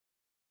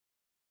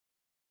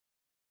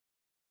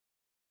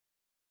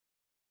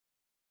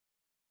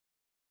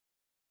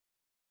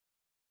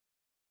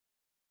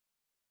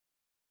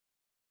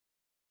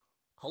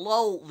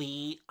Hello,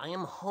 V. I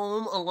am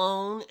home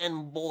alone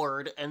and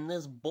bored, and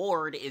this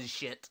board is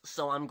shit,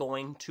 so I'm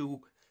going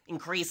to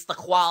increase the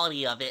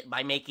quality of it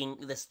by making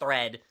this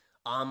thread.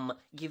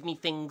 Give me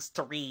things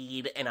to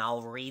read, and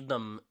I'll read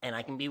them, and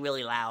I can be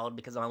really loud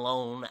because I'm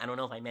alone. I don't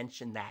know if I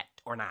mentioned that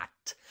or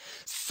not.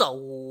 So,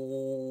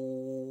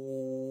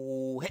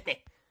 hit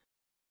me.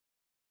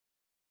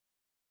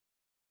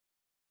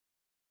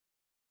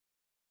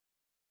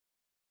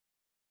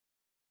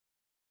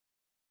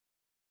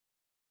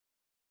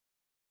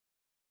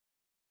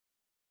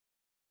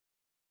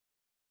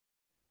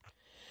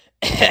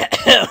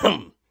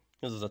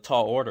 This is a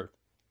tall order.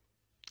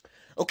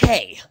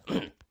 Okay.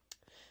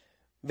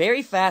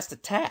 Very fast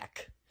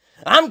attack.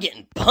 I'm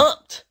getting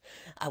pumped.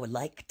 I would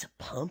like to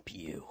pump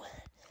you.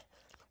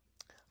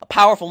 A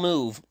powerful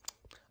move.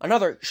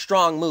 Another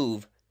strong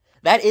move.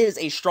 That is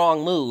a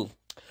strong move.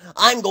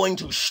 I'm going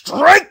to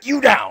strike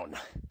you down.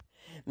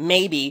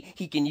 Maybe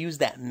he can use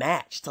that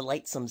match to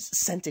light some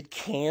scented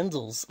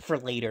candles for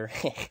later.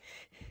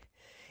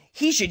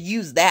 He should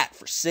use that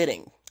for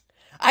sitting.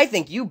 I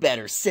think you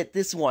better sit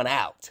this one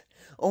out.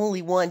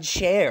 Only one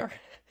chair.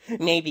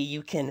 Maybe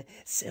you can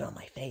sit on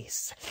my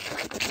face.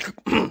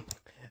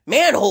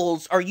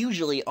 Manholes are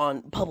usually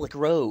on public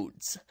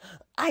roads.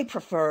 I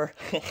prefer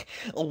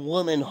a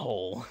woman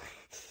hole.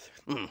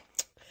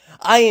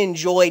 I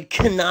enjoyed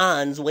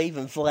Kanan's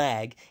waving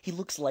flag. He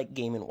looks like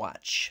Game &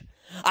 Watch.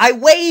 I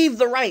waive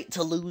the right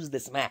to lose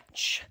this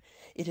match.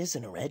 It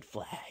isn't a red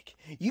flag.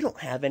 You don't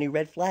have any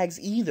red flags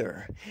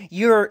either.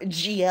 You're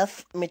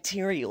GF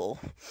material.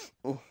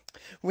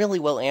 Really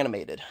well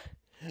animated.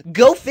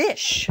 Go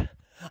fish!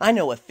 I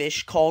know a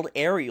fish called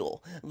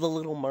Ariel, the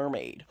Little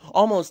Mermaid.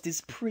 Almost as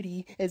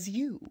pretty as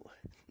you.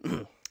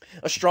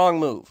 A strong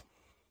move.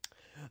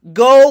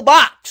 Go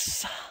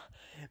box!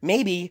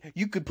 Maybe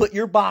you could put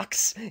your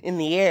box in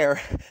the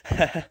air.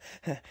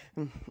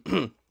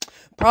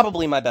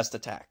 Probably my best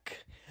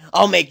attack.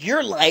 I'll make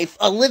your life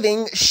a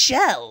living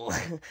shell.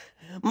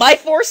 My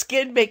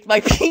foreskin makes my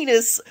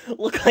penis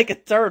look like a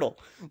turtle.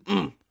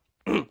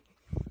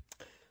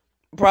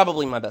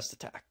 Probably my best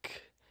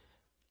attack.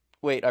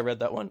 Wait, I read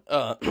that one.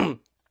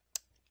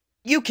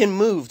 You can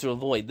move to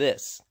avoid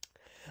this.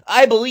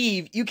 I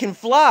believe you can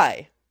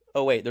fly.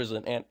 Oh, wait, there's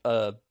an ant.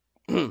 I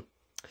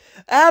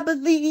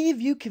believe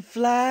you can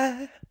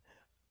fly.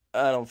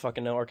 I don't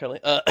fucking know, R.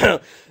 Kelly.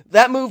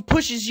 That move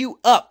pushes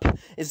you up.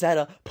 Is that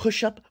a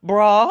push-up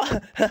bra?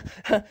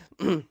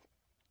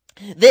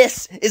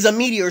 This is a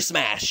meteor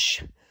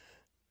smash.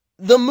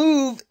 This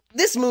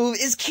move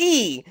is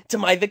key to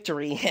my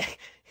victory.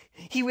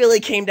 He really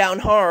came down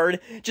hard,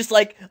 just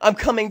like I'm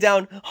coming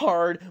down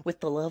hard with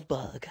the love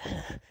bug.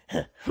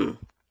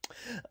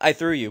 I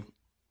threw you.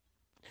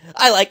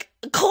 I like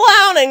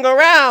clowning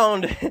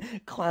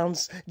around.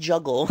 Clowns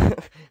juggle.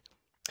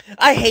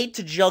 I hate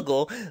to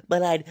juggle,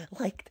 but I'd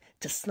like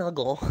to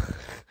snuggle.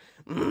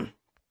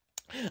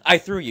 I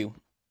threw you.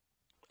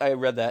 I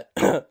read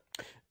that.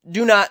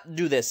 Do not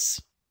do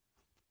this.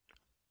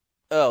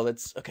 Oh,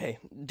 that's okay.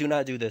 Do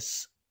not do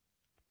this.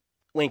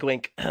 Wink,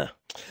 wink.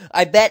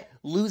 I bet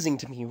losing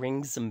to me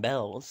rings some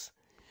bells.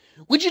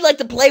 Would you like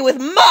to play with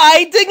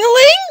my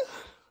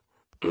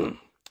ding-a-ling?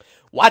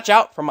 Watch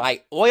out for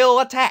my oil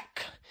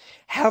attack.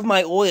 Have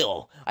my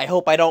oil. I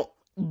hope I don't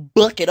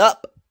buck it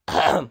up.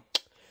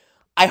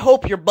 I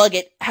hope your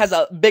bucket has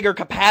a bigger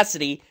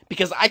capacity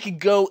because I could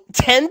go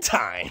 10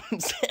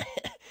 times.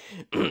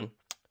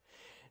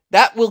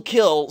 That will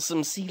kill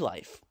some sea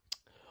life.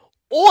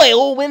 Oil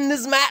will win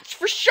this match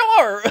for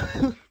sure.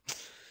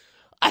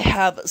 I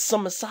have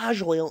some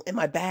massage oil in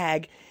my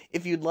bag.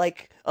 If you'd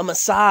like a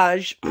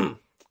massage,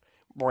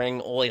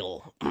 bring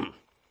oil.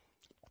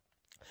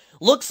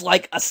 Looks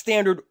like a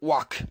standard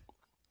walk.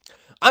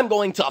 I'm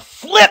going to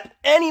flip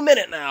any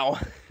minute now.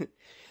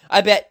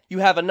 I bet you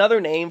have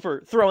another name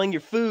for throwing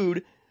your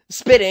food,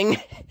 spitting.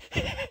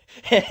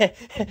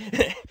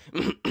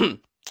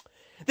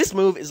 This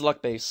move is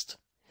luck-based.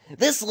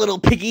 This little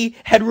piggy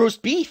had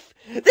roast beef.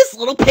 This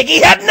little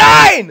piggy had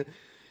 9!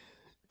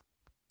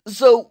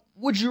 So,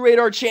 would you rate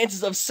our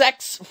chances of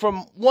sex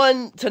from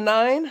 1 to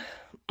 9?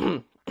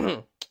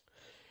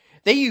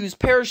 They use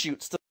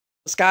parachutes to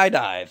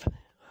skydive.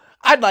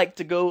 I'd like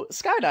to go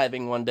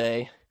skydiving one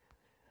day.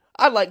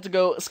 I'd like to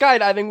go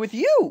skydiving with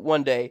you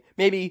one day.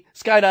 Maybe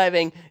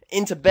skydiving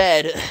into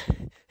bed.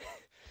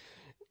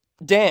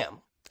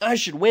 Damn, I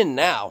should win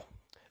now.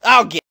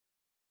 I'll get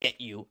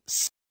you.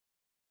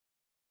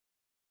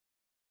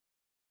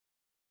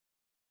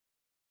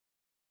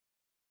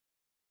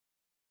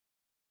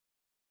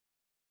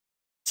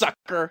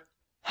 Sucker.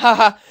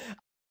 Haha.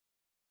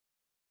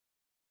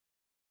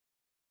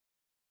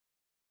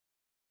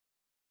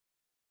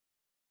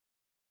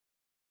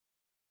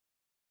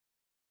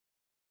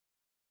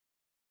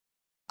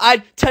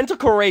 I'd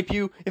tentacle rape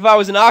you if I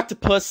was an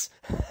octopus.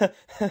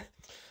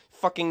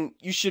 Fucking,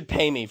 you should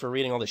pay me for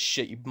reading all this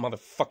shit, you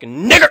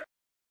motherfucking nigger!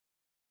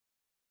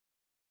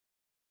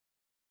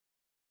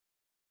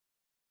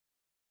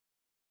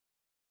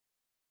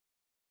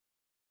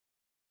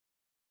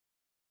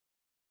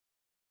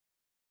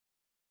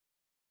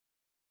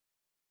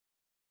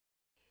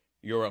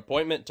 Your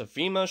appointment to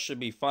FEMA should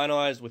be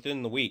finalized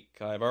within the week.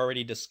 I've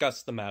already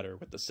discussed the matter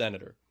with the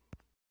senator.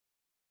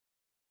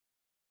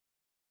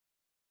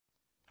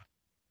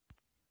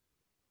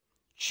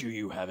 Sure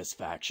you have his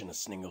faction of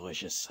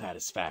Sningalicious had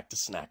his fact to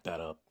snack that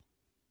up.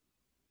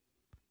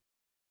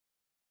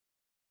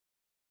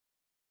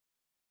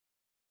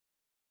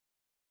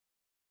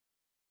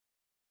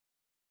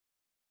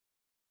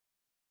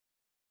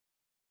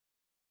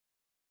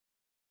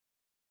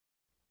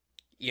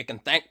 You can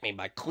thank me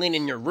by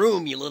cleaning your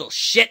room, you little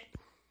shit!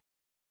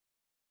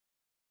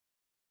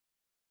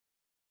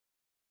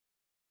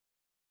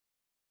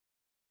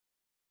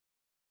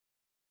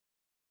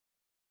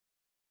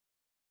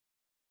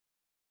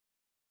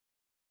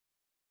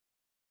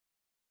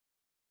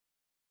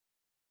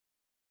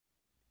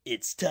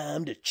 It's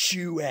time to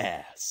chew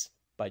ass.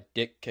 By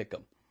Dick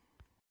Kickham.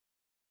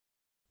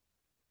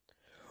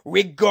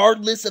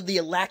 Regardless of the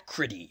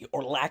alacrity,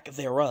 or lack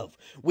thereof,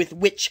 with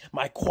which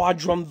my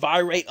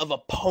quadrumvirate of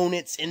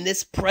opponents in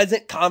this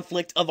present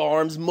conflict of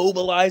arms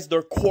mobilize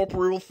their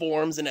corporeal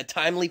forms in a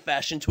timely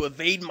fashion to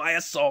evade my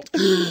assault,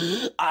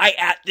 I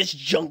at this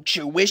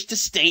juncture wish to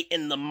state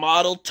in the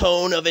model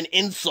tone of an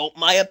insult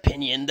my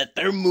opinion that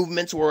their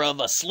movements were of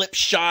a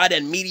slipshod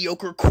and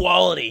mediocre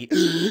quality,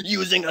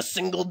 using a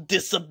single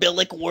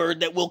disabilic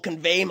word that will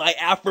convey my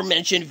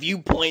aforementioned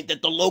viewpoint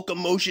that the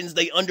locomotions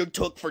they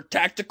undertook for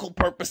tactical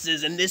purposes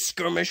in this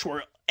skirmish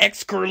were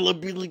execrably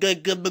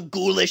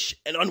ghoulish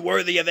and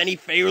unworthy of any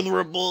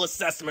favorable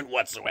assessment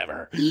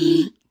whatsoever.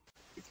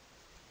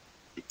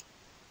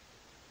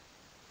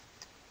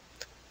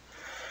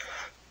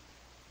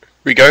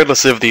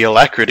 Regardless of the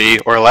alacrity,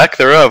 or lack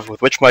thereof,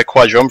 with which my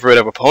quadrumvirate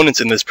of opponents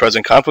in this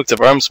present conflict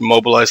of arms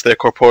mobilize their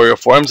corporeal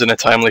forms in a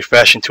timely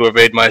fashion to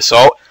evade my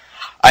assault,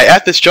 I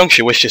at this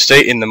juncture wish to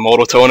state in the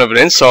modal tone of an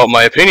insult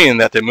my opinion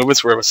that their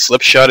movements were of a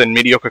slipshod and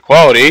mediocre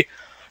quality,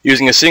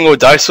 using a single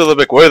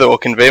disyllabic word that will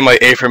convey my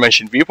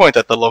aforementioned viewpoint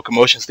that the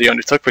locomotions they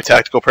undertook for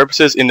tactical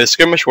purposes in this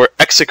skirmish were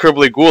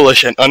execrably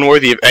ghoulish and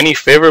unworthy of any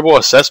favorable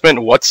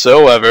assessment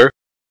whatsoever.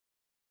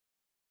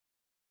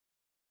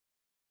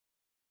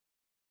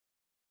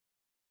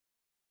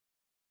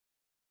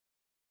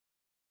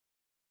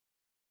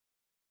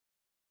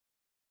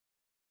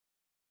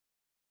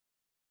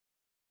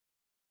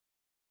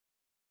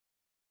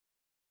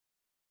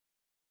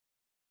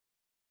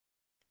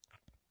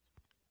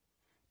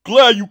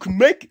 Glad you can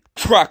make it,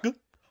 tracker.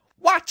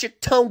 Watch your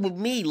tongue with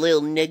me,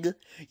 little nigga.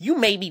 You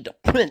may be the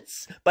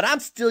prince, but I'm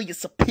still your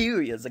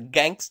superior as a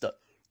gangster.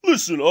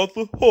 Listen,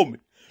 Arthur, homie,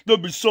 there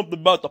be something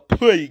about the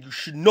plague you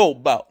should know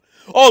about.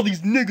 All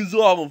these niggas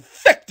are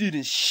infected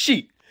and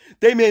shit.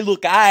 They may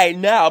look aight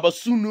now, but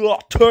soon they'll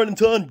all turn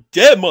into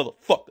undead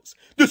motherfuckers.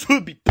 This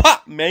hood be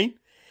pop, man.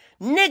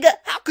 Nigga,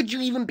 how could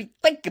you even be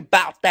thinking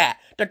about that?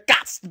 There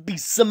gots to be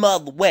some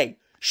other way.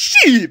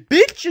 Shit,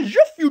 bitch, as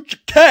your future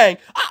king,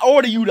 I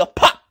order you to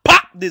pop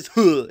this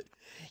hood.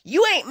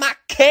 You ain't my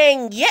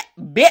king yet,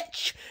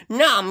 bitch.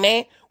 Nah,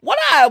 man, would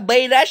I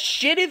obey that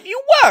shit if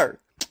you were?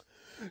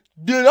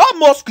 Then I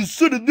must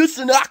consider this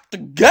an act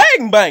of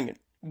gangbanging.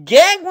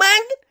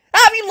 Gangbanging?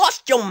 Have you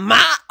lost your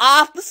mind,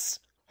 arthas?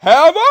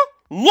 Have I?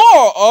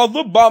 Law,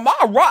 Arthur, by my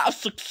right of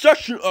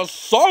succession of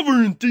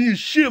sovereignty and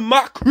shit in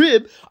my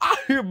crib, I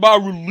hereby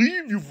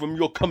relieve you from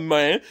your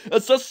command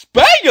and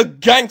suspend your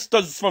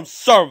gangsters from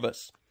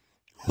service.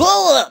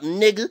 Hold up,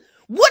 nigga.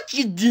 What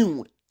you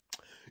doing?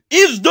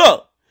 It's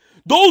done.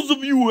 Those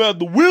of you who have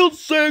the will to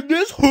save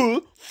this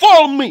hood,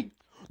 follow me.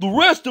 The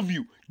rest of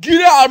you,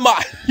 get out of my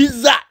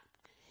hizat.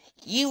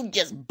 You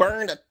just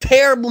burned a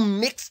terrible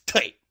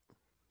mixtape.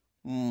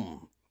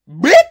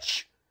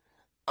 Bitch!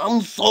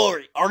 I'm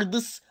sorry,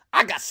 arthas.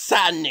 I got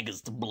side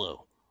niggas to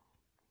blow.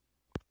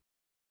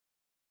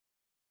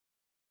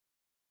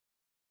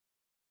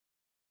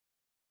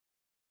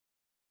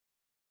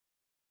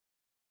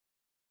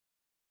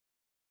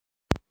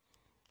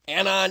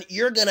 Anon,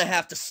 you're gonna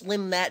have to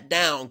slim that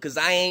down, cause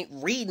I ain't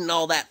reading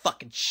all that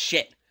fucking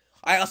shit.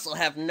 I also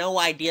have no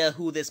idea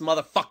who this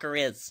motherfucker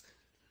is.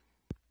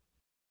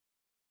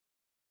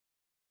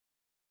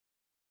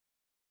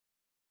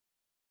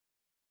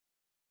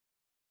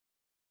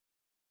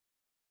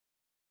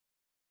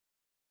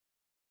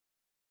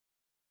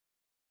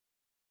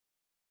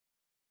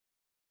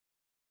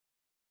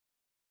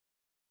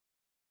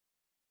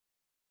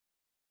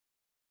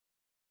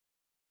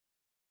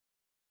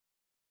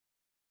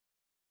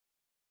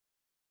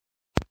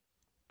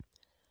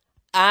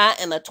 I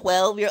am a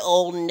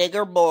 12-year-old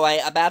nigger boy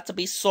about to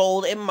be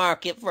sold in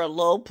market for a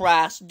low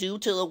price due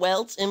to the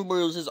welts and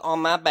bruises on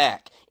my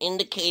back,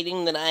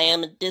 indicating that I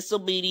am a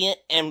disobedient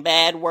and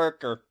bad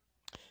worker.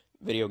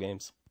 Video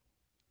games.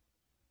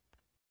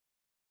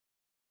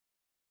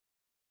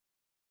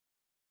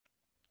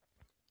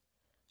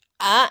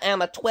 I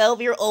am a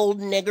 12-year-old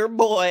nigger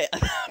boy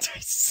about to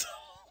be sold.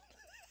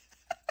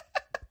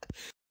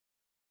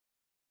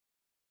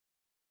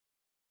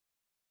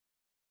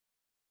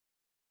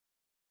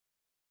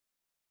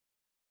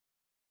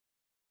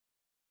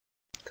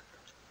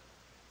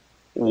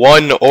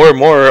 One or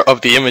more of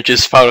the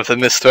images found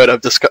within this thread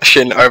of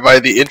discussion are by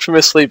the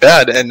infamously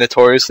bad and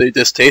notoriously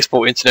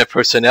distasteful internet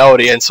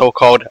personality and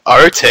so-called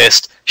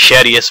artist,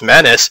 Shadius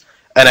Manus,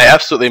 and I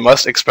absolutely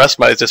must express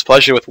my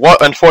displeasure with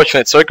what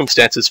unfortunate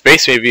circumstances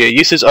face me via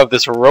uses of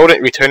this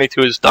rodent returning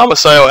to his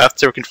domicile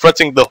after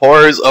confronting the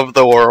horrors of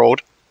the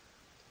world.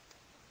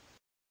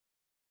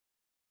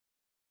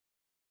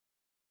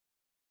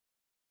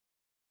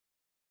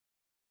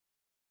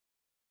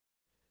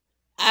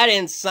 I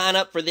didn't sign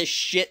up for this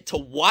shit to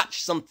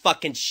watch some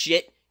fucking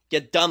shit, you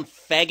dumb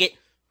faggot.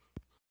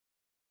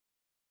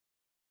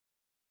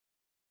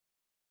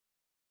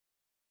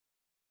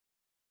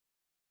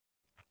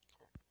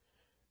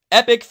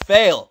 Epic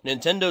fail.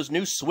 Nintendo's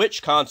new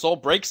Switch console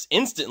breaks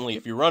instantly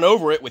if you run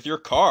over it with your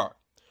car.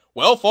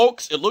 Well,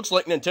 folks, it looks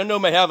like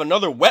Nintendo may have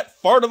another wet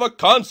fart of a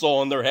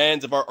console in their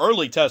hands if our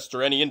early tests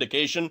are any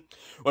indication.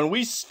 When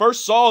we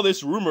first saw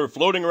this rumor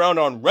floating around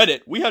on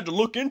Reddit, we had to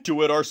look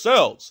into it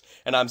ourselves.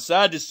 And I'm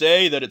sad to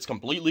say that it's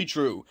completely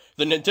true.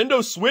 The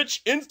Nintendo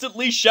Switch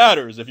instantly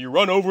shatters if you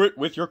run over it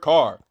with your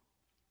car.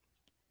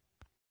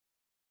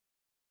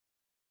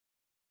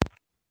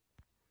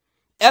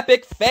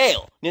 Epic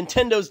fail.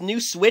 Nintendo's new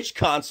Switch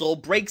console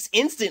breaks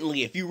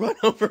instantly if you run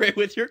over it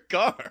with your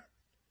car.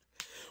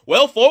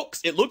 Well,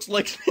 folks, it looks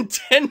like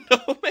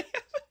Nintendo may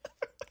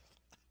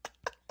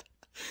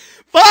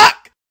Fuck!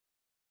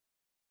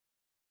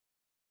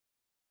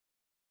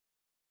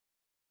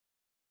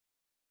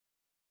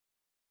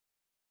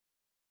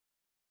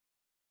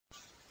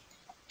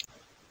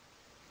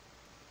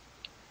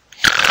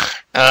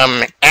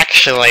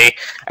 Actually,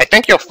 I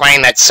think you'll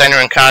find that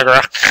senran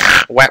kagura,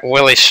 Wet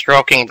Willie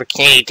Stroking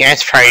Bikini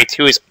Dance Party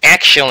 2 is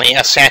actually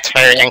a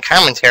satire and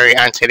commentary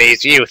on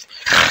today's youth.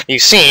 You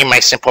see, my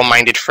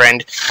simple-minded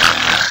friend,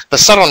 the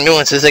subtle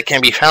nuances that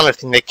can be found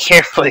within the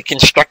carefully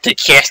constructed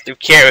cast of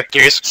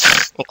characters,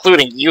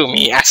 including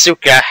Yumi,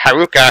 Asuka,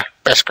 Haruka,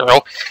 best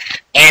girl,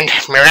 and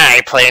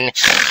Mirai play an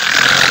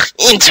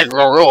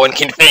integral role in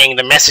conveying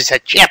the message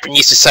that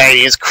Japanese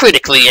society is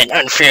critically and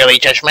unfairly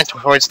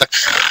judgmental towards the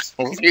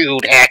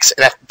rude acts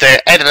of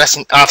the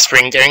adolescent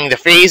offspring during the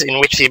phase in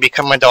which they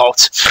become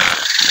adults.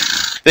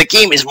 The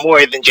game is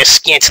more than just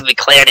scantily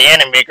clad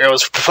anime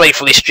girls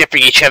playfully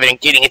stripping each other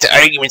and getting into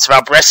arguments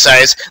about breast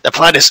size. The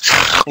plot is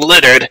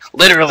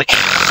literally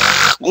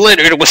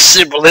littered with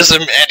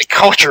symbolism and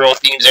cultural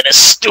themes that a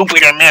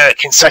stupid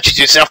American such as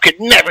yourself could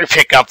never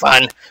pick up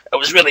on. I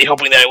was really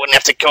hoping that I wouldn't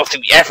have to go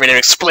through the effort of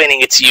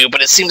explaining it to you,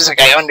 but it seems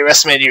like I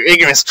underestimated your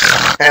ignorance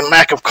and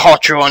lack of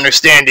cultural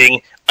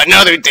understanding.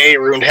 Another day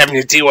ruined having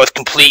to deal with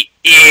complete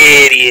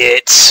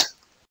idiots.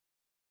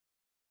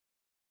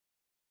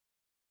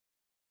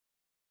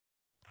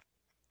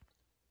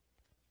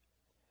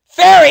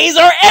 Fairies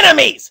are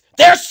enemies!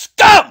 They're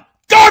scum!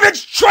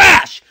 Garbage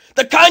trash!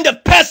 The kind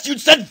of pest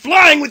you'd send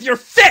flying with your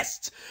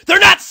fists! They're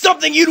not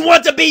something you'd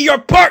want to be your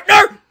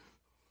partner!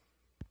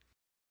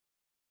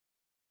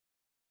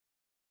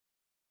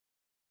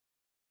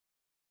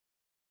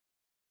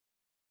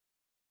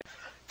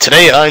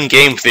 Today on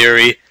Game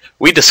Theory,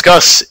 we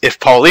discuss if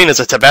Pauline is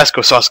a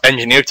Tabasco sauce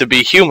engineered to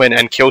be human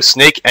and kill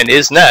Snake and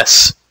his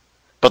Ness.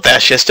 But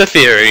that's just a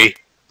theory.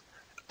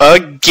 A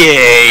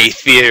gay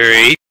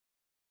theory.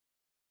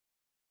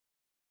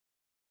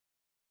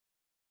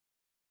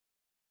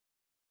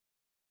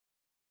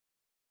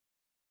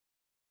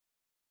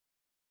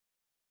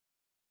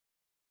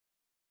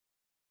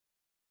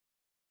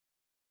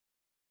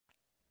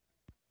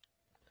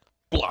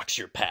 Blocks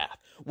your path.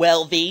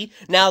 Well, V,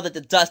 now that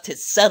the dust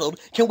has settled,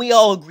 can we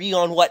all agree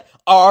on what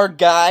our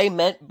guy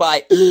meant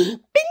by bing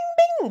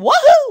bing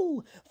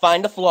wahoo?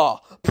 Find a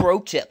flaw. Pro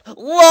tip.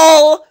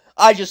 LOL!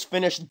 I just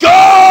finished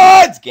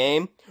God's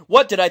game.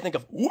 What did I think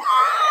of?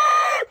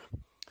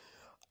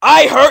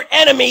 I hurt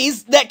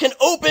enemies that can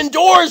open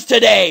doors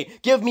today.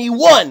 Give me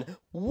one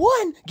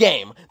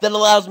game that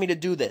allows me to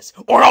do this,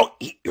 or I'll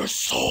eat your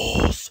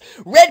souls.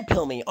 Red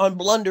pill me on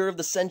Blunder of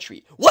the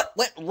Century. What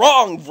went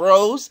wrong,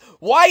 bros?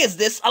 Why is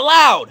this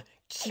allowed?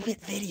 Keep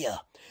it video.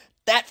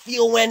 That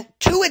feel went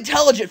too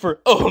intelligent for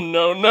oh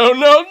no.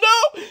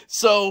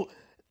 So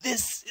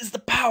this is the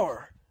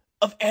power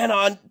of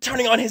Anon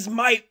turning on his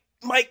mic.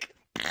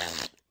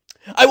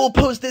 I will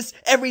post this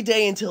every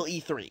day until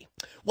E3.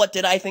 What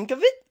did I think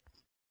of it?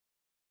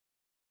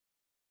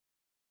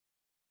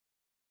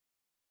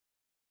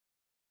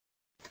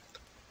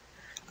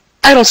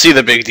 I don't see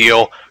the big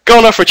deal.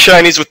 Going out for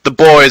Chinese with the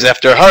boys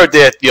after a hard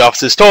day at the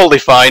office is totally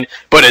fine,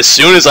 but as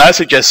soon as I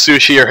suggest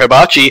sushi or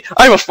hibachi,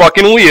 I'm a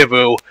fucking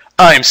weeaboo.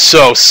 I'm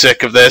so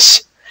sick of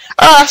this.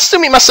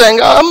 Sumimasen,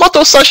 moto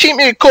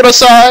sashimi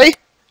kudasai.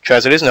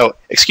 Translator's note.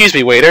 Excuse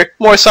me, waiter.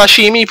 More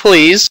sashimi,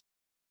 please.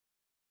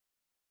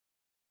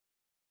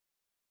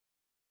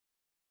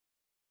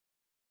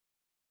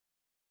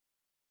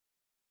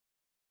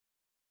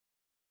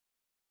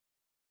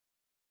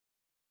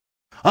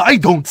 I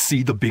don't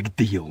see the big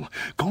deal.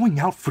 Going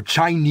out for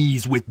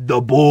Chinese with the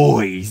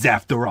boys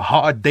after a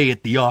hard day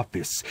at the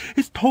office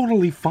is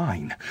totally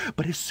fine.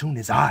 But as soon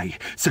as I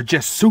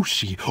suggest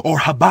sushi or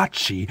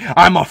hibachi,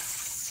 I'm a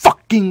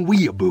fucking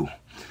weeaboo.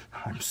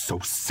 I'm so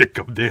sick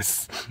of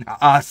this.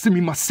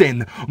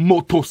 Sumimasen,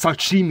 moto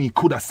sashimi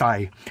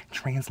kudasai.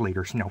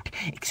 Translator's note.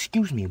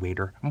 Excuse me,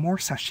 waiter. More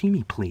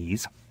sashimi,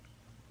 please.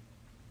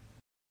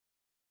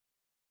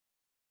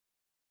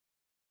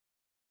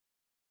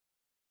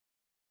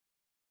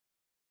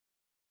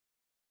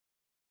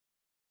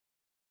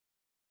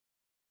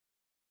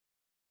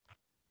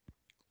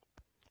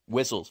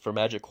 Whistles for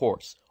Magic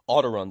Horse.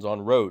 Autoruns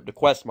on road to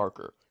quest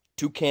marker.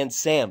 Toucan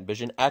Sam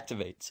vision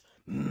activates.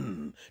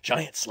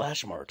 Giant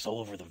slash marks all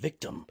over the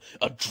victim.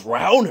 A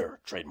drowner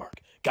trademark.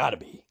 Gotta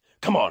be.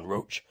 Come on,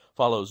 Roach.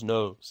 Follows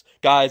nose.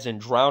 Guys in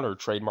drowner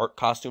trademark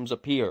costumes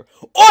appear.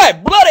 Oi,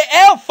 bloody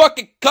hell,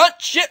 fucking cunt,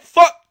 shit,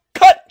 fuck,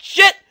 cunt,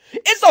 shit.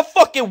 It's a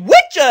fucking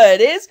witcher,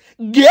 it is.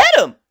 Get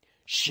him.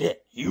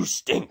 Shit, you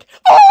stink.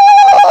 Ah!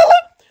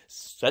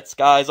 Sets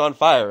guys on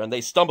fire and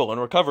they stumble and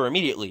recover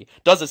immediately.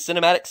 Does a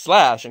cinematic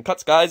slash and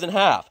cuts guys in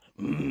half.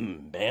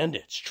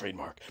 Bandits,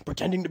 trademark.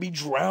 Pretending to be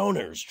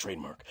drowners,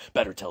 trademark.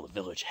 Better tell the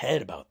village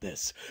head about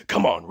this.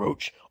 Come on,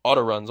 Roach.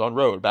 Autoruns on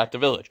road back to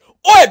village.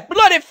 Oi,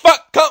 bloody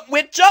fuck cunt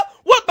witcher!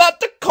 What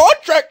about the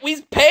contract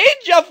we've paid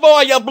you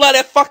for, you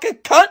bloody fucking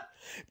cunt?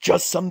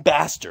 Just some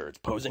bastards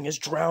posing as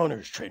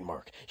drowners,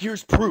 trademark.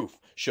 Here's proof.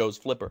 Shows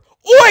Flipper.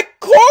 Oi,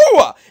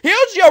 Korwa!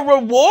 Here's your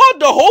reward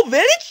the whole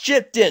village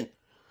chipped in.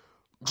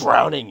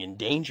 Drowning in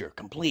danger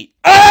complete.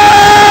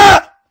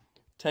 Ah!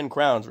 10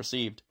 crowns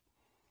received.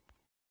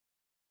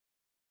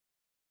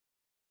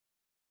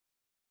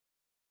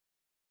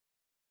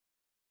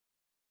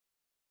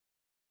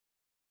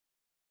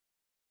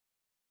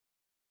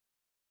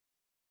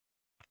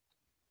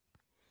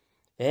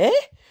 Eh?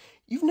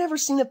 You've never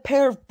seen a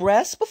pair of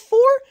breasts before?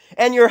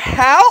 And you're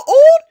how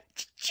old?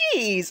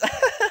 Jeez.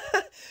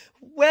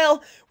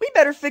 Well, we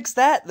better fix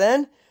that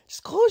then.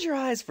 Just close your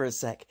eyes for a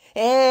sec.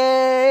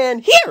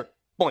 And here!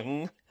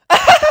 Boing.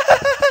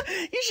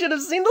 You should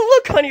have seen the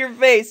look on your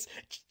face.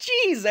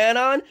 Jeez,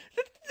 Anon.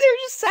 They're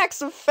just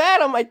sacks of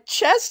fat on my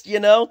chest, you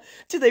know.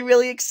 Do they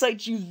really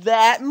excite you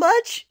that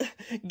much?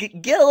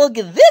 Get a look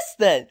at this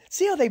then.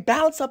 See how they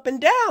bounce up and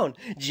down.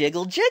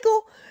 Jiggle,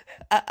 jiggle.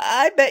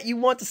 I bet you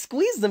want to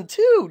squeeze them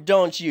too,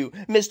 don't you,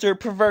 Mr.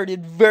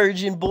 Perverted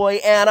Virgin Boy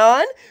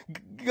Anon?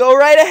 Go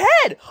right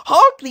ahead.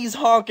 Honk these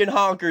honkin'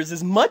 honkers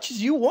as much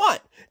as you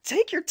want.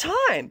 Take your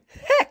time.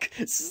 Heck,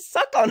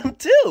 suck on them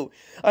too.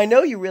 I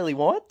know you really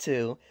want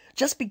to.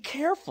 Just be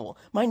careful.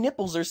 My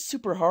nipples are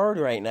super hard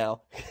right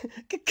now.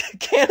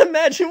 Can't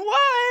imagine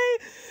why.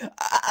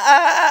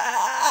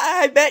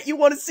 I bet you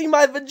want to see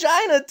my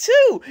vagina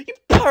too, you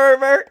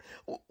pervert.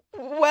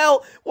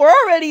 Well, we're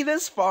already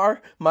this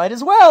far. Might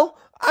as well.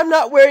 I'm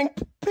not wearing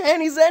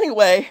panties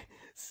anyway.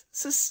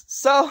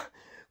 So,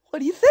 what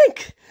do you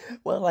think?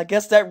 Well, I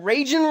guess that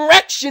raging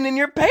erection in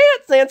your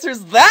pants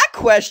answers that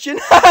question.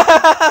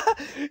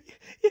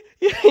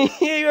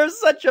 You're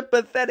such a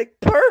pathetic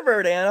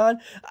pervert, Anon.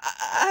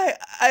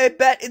 I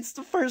bet it's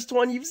the first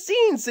one you've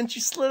seen since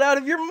you slid out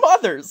of your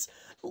mother's.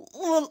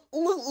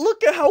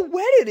 Look at how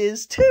wet it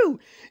is, too.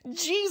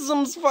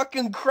 Jeezums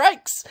fucking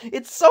crikes.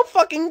 It's so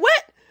fucking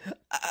wet.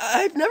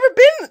 I've never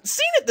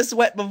seen it this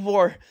wet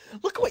before.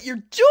 Look what you're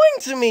doing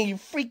to me, you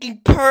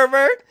freaking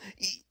pervert.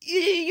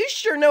 You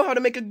sure know how to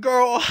make a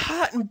girl all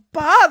hot and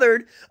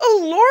bothered.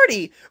 Oh,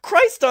 lordy,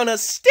 Christ on a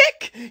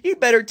stick. You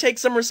better take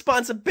some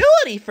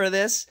responsibility for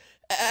this.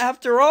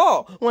 After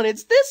all, when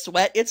it's this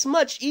wet, it's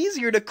much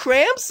easier to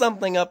cram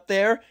something up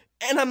there.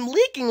 And I'm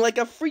leaking like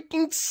a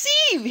freaking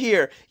sieve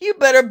here. You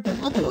better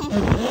plug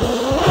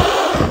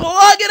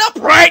it up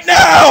right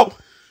now.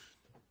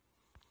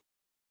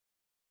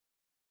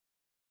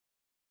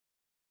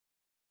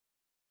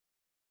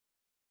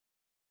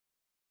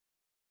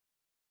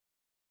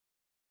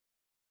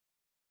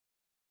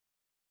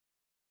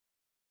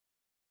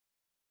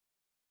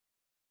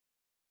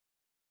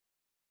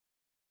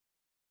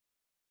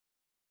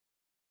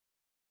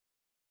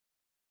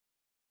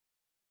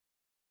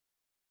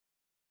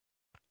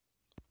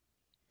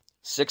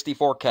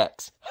 $64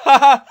 keks. Ha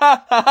ha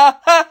ha ha ha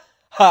ha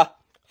ha.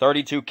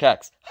 32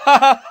 keks. Ha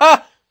ha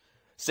ha.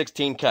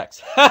 16 keks.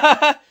 Ha ha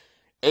ha.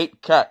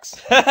 8 keks.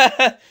 Ha ha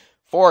ha.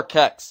 4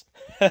 keks.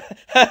 Ha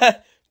ha ha.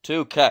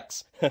 2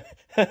 keks. Ha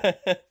ha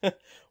ha.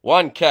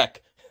 1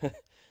 kek.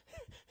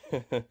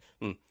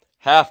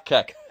 Half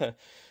kek.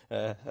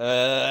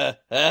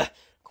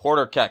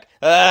 Quarter kek.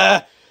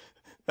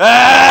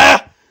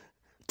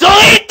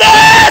 Delete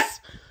this!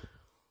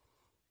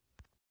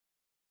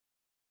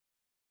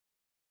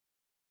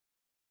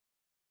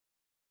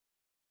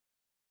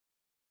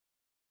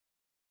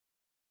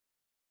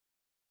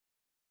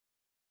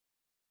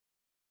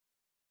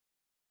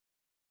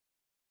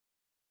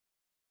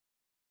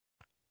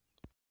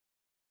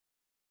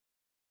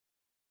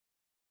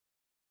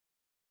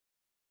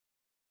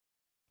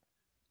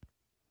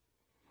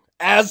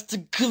 As to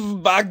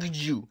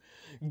Kazbagju,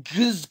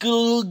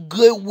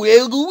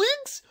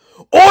 Gizgulgwigglings,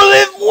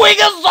 Olive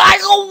Wiggle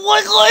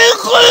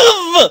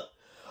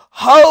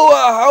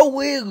How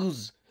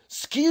wiggles,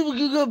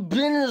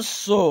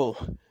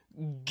 Skibgabiniso,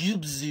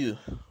 Gibbs you.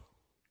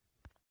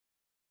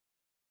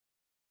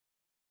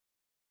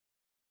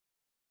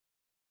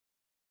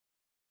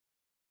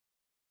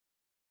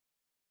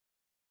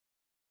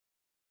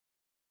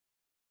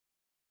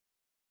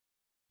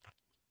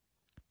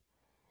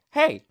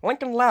 Hey,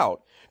 Lincoln Loud,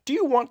 do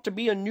you want to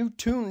be a new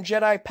Toon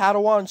Jedi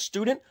Padawan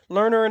student,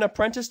 learner, and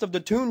apprentice of the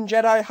Toon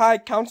Jedi High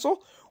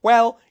Council?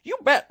 Well, you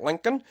bet,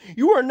 Lincoln.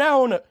 You are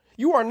now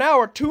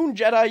a Toon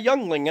Jedi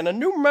youngling and a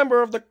new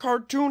member of the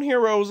Cartoon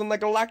Heroes and the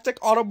Galactic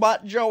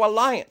Autobot Joe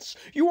Alliance.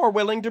 You are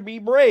willing to be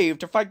brave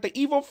to fight the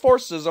evil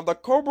forces of the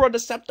Cobra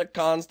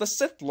Decepticons, the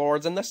Sith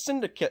Lords, and the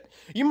Syndicate.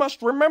 You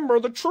must remember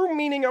the true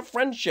meaning of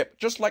friendship,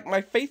 just like my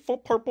faithful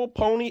purple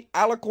pony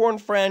alicorn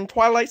friend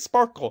Twilight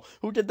Sparkle,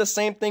 who did the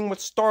same thing with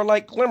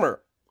Starlight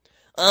Glimmer.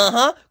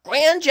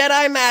 Grand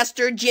Jedi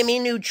Master Jimmy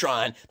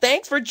Neutron.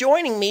 Thanks for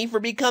joining me for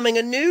becoming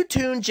a new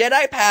Toon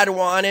Jedi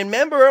Padawan and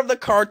member of the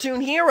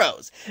Cartoon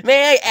Heroes.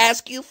 May I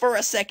ask you for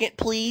a second,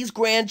 please,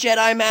 Grand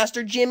Jedi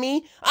Master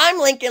Jimmy? I'm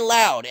Lincoln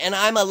Loud, and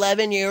I'm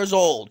 11 years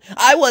old.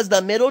 I was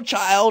the middle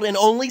child and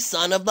only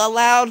son of the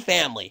Loud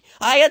family.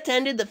 I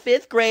attended the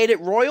 5th grade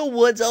at Royal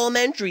Woods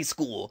Elementary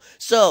School.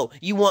 So,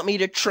 you want me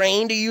to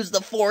train to use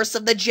the Force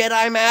of the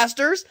Jedi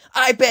Masters?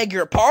 I beg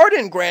your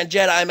pardon, Grand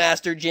Jedi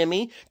Master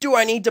Jimmy. Do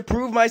I need to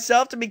prove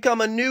myself to become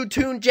a new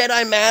Toon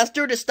Jedi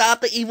Master to stop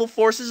the evil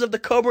forces of the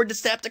Cobra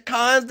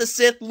Decepticons, the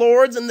Sith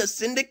Lords, and the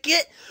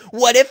Syndicate?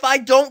 What if I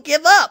don't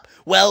give up?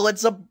 Well,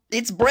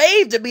 it's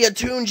brave to be a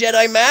Toon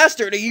Jedi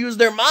Master to use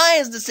their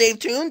minds to save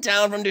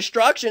Toontown from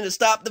destruction to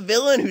stop the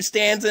villain who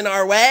stands in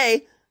our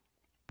way.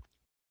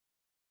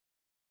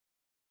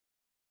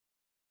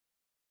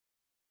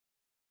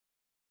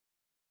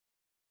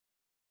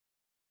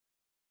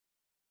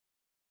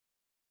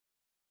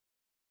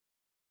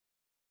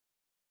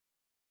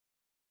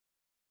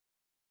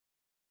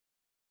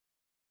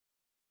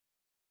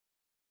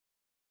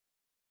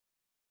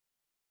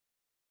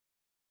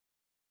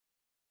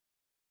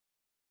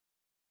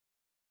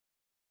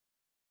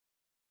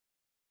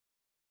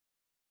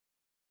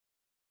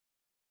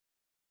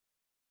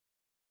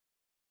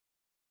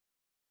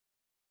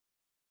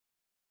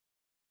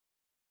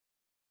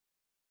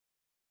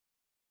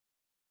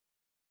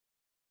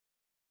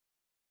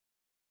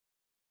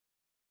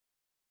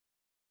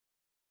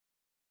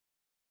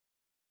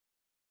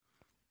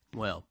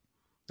 Well,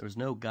 there's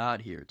no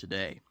God here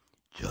today.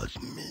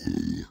 Just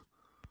me.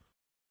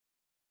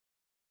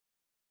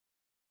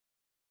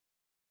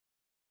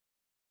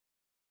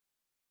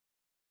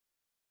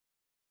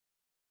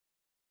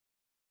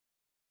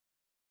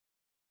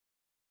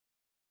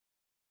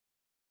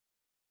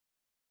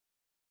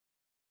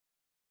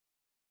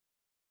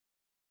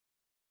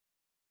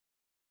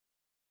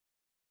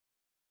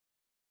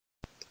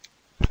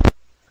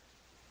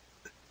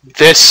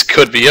 This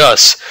could be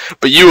us,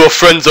 but you will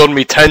friend-zone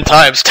me 10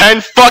 times. 10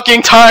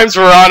 fucking times,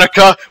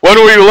 Veronica! When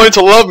will you learn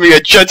to love me,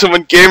 a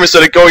gentleman gamer,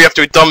 instead of going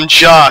after dumb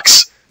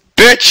jocks?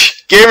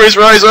 Bitch! Gamers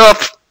rise up!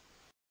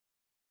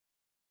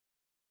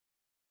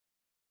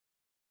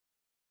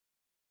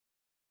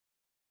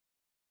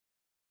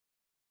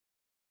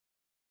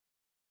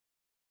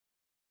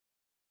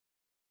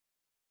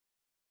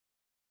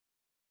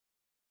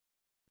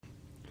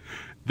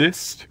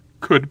 This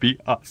could be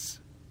us.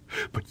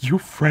 But you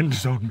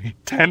friend-zoned me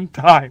 10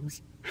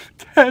 times.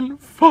 10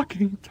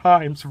 fucking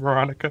times,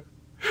 Veronica.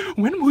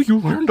 When will you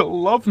learn to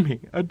love me,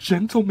 a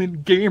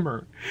gentleman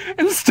gamer,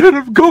 instead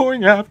of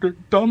going after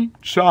dumb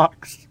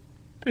jocks?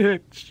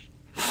 Bitch.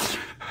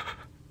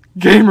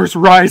 Gamers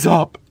rise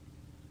up.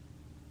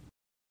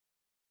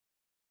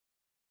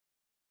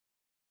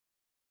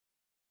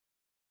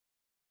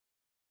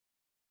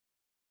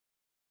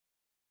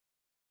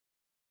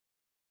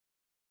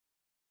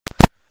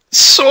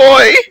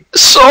 Soy!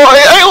 Soy!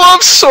 I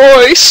love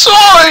soy!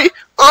 Soy!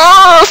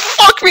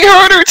 Fuck me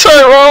harder,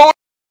 Tyrone!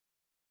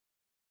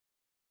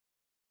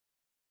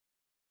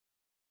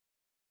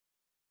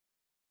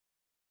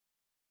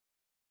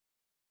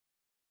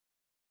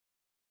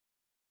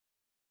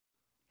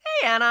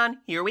 Hey, Anon,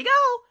 here we go.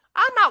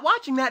 I'm not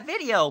watching that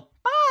video.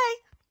 Bye.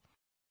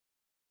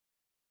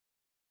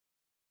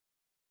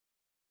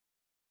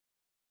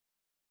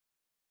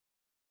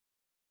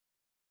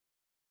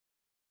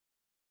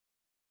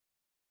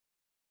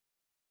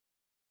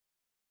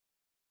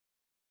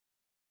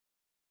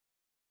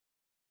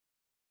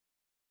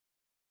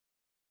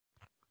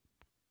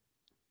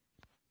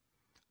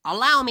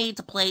 Allow me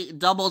to play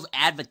devil's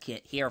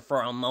advocate here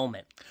for a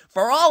moment.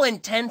 For all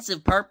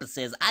intensive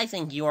purposes, I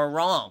think you are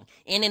wrong.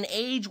 In an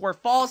age where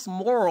false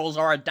morals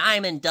are a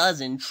dime a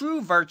dozen, true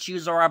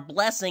virtues are a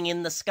blessing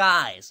in the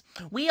skies.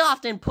 We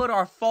often put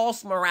our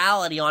false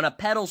morality on a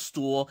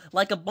pedestal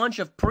like a bunch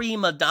of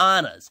prima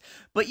donnas,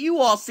 but you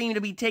all seem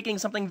to be taking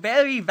something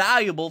very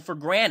valuable for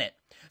granted.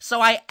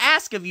 So I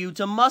ask of you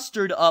to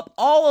muster up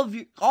all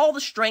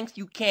the strength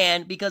you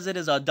can, because it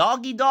is a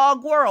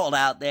dog-eat-dog world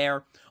out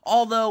there.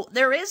 Although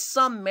there is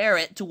some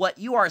merit to what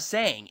you are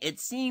saying, it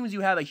seems you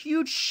have a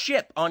huge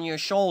chip on your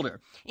shoulder.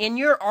 In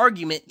your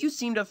argument, you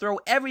seem to throw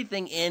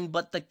everything in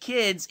but the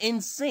kids in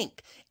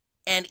sync.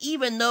 And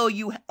even though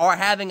you are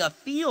having a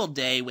field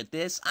day with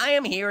this, I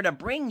am here to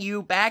bring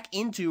you back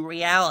into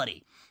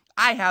reality.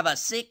 I have a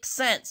sixth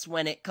sense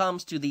when it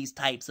comes to these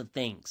types of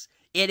things.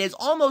 It is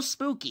almost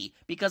spooky,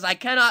 because I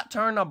cannot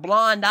turn a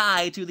blind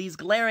eye to these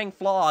glaring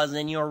flaws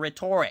in your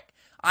rhetoric.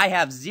 I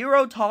have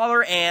zero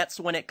tolerance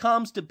when it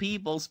comes to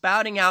people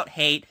spouting out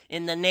hate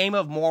in the name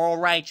of moral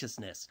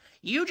righteousness.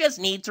 You just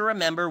need to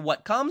remember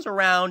what comes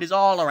around is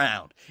all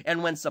around,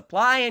 and when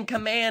supply and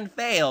command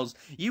fails,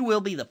 you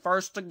will be the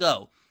first to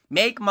go.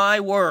 Make my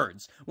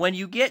words, when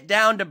you get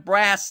down to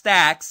brass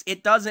tacks,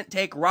 it doesn't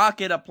take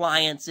rocket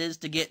appliances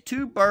to get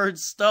two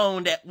birds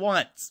stoned at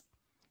once.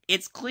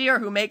 It's clear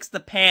who makes the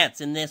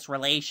pants in this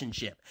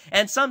relationship,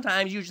 and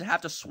sometimes you just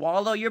have to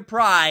swallow your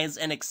prize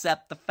and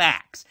accept the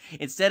facts,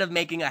 instead of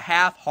making a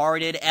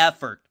half-hearted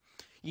effort.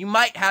 You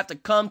might have to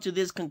come to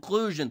this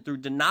conclusion through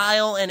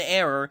denial and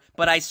error,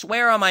 but I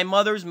swear on my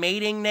mother's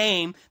maiden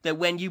name that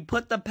when you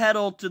put the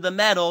pedal to the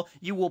metal,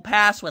 you will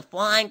pass with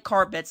flying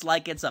carpets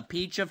like it's a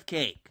peach of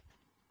cake.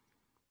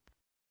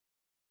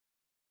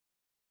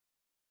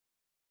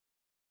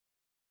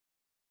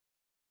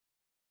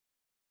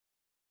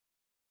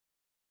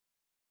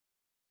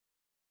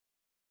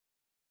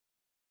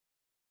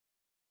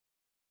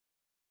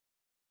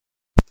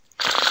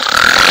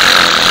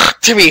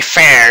 To be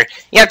fair,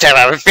 you have to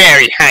have a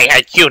very high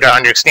IQ to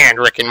understand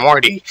Rick and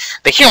Morty.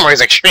 The humor is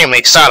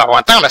extremely subtle.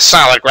 Without a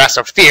solid grasp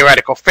of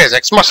theoretical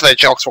physics, most of the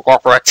jokes will go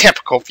over a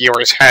typical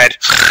viewer's head.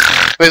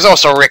 There's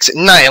also Rick's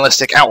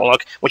nihilistic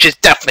outlook, which is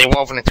definitely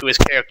woven into his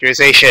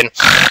characterization.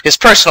 His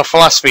personal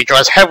philosophy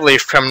draws heavily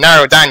from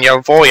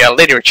Narodanya Voya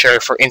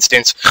literature, for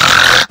instance.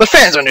 The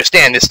fans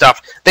understand this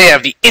stuff. They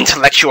have the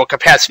intellectual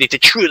capacity to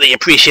truly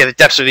appreciate the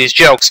depths of these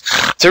jokes,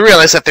 to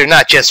realize that they're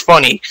not just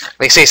funny,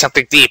 they say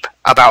something deep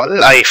about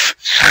life.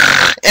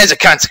 As a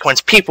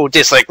consequence, people who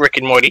dislike Rick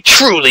and Morty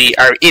truly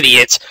are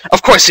idiots.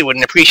 Of course they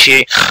wouldn't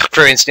appreciate,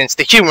 for instance,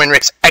 the humor in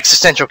Rick's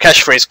existential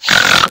catchphrase,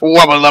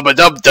 wubba lubba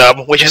dub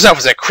dub, which itself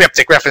is a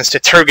cryptic reference to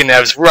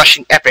Turgenev's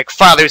Russian epic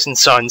Fathers and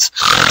Sons.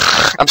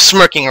 I'm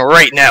smirking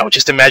right now,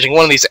 just imagining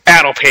one of these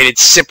addle-pated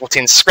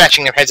simpletons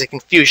scratching their heads in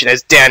confusion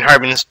as Dan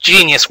Harmon's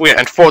genius wit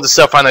unfolds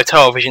itself on their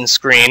television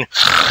screen.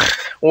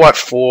 What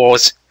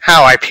fools.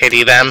 How I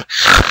pity them.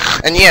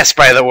 And yes,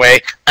 by the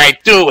way, I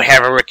do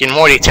have a Rick and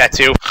Morty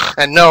tattoo,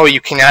 and no, you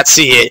cannot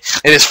see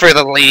it. It is for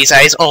the ladies'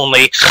 eyes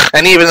only,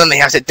 and even then they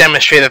have to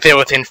demonstrate that they're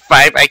within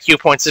 5 IQ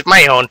points of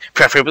my own,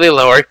 preferably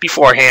lower,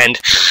 beforehand.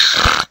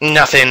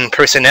 Nothing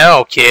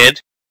personnel,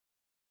 kid.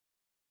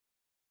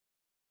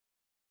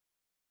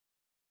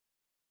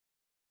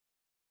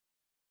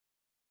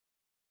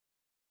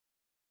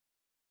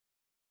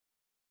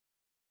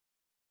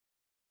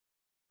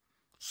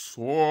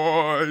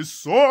 Soy,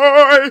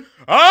 soy,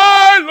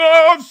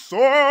 I love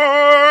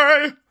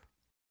soy!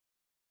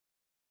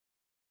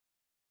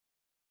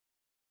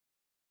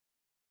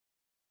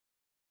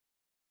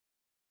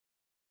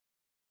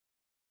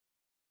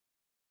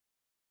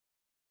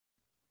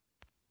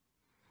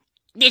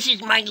 This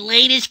is my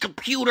latest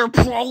computer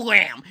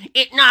program.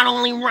 It not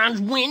only runs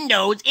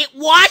Windows, it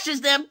washes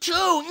them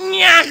too.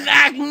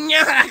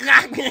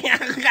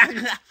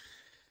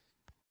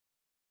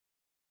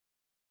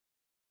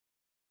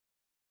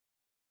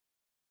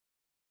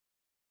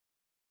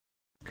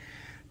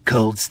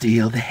 Cold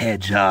Steel the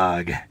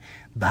Hedgehog.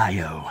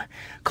 Bio.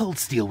 Cold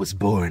Steel was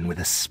born with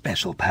a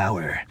special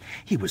power.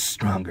 He was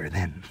stronger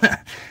than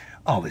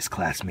all his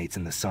classmates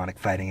in the Sonic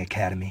Fighting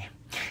Academy.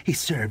 He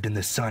served in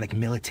the Sonic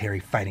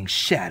military fighting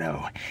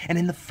Shadow, and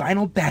in the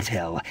final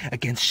battle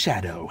against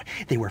Shadow,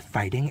 they were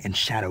fighting and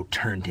Shadow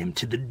turned him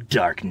to the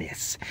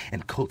darkness,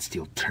 and Cold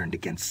Steel turned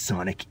against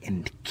Sonic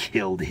and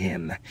killed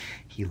him.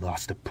 He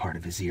lost a part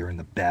of his ear in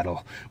the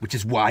battle, which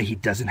is why he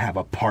doesn't have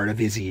a part of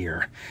his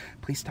ear.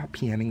 Please stop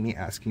PMing me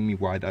asking me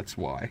why that's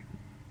why.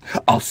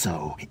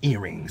 Also,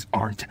 earrings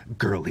aren't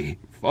girly.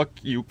 Fuck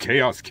you,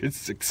 Chaos Kid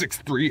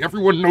 663.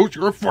 Everyone knows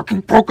you're a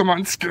fucking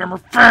Pokemon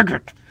scammer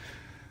faggot.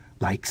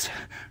 Likes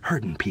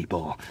hurting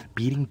people,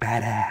 beating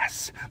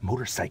badass,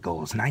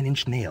 motorcycles, 9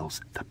 Inch Nails,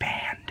 the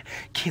band,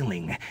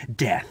 killing,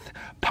 death,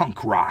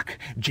 punk rock,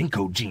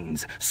 Jinko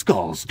jeans,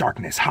 skulls,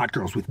 darkness, hot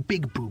girls with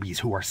big boobies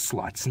who are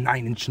sluts,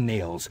 9 Inch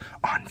Nails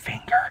on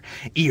finger,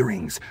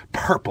 earrings,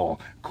 purple,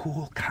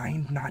 cool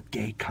kind, not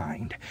gay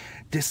kind,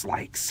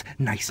 dislikes,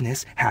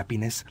 niceness,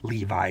 happiness,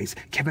 Levi's,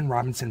 Kevin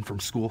Robinson from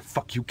school,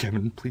 fuck you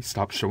Kevin, please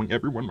stop showing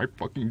everyone my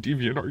fucking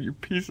DeviantArt, you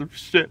piece of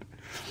shit.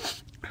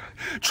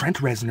 Trent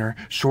Reznor,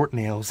 short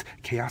nails,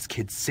 Chaos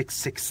Kid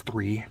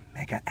 663,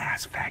 mega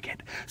ass faggot,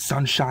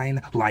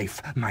 sunshine,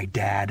 life, my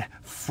dad,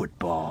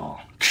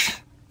 football.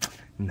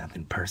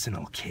 Nothing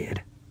personal,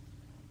 kid.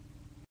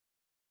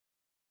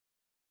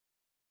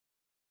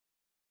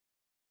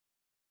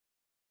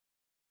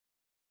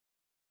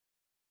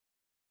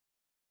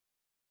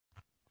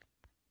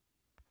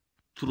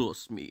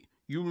 Trust me,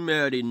 you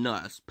married a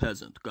nice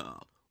peasant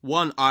girl.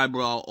 One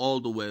eyebrow all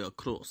the way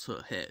across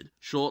her head.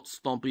 Short,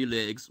 stumpy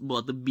legs,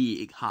 but a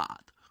big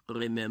heart.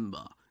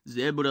 Remember,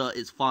 zebra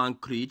is a fine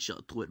creature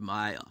to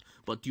admire,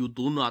 but you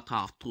do not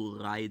have to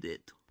ride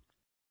it.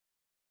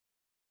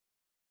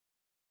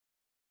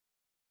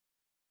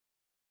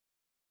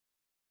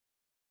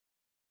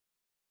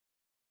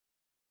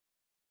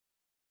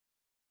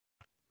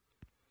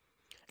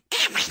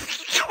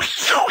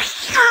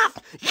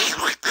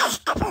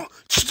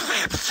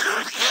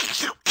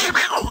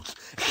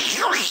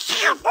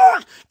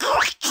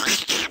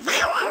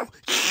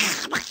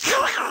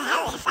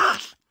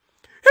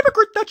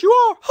 Hypocrite that you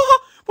are!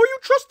 For you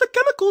trust the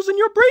chemicals in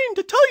your brain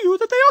to tell you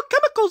that they are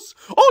chemicals!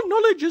 All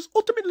knowledge is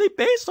ultimately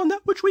based on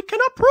that which we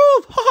cannot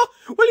prove!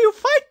 Will you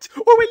fight,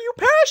 or will you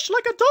perish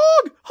like a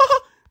dog?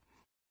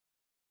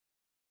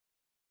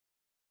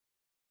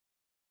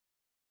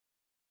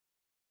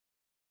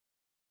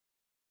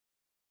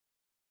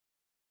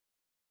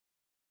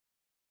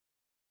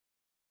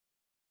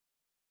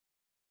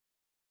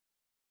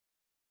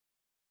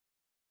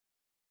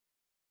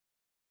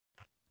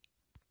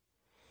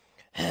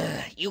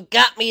 You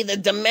got me the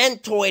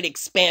Dementoid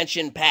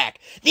expansion pack.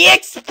 The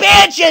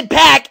expansion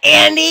pack,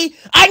 Andy!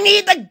 I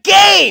need the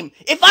game!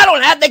 If I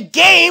don't have the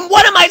game,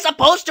 what am I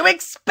supposed to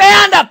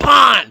expand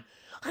upon?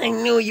 I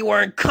knew you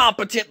were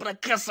incompetent, but I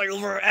guess I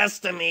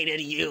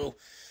overestimated you.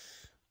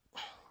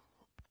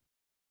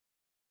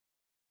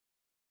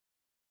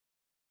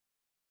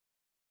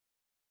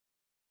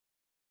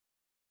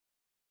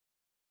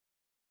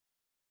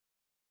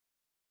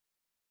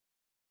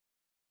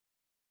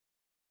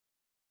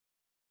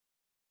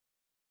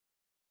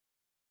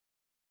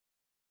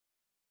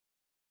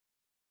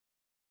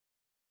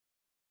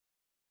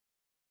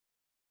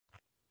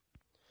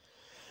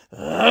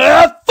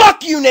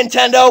 Fuck you,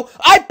 Nintendo!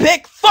 I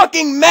pick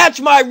fucking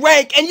match my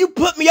rank and you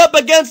put me up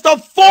against a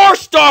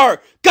 4-star!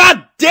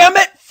 God damn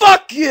it,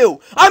 fuck you!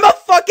 I'm a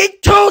fucking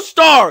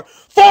 2-star!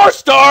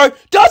 4-star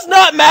does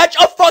not match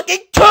a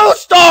fucking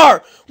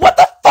 2-star! What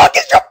the fuck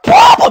is your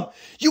problem?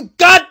 You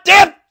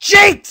goddamn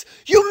cheats!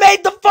 You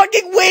made the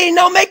fucking Wii,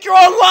 now make your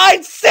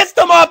online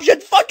system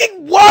option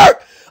fucking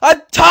work! I'm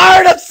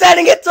tired of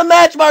setting it to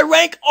match my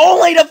rank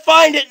only to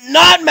find it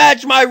not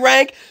match my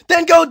rank,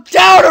 then go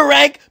down a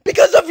rank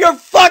because of your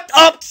fucked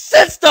up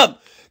system!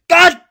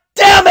 God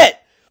damn it!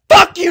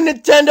 Fuck you,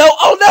 Nintendo!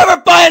 I'll never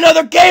buy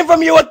another game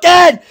from you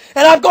again!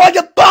 And I'm going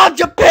to bomb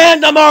Japan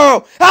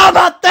tomorrow! How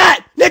about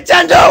that,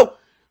 Nintendo?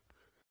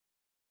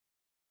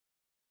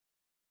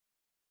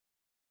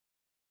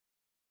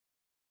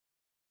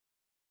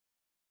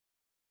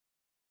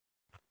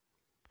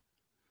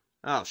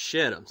 Oh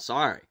shit, I'm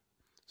sorry.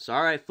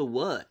 Sorry for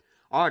what?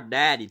 Our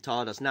daddy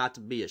taught us not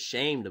to be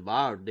ashamed of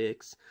our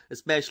dicks,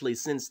 especially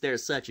since they're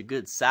such a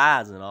good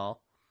size and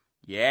all.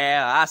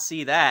 Yeah, I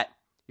see that.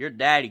 Your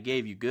daddy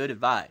gave you good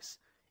advice.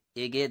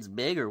 It gets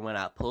bigger when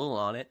I pull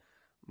on it.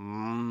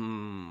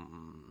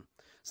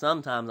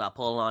 Sometimes I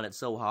pull on it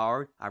so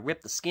hard, I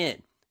rip the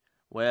skin.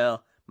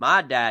 Well,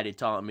 my daddy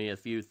taught me a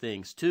few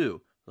things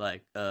too,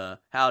 like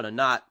how to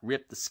not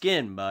rip the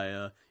skin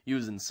by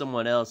using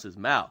someone else's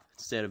mouth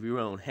instead of your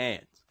own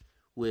hands.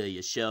 Will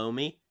you show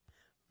me?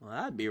 Well,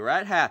 I'd be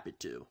right happy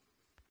to.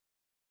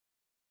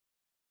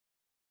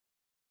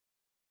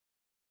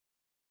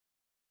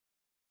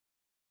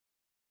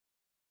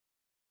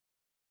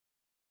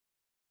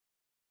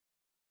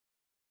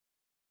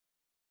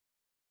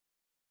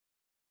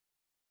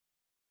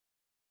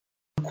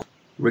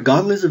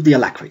 Regardless of the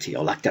alacrity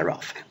or lack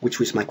thereof, which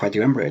was my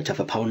quadriumvirate of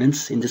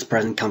opponents in this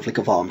present conflict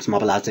of arms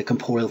mobilized their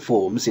corporeal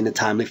forms in a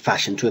timely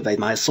fashion to evade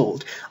my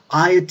assault,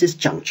 I at this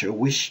juncture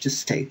wish to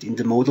state in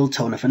the modal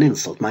tone of an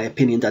insult my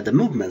opinion that the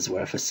movements were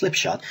of a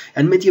slipshod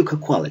and mediocre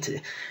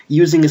quality,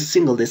 using a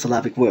single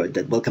dissyllabic word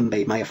that will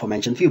convey my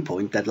aforementioned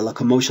viewpoint that the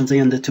locomotions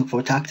I undertook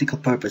for tactical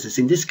purposes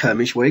in this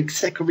skirmish were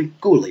execrably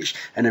ghoulish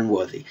and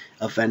unworthy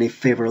of any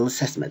favorable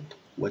assessment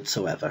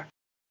whatsoever.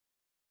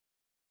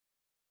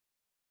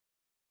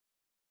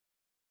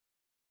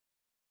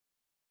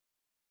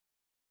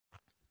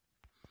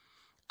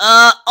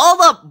 All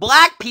the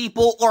black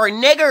people, or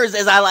niggers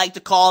as I like to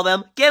call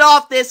them, get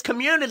off this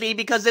community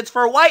because it's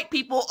for white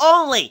people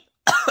only.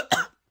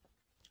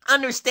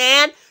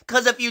 Understand?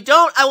 Because if you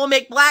don't, I will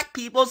make black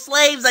people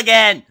slaves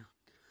again.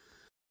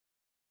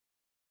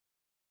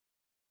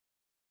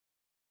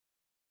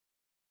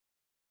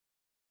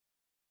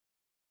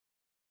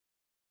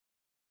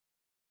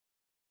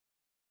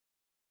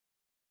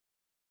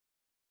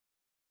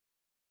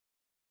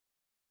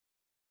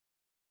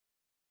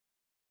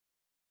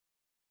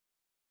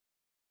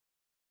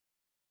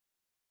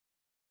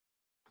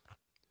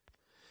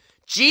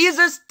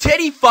 Jesus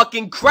titty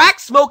fucking crack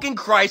smoking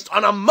Christ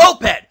on a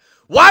moped!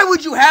 Why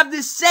would you have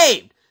this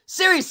saved?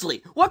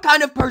 Seriously, what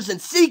kind of person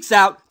seeks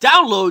out,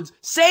 downloads,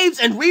 saves,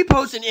 and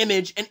reposts an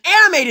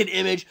animated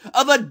image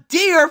of a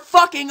deer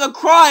fucking a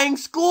crying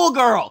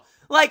schoolgirl?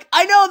 Like,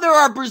 I know there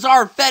are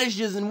bizarre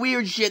fetishes and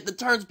weird shit that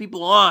turns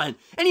people on,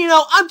 and you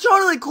know, I'm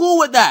totally cool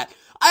with that.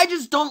 I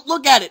just don't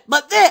look at it.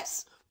 But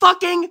this!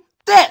 Fucking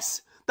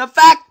this! The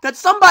fact that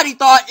somebody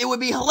thought it would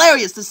be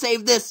hilarious to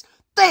save this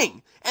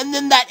thing, and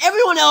then that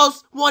everyone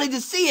else wanted to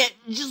see it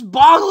just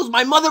boggles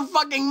my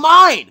motherfucking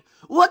mind.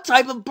 What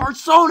type of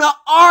persona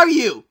are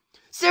you?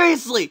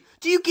 Seriously,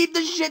 do you keep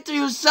this shit to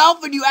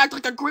yourself or do you act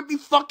like a creepy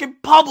fucking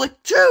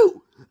public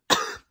too?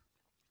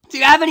 Do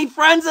you have any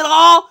friends at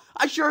all?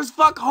 I sure as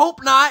fuck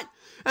hope not.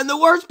 And the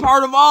worst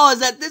part of all is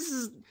that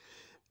this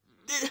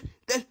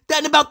Then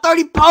in about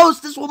 30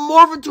 posts, this will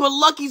morph into a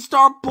Lucky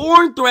Star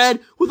porn thread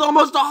with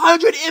almost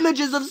 100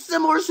 images of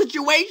similar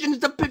situations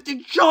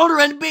depicting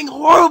children being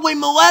horribly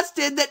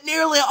molested that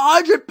nearly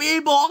 100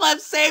 people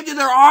have saved in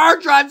their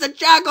hard drives to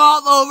jack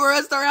off over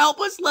as their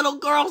helpless little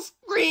girls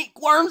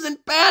squirms in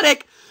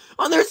panic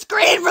on their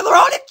screen for their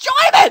own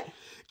enjoyment.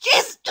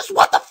 Jeez, just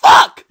what the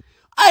fuck?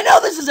 I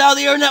know this is how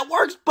the internet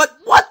works, but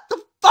what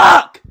the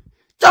fuck?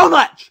 So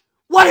much.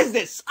 What is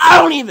this? I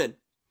don't even.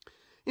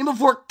 And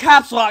before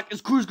caps lock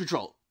is cruise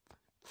control.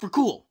 For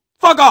cool.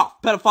 Fuck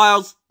off,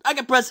 pedophiles. I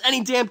can press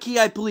any damn key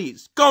I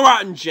please. Go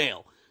rot in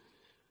jail.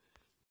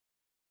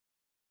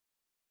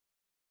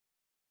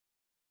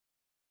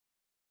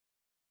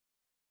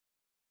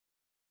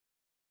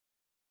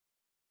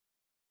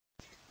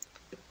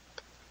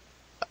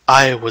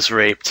 I was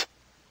raped.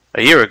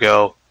 A year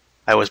ago,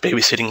 I was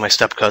babysitting my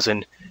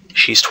step-cousin.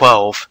 She's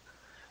 12,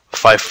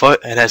 5 foot,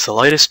 and has the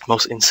lightest,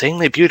 most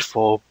insanely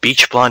beautiful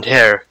beach blonde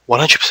hair,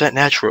 100%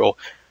 natural.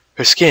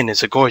 Her skin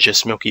is a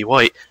gorgeous milky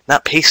white,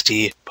 not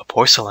pasty, but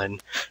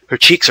porcelain. Her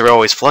cheeks are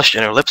always flushed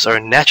and her lips are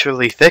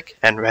naturally thick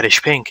and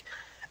reddish pink.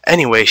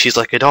 Anyway, she's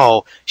like a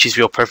doll. She's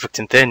real perfect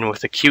and thin,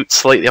 with a cute,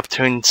 slightly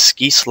upturned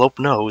ski slope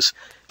nose.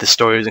 This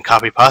story isn't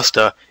copy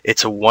pasta.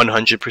 It's a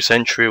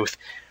 100% truth.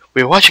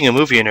 We were watching a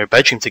movie in her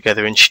bedroom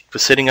together and she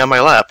was sitting on my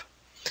lap.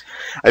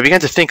 I began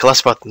to think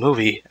less about the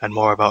movie and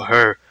more about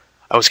her.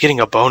 I was getting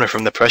a boner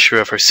from the pressure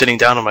of her sitting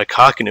down on my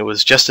cock, and it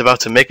was just about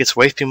to make its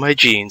way through my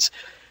jeans.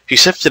 She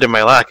sifted in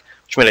my lap,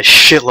 which made a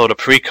shitload of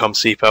pre-cum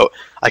seep out.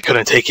 I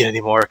couldn't take it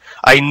anymore.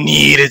 I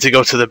needed to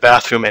go to the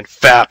bathroom and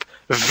fap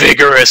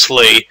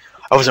vigorously.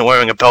 I wasn't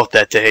wearing a belt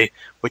that day,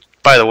 which,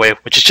 by the way,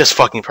 is just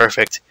fucking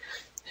perfect.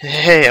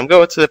 Hey, I'm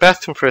going to the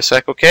bathroom for a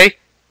sec, okay?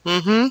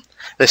 Mm-hmm.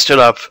 I stood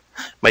up.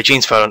 My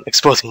jeans fell out,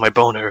 exposing my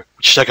boner,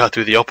 which stuck out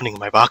through the opening of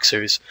my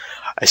boxers.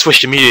 I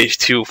switched immediately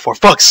to, for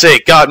fuck's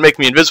sake, God, make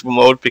me invisible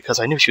mode, because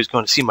I knew she was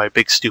going to see my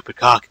big stupid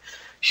cock.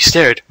 She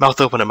stared, mouth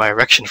open at my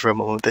erection for a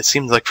moment that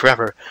seemed like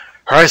forever.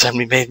 Her eyes on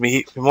me made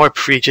me more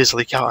pre-jizz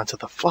leak out onto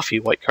the fluffy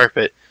white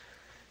carpet.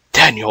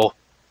 Daniel,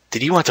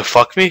 did you want to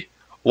fuck me?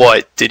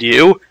 What, did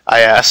you?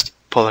 I asked,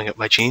 pulling up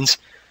my jeans.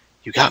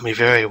 You got me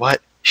very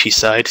wet, she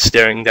sighed,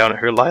 staring down at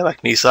her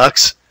lilac knee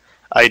socks.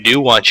 I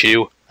do want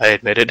you, I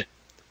admitted.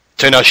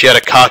 Turned out she had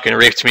a cock and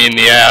raped me in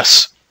the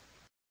ass.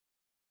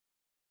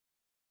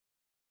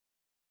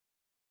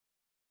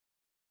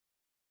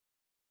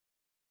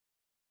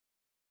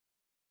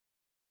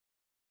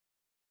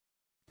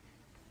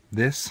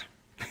 This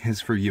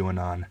is for you,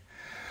 Anon.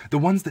 The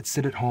ones that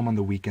sit at home on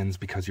the weekends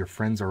because your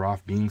friends are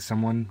off being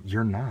someone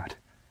you're not.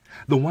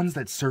 The ones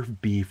that surf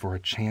B for a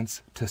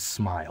chance to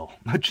smile,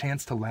 a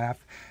chance to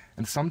laugh,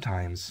 and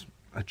sometimes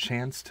a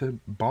chance to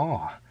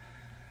baw.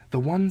 The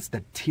ones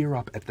that tear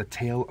up at the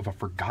tale of a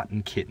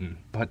forgotten kitten,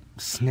 but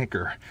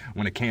snicker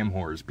when a cam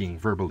whore is being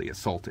verbally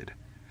assaulted.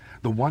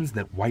 The ones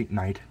that white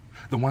knight,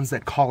 the ones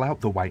that call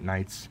out the white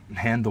knights,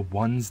 and the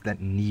ones that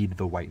need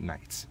the white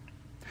knights.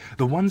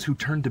 The ones who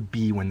turn to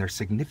B when their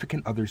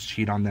significant others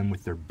cheat on them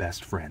with their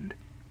best friend.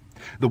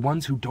 The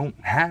ones who don't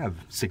have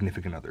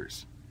significant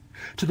others.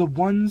 To the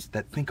ones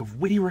that think of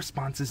witty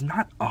responses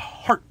not a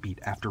heartbeat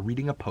after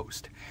reading a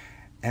post.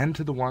 And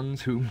to the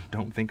ones who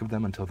don't think of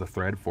them until the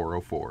thread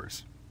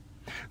 404s.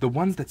 The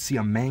ones that see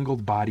a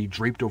mangled body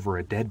draped over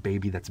a dead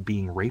baby that's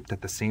being raped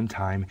at the same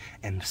time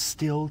and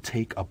still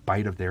take a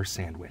bite of their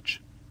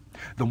sandwich.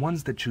 The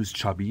ones that choose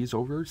chubbies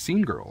over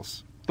scene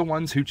girls. The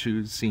ones who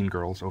choose scene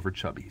girls over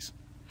chubbies.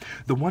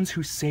 The ones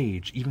who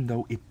sage even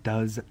though it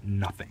does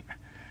nothing.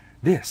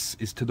 This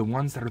is to the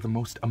ones that are the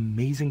most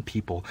amazing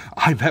people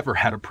I've ever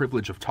had a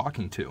privilege of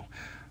talking to,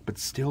 but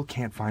still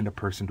can't find a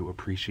person to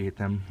appreciate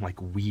them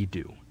like we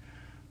do.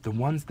 The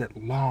ones that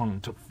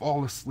long to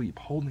fall asleep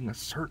holding a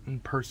certain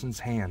person's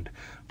hand,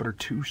 but are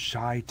too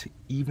shy to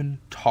even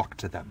talk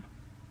to them.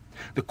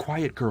 The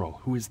quiet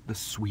girl who is the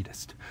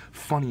sweetest,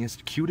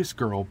 funniest, cutest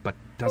girl, but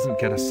doesn't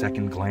get a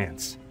second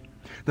glance.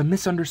 The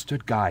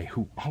misunderstood guy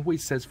who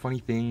always says funny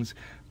things,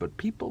 but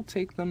people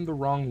take them the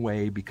wrong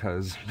way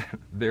because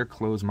they're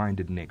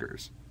close-minded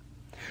niggers.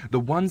 The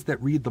ones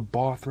that read the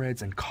ball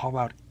threads and call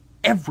out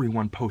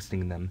everyone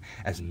posting them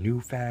as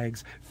new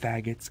fags,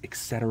 faggots,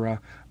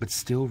 etc., but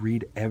still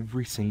read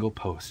every single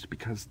post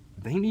because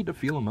they need to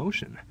feel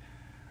emotion.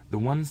 The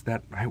ones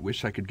that I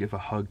wish I could give a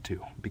hug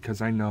to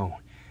because I know,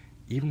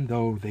 even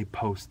though they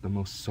post the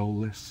most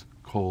soulless,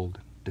 cold,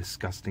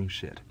 disgusting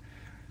shit,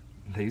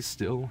 they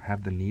still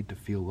have the need to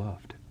feel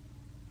loved.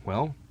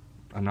 Well,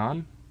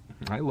 Anon,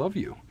 I love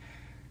you,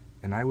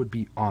 and I would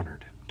be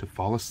honored to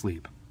fall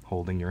asleep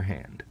holding your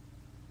hand.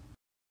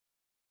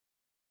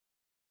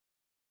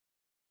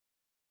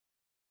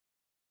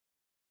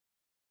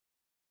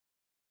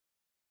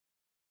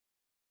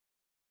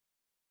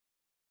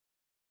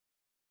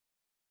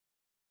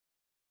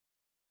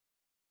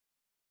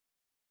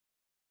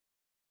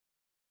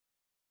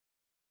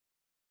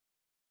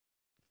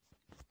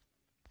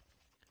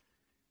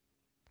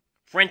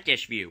 Front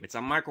dish view. It's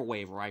a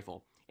microwave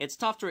rifle. It's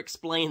tough to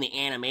explain the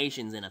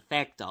animations and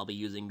effect I'll be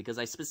using because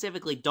I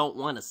specifically don't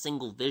want a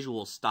single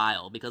visual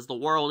style because the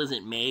world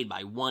isn't made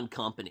by one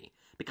company.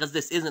 Because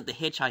this isn't the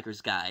Hitchhiker's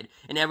Guide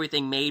and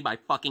everything made by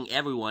fucking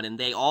everyone and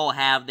they all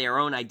have their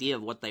own idea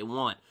of what they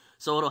want.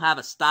 So it'll have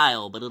a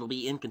style, but it'll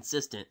be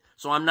inconsistent.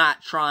 So I'm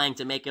not trying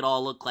to make it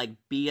all look like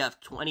BF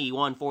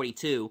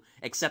 2142,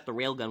 except the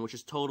railgun, which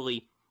is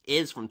totally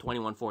from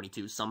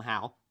 2142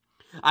 somehow.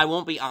 I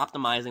won't be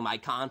optimizing my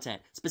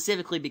content,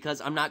 specifically because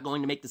I'm not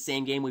going to make the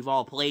same game we've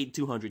all played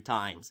 200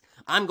 times.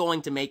 I'm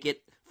going to make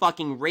it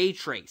fucking ray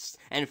traced,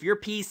 and if your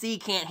PC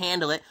can't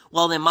handle it,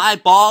 well then my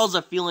balls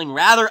are feeling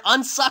rather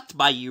unsucked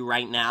by you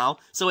right now,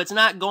 so it's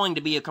not going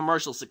to be a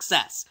commercial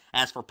success.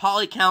 As for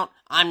poly count,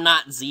 I'm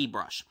not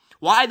ZBrush.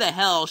 Why the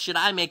hell should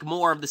I make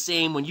more of the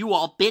same when you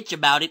all bitch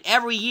about it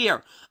every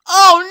year?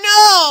 Oh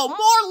no!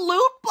 More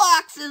loot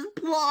boxes,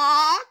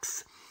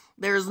 blocks!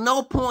 There's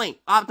no point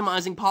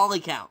optimizing poly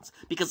counts,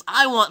 because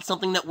I want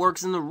something that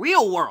works in the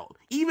real world,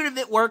 even if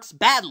it works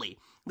badly.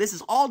 This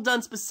is all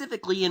done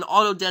specifically in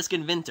Autodesk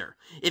Inventor.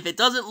 If it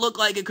doesn't look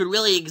like it could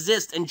really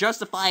exist and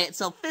justify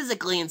itself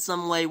physically in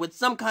some way with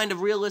some kind of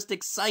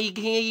realistic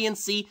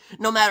sciency,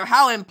 no matter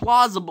how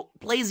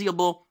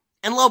implausible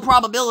and low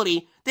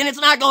probability, then it's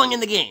not going in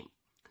the game.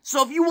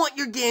 So if you want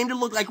your game to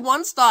look like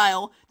one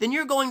style, then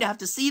you're going to have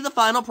to see the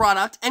final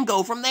product and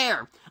go from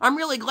there. I'm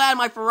really glad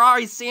my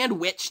Ferrari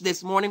sandwich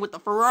this morning with the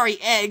Ferrari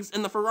eggs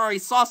and the Ferrari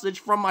sausage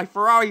from my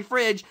Ferrari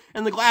fridge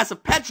and the glass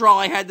of petrol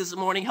I had this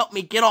morning helped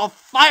me get all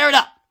fired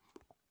up.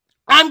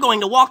 I'm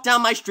going to walk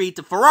down my street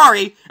to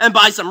Ferrari and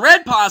buy some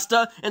red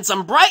pasta and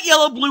some bright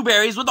yellow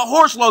blueberries with a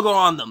horse logo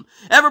on them.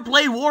 Ever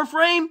played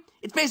Warframe?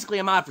 It's basically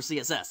a mod for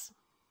CSS.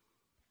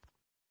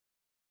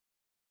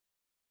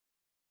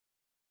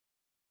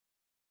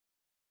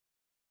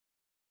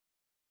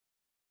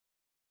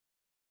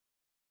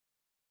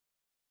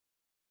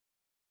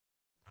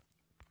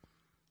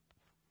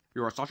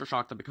 You are such a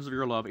shock that because of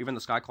your love, even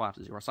the sky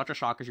collapses. You are such a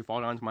shock as you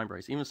fall down into my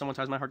embrace. Even if someone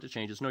tells my heart to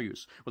change, it's no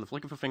use. With a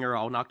flick of a finger,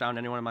 I'll knock down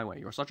anyone in my way.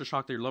 You are such a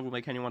shock that your love will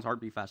make anyone's heart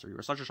beat faster. You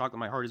are such a shock that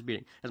my heart is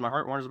beating. As my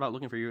heart wanders about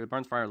looking for you, it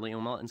burns fiercely and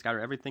will melt and scatter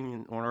everything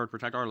in order to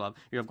protect our love.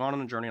 You have gone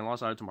on a journey and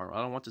lost sight of tomorrow.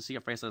 I don't want to see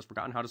a face that has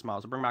forgotten how to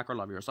smile, so bring back our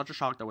love. You are such a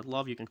shock that with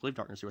love you can cleave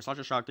darkness. You are such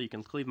a shock that you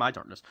can cleave my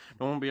darkness.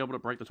 No one will be able to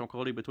break the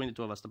tranquility between the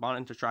two of us. The bond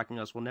intertracting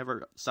us will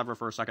never sever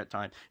for a second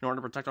time. In order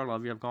to protect our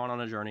love, you have gone on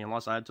a journey and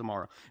lost sight of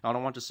tomorrow. I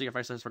don't want to see a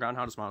face that has forgotten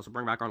how to smile, so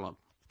bring back our love.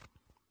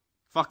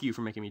 Fuck you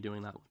for making me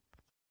doing that one.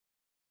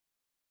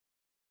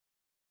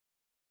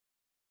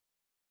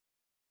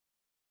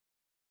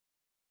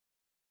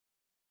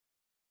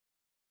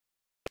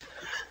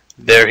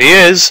 There he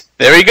is.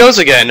 There he goes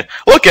again.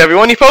 Look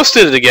everyone, he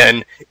posted it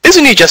again.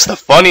 Isn't he just the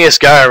funniest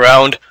guy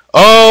around?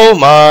 Oh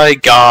my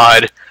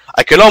god.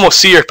 I can almost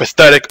see your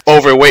pathetic,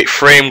 overweight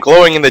frame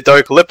glowing in the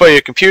dark lit by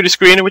your computer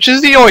screen, which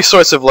is the only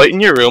source of light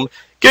in your room,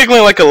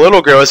 giggling like a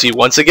little girl as you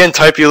once again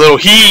type your little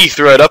he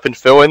thread up and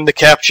fill in the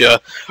CAPTCHA.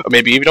 Or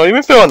maybe you don't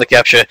even fill in the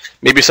CAPTCHA.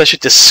 Maybe you're such a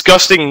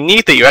disgusting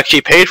neat that you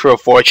actually paid for a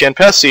 4chan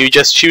pass, so you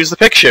just choose the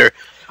picture.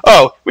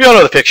 Oh, we all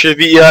know the picture,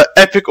 the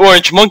epic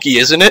orange monkey,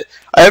 isn't it?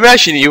 I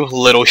imagine you,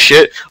 little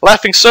shit,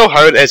 laughing so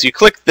hard as you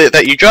click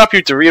that you drop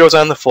your Doritos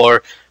on the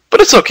floor. But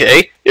it's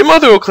okay, your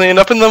mother will clean it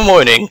up in the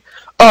morning.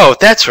 Oh,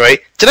 that's right,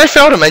 did I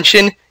fail to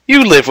mention?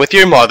 You live with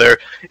your mother.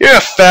 You're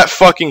a fat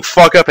fucking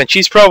fuck up and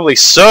she's probably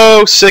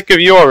so sick of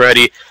you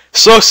already.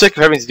 So sick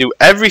of having to do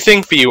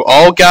everything for you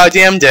all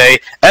goddamn day,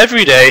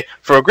 every day,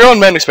 for a grown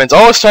man who spends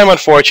all his time on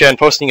 4chan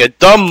posting a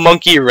dumb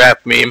monkey rap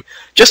meme.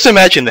 Just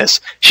imagine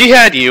this. She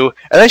had you,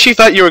 and then she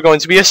thought you were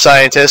going to be a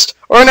scientist,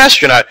 or an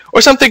astronaut,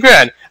 or something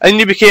grand, and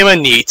you became a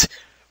NEET.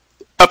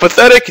 A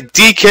pathetic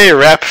DK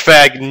rap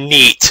fag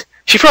NEET.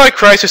 She probably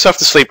cries herself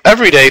to sleep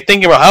every day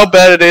thinking about how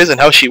bad it is and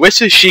how she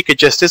wishes she could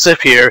just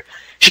disappear.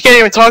 She can't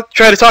even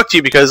try to talk to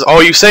you because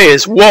all you say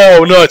is,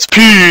 "Whoa, nuts,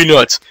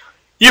 peanuts."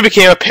 You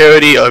became a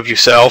parody of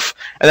yourself,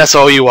 and that's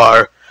all you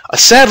are. A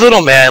sad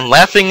little man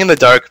laughing in the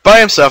dark by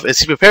himself as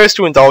he prepares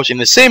to indulge in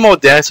the same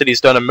old dance that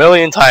he's done a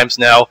million times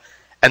now,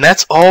 and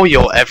that's all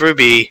you'll ever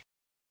be.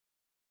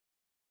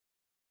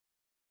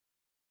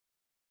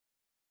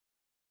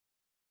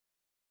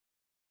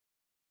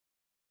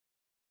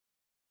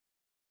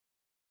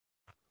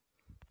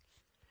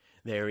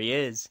 There he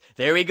is.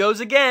 There he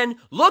goes again.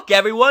 Look,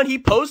 everyone, he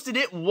posted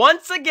it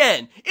once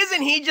again.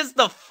 Isn't he just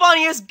the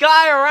funniest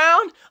guy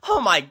around?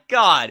 Oh my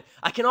god.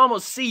 I can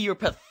almost see your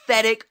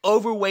pathetic,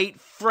 overweight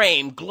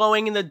frame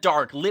glowing in the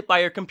dark lit by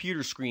your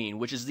computer screen,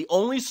 which is the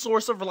only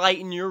source of light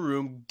in your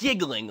room,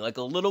 giggling like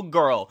a little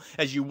girl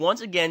as you once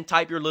again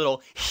type your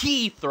little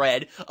he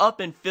thread up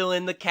and fill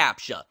in the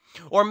CAPTCHA.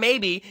 Or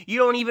maybe you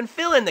don't even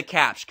fill in the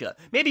CAPTCHA.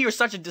 Maybe you're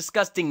such a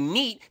disgusting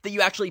NEET that you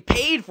actually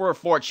paid for a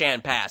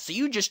 4chan pass, so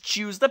you just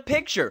choose the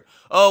picture.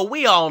 Oh,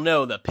 we all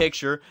know the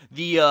picture.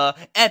 The,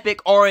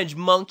 epic orange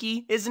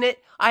monkey, isn't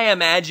it? I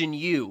imagine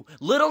you,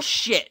 little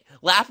shit,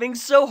 laughing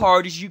so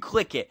hard as you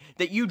click it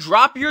that you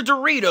drop your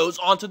Doritos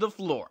onto the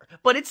floor.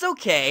 But it's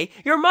okay,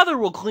 your mother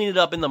will clean it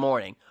up in the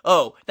morning.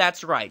 Oh,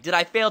 that's right, did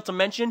I fail to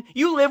mention?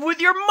 You live with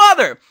your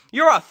mother!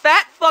 You're a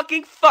fat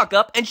fucking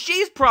fuck-up, and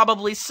she's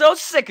probably so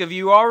sick of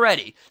you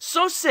already.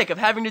 So sick of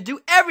having to do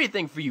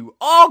everything for you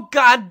all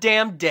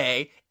goddamn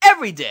day,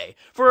 every day,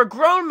 for a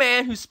grown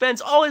man who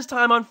spends all his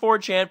time on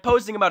 4chan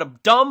posting about a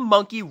dumb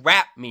monkey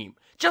rap meme.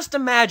 Just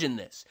imagine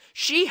this.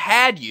 She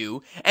had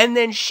you, and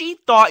then she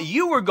thought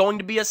you were going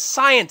to be a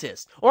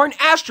scientist, or an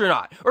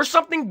astronaut, or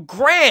something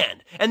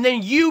grand, and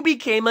then you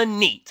became a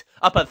NEET.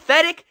 A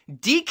pathetic,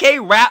 DK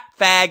rap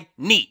fag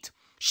NEET.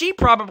 She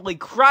probably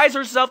cries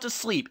herself to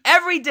sleep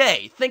every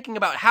day thinking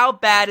about how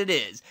bad it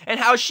is, and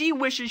how she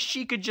wishes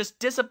she could just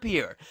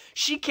disappear.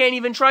 She can't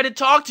even try to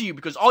talk to you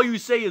because all you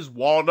say is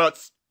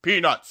walnuts,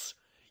 peanuts.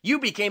 You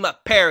became a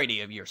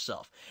parody of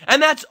yourself.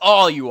 And that's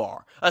all you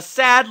are. A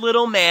sad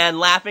little man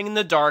laughing in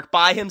the dark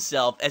by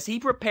himself as he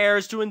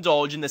prepares to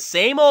indulge in the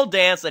same old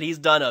dance that he's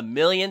done a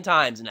million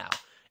times now.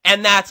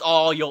 And that's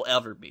all you'll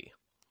ever be.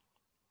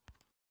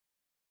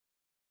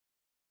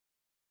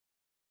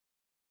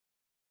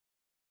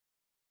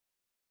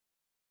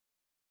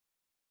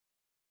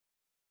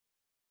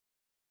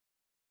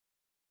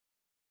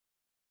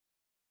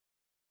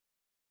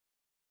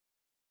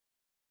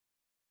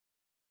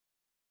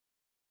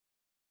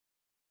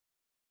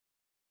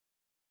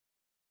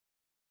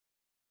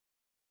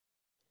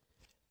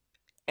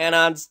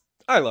 Anons,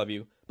 I love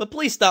you, but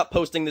please stop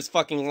posting this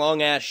fucking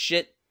long-ass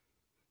shit.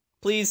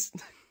 Please.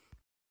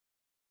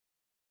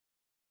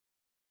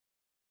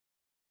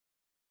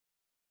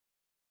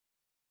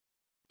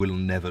 Will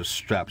never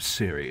strap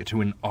Siri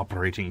to an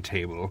operating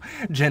table,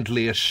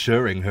 gently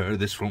assuring her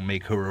this will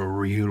make her a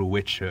real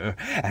witcher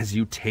as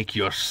you take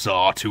your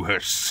saw to her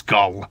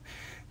skull.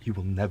 You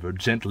will never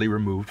gently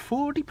remove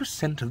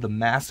 40% of the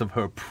mass of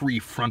her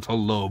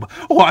prefrontal lobe,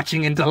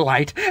 watching in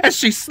delight as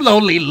she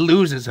slowly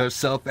loses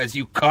herself as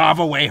you carve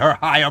away her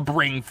higher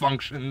brain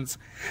functions.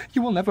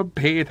 You will never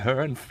bathe her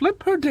and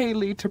flip her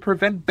daily to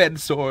prevent bed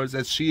sores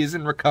as she is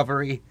in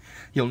recovery.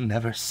 You'll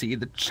never see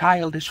the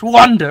childish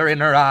wonder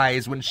in her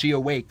eyes when she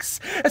awakes,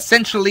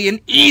 essentially an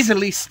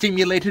easily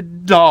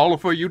stimulated doll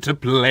for you to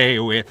play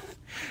with.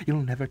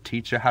 You'll never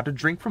teach her how to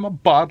drink from a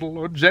bottle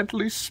or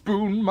gently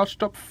spoon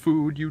mushed-up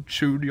food you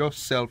chewed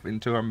yourself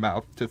into her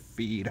mouth to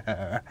feed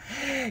her.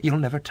 You'll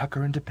never tuck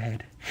her into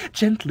bed,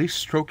 gently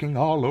stroking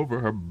all over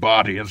her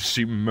body as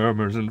she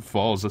murmurs and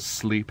falls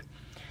asleep.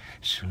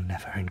 She'll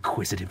never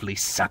inquisitively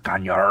suck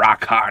on your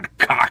rock-hard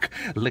cock,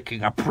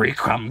 licking a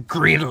pre-cum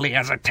greedily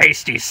as a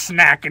tasty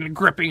snack and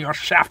gripping your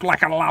shaft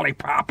like a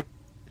lollipop.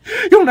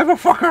 You'll never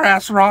fuck her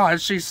ass raw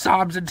as she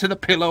sobs into the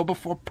pillow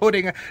before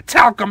putting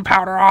talcum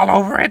powder all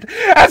over it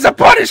as a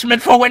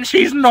punishment for when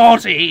she's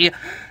naughty.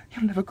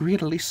 You'll never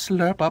greedily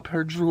slurp up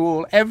her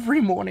drool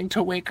every morning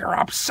to wake her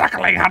up,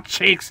 suckling her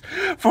cheeks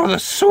for the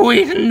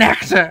sweet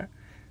nectar.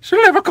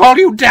 She'll never call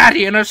you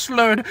daddy in her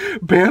slurred,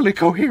 barely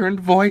coherent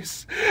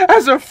voice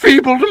as her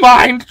feebled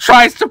mind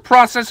tries to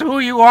process who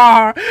you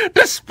are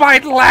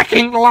despite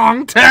lacking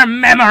long-term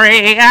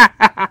memory.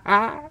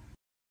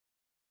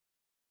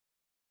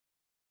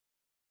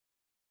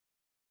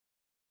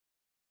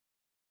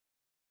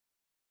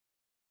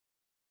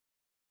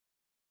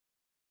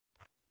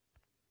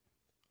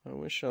 I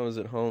wish I was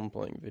at home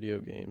playing video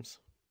games.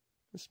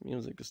 This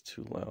music is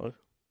too loud.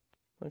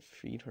 My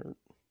feet hurt.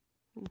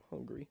 I'm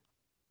hungry.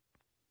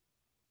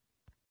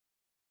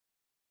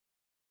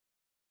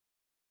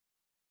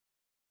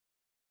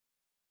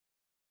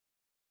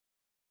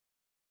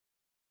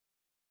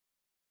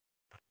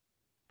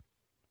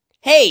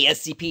 Hey,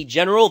 SCP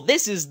General,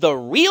 this is the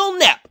real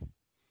NEP.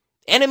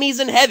 Enemies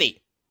in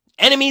heavy.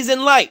 Enemies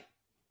in light.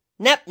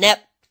 NEP, NEP.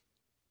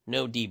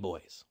 No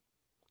D-boys.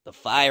 The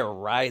fire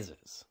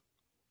rises.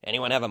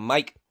 Anyone have a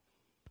mic?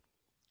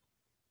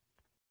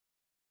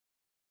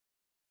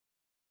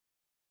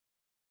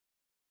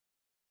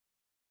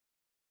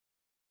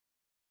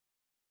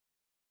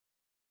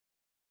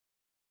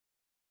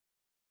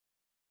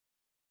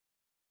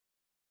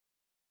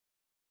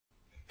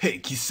 Hey,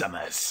 貴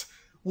様す。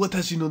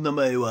私の名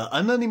前は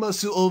アナニマ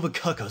ス・オブ・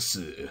カカ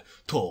ス。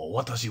と、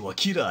私は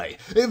嫌い。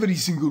Every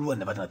single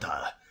one of あな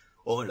た。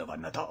All of あ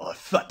なたは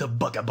fat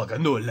バカバカ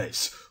no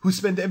less, who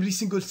spend every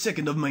single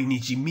second of 毎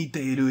日見て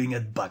いる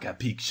at バカ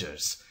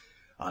pictures.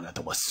 あな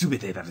たはすべ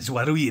てが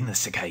悪いの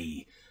世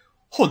界。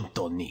本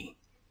当に。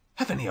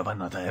Have any of あ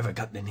なた ever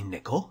gotten any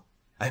nickel?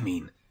 I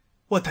mean,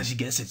 私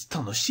guess it's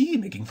楽しい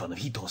making fun of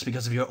hitos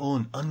because of your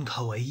own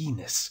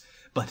unkawaiiness.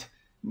 But,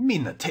 み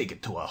んな take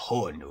it to a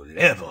whole new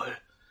level.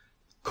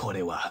 こ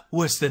れは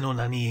worse than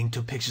onaning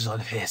to pictures on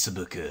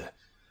Facebook.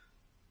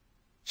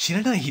 知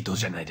らない人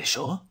じゃないでし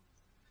ょ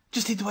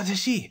？Just hit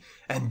私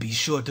and be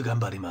sure to 頑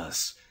張りま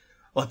す。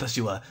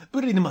私は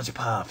pretty much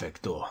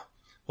perfect.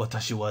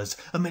 私 was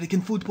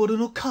American football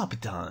のカピ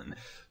タン。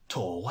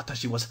と、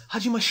私 was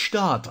始まし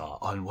た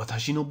on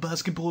私の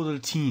basketball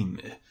team.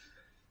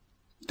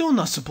 Don't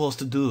not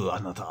supposed to do あ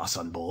なた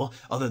遊んぼ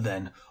other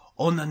than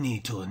オナ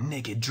ニーと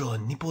naked draw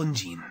日本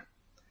人。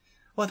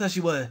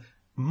私は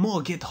も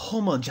う get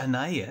ホモじゃ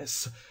ないで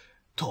す。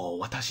と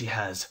私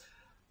has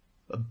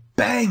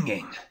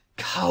banging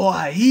か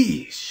わ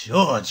いい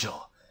少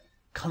女。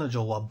彼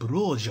女はブ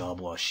ロージョ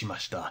ブをしま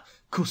した。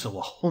クソ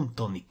は本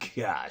当に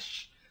キャッ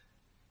シュ。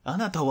あ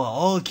なたは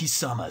大き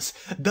さます。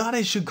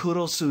誰し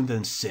殺すん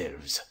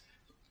themselves。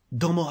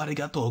どうもあり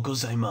がとうご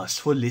ざいま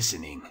す for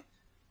listening。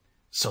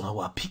その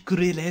はピク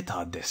リレー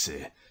ターです。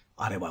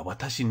あれは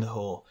私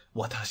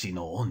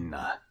の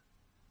女。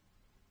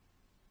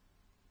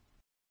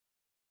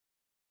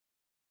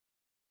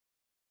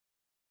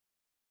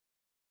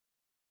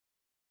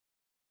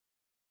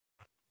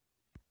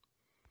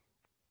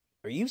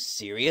Are you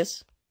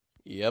serious?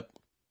 Yep.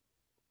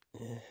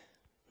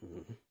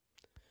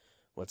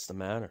 What's the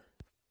matter?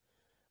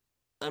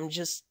 I'm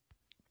just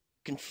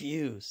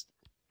confused.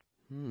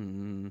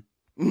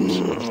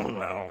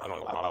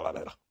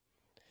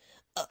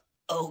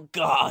 Oh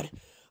God,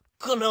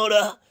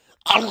 Konoda.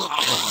 I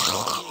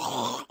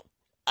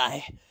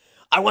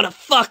want to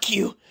fuck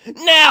you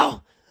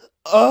now.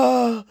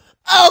 Oh,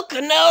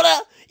 Konoda,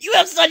 you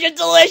have such a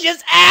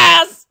delicious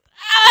ass.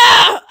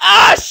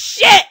 Ah,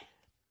 shit!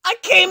 I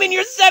came in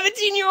your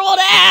 17-year-old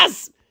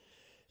ass!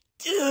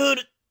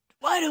 Dude,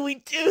 why do we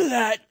do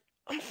that?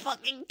 I'm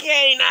fucking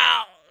gay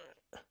now.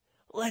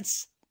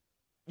 Let's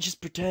just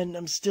pretend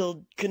I'm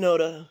still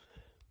Konoda.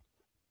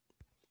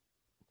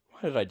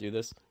 Why did I do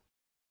this?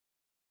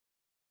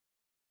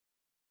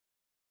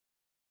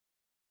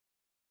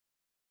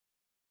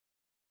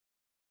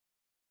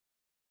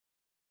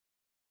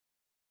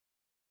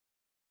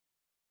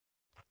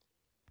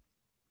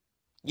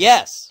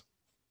 Yes.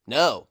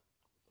 No.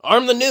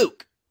 Arm the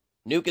nuke.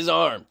 Nuke is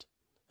armed.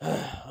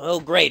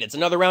 Oh, great. It's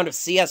another round of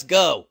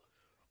CSGO.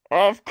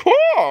 Of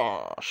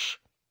course.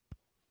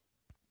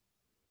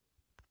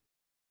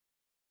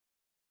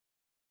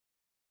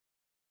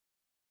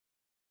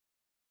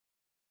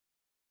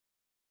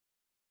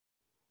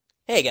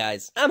 Hey,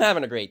 guys. I'm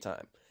having a great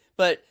time.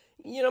 But,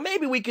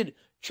 maybe we could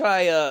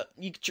try,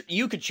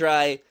 you could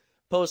try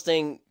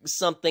posting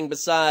something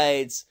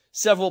besides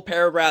several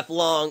paragraph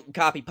long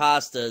copy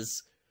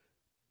pastas.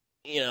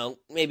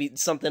 Maybe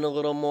something a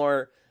little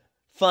more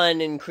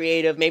fun and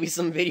creative, maybe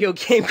some video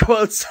game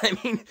quotes. I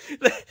mean,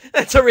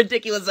 that's a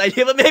ridiculous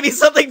idea, but maybe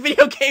something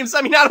video games.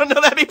 I mean, I don't know,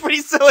 that'd be pretty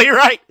silly,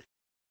 right?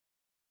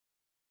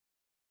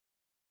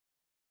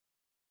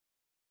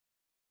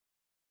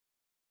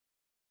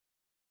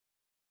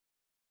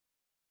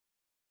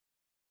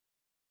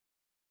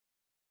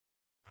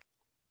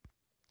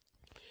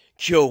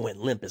 Kyo went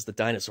limp as the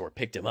dinosaur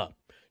picked him up.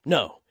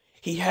 No,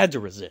 he had to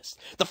resist.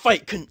 The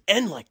fight couldn't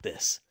end like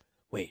this.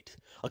 Wait,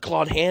 a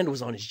clawed hand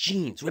was on his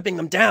jeans, ripping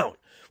them down.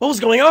 What was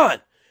going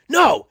on?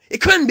 No, it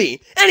couldn't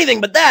be.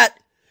 Anything but that.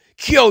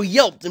 Kyo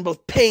yelped in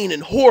both pain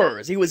and horror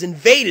as he was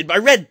invaded by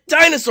Red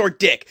Dinosaur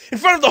Dick in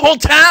front of the whole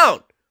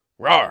town.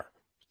 Rawr,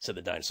 said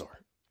the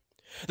dinosaur.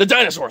 The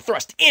dinosaur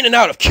thrust in and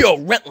out of Kyo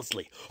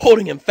relentlessly,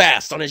 holding him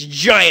fast on his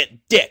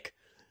giant dick.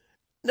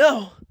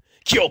 No,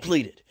 Kyo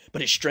pleaded,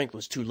 but his strength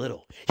was too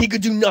little. He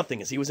could do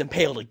nothing as he was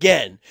impaled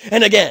again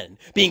and again,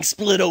 being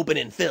split open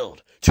and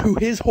filled. To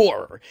his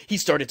horror, he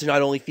started to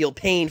not only feel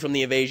pain from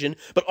the invasion,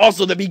 but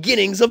also the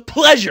beginnings of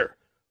pleasure.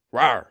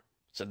 Rawr,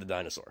 said the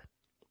dinosaur.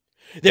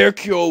 There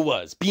Kyo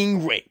was,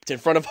 being raped in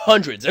front of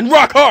hundreds and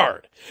rock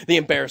hard. The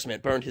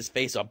embarrassment burned his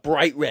face a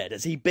bright red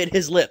as he bit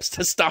his lips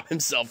to stop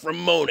himself from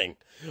moaning.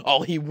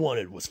 All he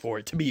wanted was for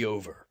it to be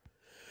over.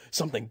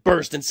 Something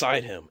burst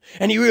inside him,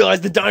 and he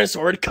realized the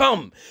dinosaur had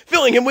come,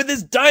 filling him with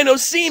his dino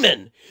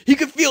semen. He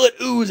could feel it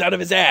ooze out of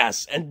his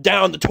ass and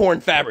down the torn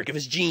fabric of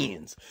his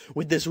jeans.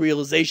 With this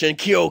realization,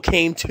 Kyo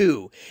came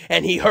to,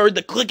 and he heard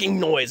the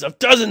clicking noise of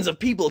dozens of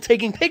people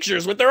taking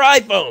pictures with their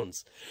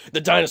iPhones.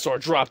 The dinosaur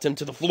dropped him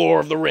to the floor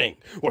of the ring,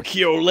 where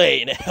Kyo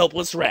lay in a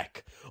helpless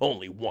wreck,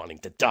 only wanting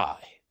to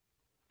die.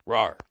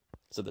 Rawr,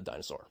 said the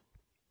dinosaur.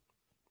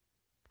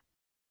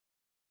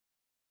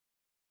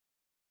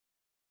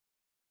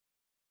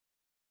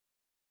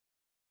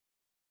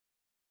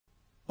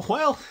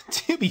 Well,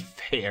 to be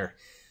fair,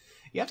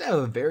 you have to have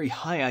a very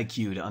high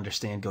IQ to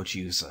understand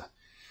Gochiusa.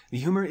 The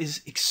humor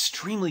is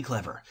extremely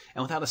clever,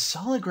 and without a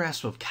solid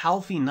grasp of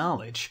Calfee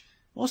knowledge,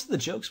 most of the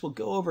jokes will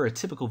go over a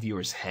typical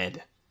viewer's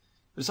head.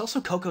 There's also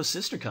Coco's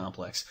sister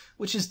complex,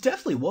 which is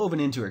definitely woven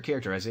into her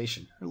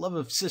characterization. Her love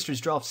of sisters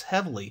draws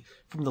heavily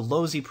from the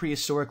lousy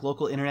prehistoric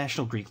local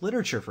international Greek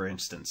literature, for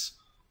instance.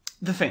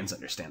 The fans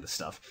understand this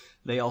stuff.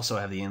 They also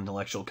have the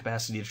intellectual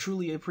capacity to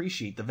truly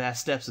appreciate the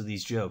vast depths of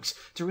these jokes,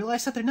 to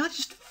realize that they're not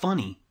just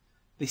funny,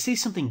 they say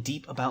something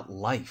deep about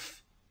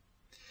life.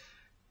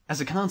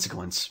 As a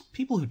consequence,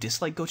 people who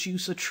dislike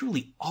Gochiusa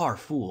truly are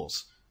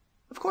fools.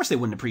 Of course they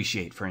wouldn't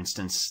appreciate, for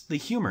instance, the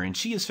humor in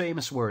Chia's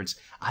famous words,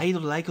 "I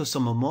like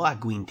some momoa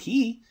green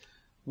tea,"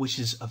 which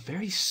is a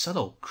very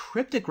subtle,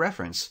 cryptic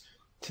reference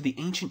to the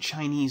ancient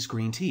Chinese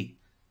green tea.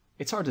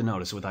 It's hard to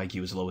notice with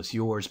IQ as low as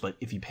yours, but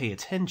if you pay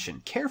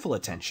attention, careful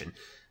attention,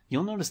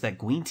 you'll notice that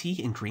green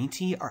tea and green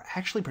tea are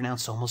actually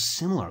pronounced almost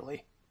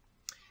similarly.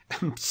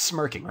 I'm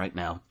smirking right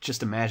now,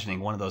 just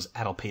imagining one of those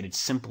addlepated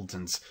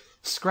simpletons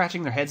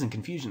scratching their heads in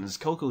confusion as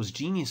Coco's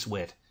genius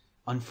wit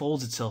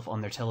unfolds itself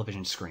on their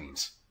television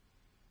screens.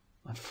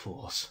 What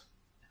fools.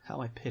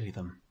 How I pity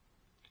them.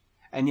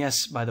 And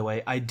yes, by the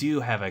way, I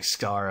do have a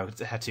scar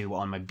tattoo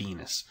on my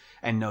penis.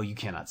 And no, you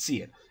cannot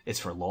see it. It's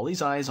for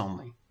Lolly's eyes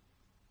only.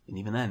 And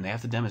even then, they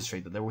have to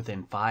demonstrate that they're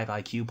within 5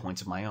 IQ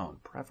points of my own,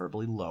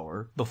 preferably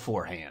lower,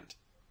 beforehand.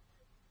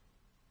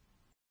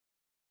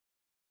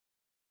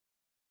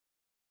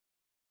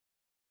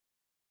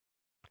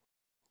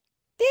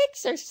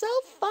 Dicks are so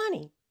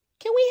funny.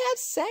 Can we have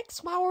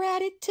sex while we're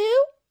at it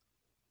too?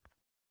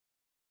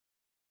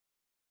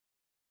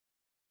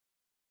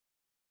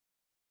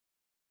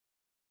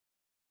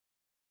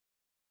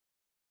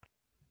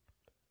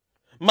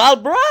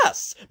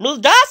 Malbras!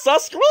 Mildasa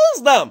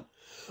screws them!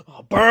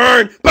 Oh,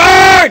 burn!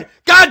 Burn!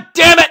 God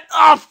damn it!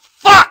 Oh,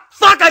 fuck!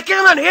 Fuck, I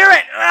can't unhear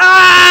it!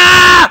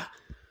 Ah!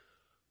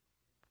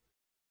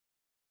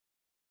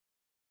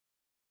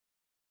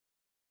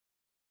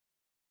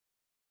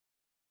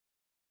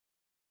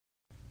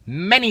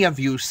 Many of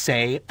you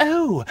say,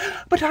 "Oh,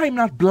 but I'm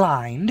not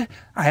blind.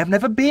 I have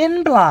never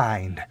been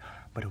blind."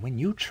 But when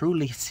you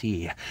truly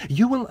see,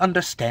 you will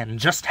understand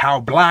just how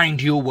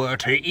blind you were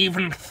to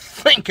even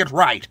think it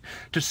right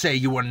to say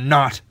you were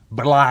not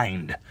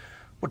blind.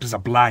 What does a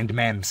blind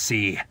man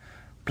see?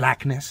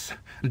 Blackness,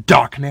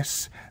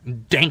 darkness,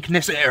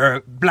 dankness,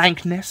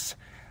 blankness,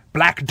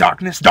 black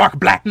darkness, dark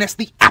blackness,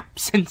 the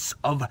absence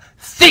of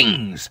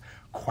things.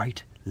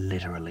 Quite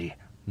literally,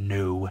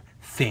 no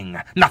thing.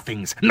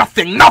 Nothings,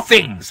 nothing,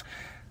 nothings!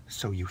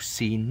 So you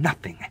see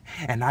nothing,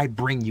 and I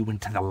bring you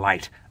into the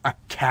light. A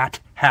cat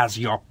has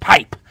your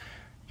pipe.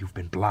 You've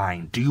been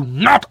blind. Do you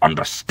not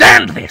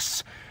understand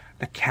this?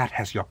 The cat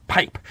has your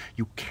pipe.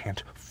 You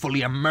can't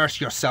fully immerse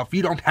yourself.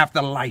 You don't have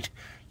the light.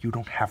 You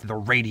don't have the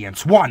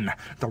radiance. 1,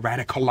 the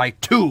radical light.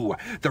 2,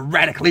 the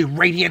radically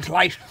radiant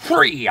light.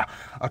 3,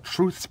 a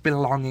truth's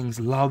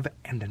belongings, love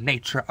and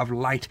nature of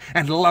light,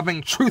 and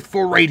loving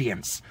truthful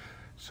radiance.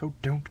 So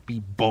don't be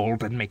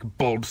bold and make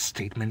bold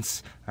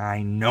statements.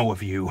 I know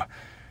of you.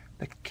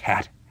 The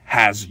cat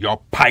has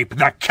your pipe.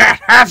 The cat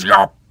has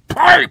your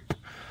pipe!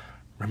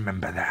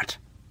 Remember that.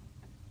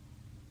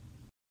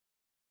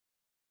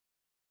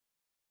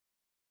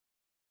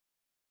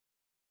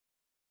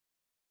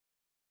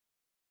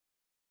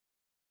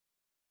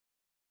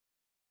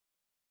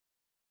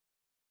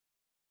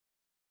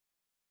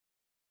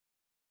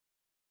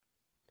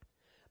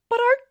 But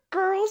aren't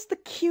girls the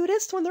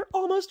cutest when they're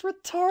almost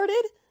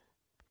retarded?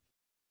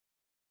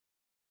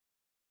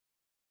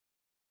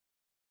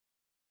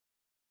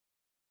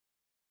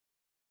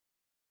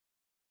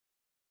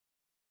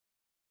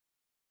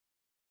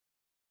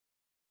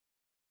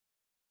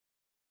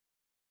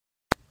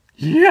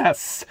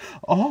 Yes!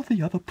 All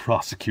the other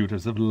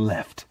prosecutors have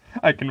left.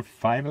 I can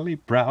finally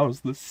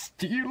browse the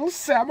Steel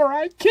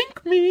Samurai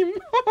kink meme.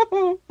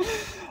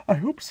 I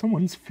hope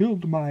someone's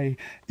filled my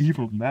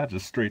Evil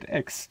Magistrate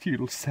X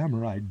Steel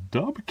Samurai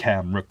dub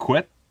cam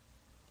request.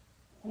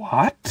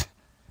 What?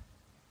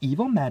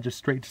 Evil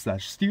Magistrate /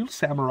 Steel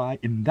Samurai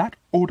in that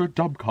order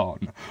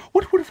dubcon.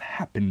 What would have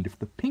happened if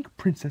the Pink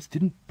Princess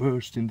didn't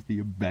burst into the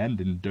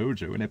abandoned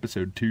dojo in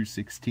episode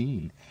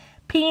 216?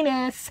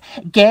 Penis!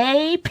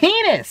 Gay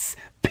penis!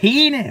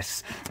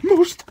 Penis!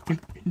 Most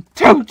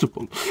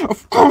unintelligible!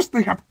 Of course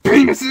they have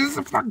penises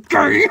if they're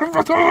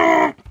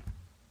gay!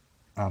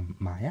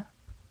 Maya?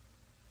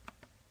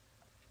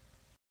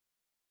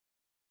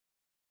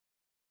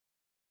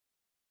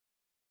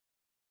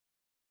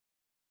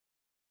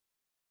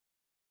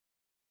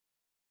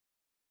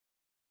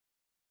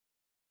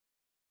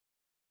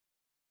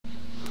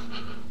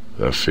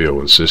 I feel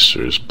when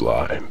sister is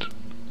blind.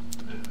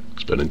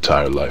 Spent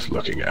entire life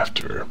looking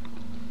after her.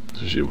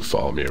 She would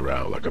follow me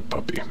around like a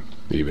puppy,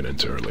 even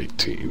into her late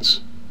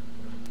teens.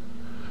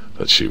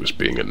 That she was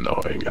being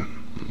annoying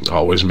and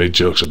always made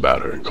jokes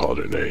about her and called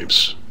her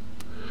names.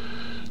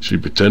 She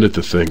pretended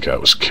to think I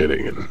was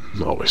kidding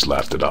and always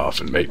laughed it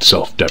off and made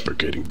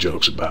self-deprecating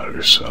jokes about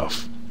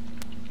herself.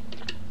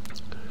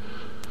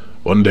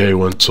 One day I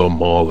went to a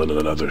mall in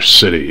another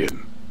city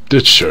and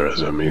ditched her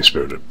as a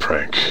mean-spirited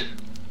prank.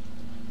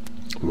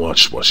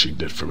 Watched what she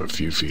did from a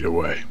few feet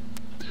away.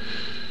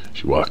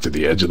 She walked to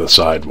the edge of the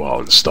sidewall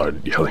and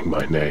started yelling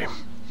my name.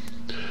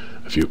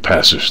 A few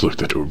passers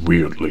looked at her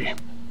weirdly,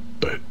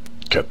 but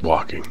kept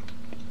walking.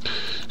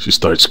 She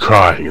starts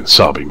crying and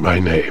sobbing my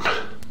name.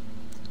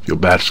 Feel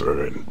bad for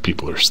her, and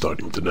people are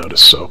starting to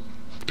notice, so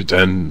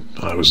pretend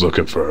I was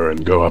looking for her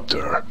and go up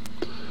to her.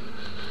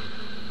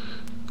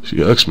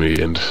 She hugs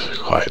me and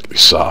quietly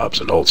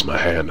sobs and holds my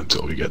hand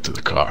until we get to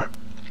the car.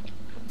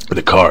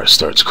 The car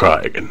starts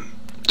crying and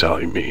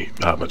telling me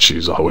how much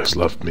she's always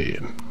loved me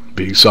and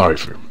being sorry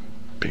for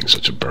being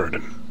such a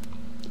burden.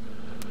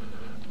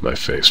 My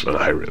face when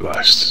I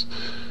realized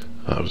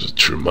I was a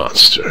true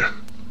monster.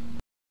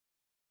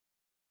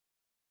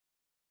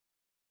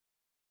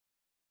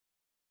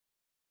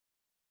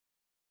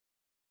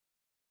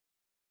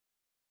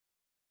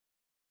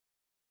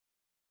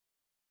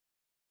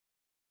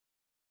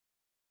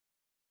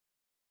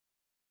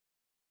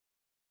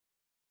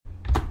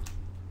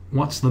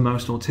 What's the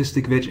most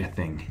autistic veggie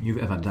thing you've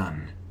ever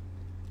done?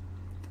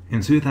 In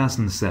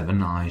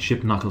 2007, I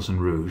shipped Knuckles and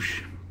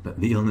Rouge,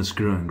 but the illness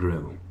grew and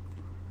grew.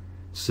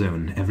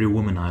 Soon, every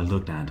woman I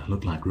looked at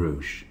looked like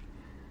Rouge,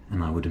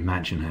 and I would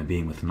imagine her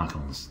being with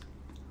Knuckles.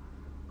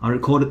 I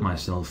recorded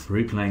myself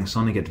replaying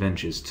Sonic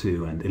Adventures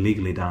 2 and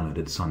illegally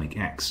downloaded Sonic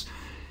X,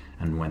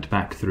 and went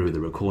back through the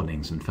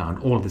recordings and found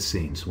all the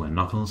scenes where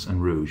Knuckles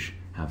and Rouge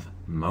have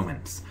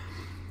moments.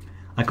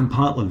 I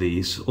compiled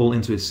these all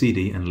into a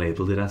CD and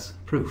labeled it as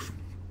proof.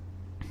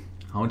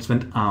 I would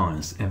spend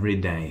hours every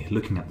day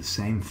looking at the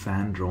same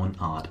fan-drawn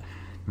art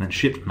and then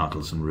shipped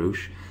Knuckles and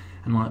Rouge,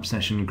 and my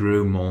obsession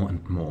grew more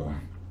and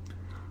more.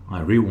 I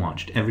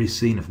rewatched every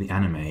scene of the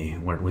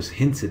anime where it was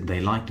hinted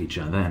they liked each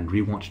other and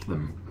rewatched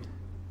them.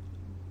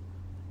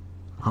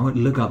 I would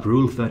look up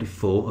Rule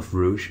 34 of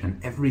Rouge,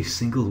 and every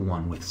single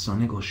one with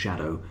Sonic or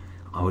Shadow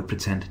I would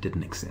pretend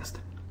didn't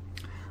exist.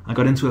 I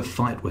got into a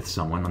fight with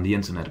someone on the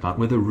internet about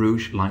whether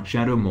Rouge liked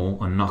Shadow more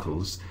or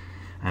Knuckles,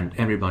 and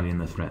everybody in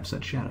the thread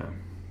said Shadow.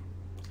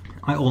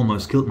 I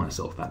almost killed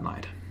myself that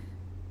night.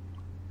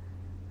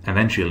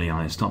 Eventually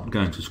I stopped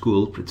going to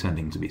school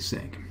pretending to be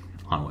sick.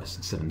 I was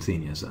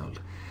 17 years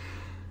old.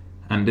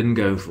 And didn't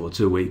go for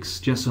 2 weeks,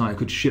 just so I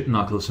could ship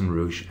Knuckles and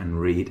Rouge and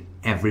read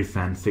every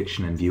fan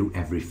fiction and view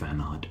every fan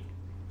art.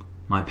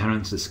 My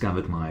parents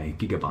discovered my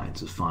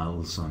gigabytes of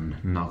files on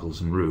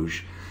Knuckles and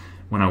Rouge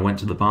when I went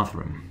to the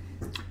bathroom,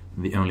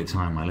 the only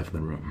time I left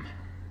the room,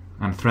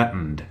 and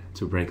threatened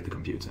to break the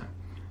computer.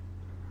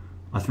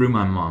 I threw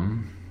my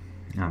mum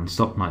and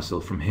stopped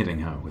myself from hitting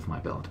her with my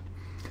belt.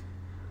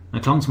 I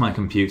clung to my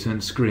computer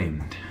and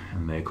screamed,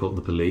 and they called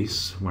the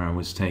police, where I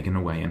was taken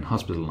away and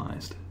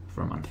hospitalized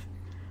for a month.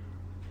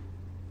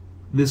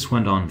 This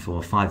went on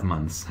for 5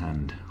 months,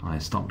 and I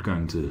stopped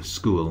going to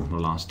school the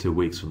last 2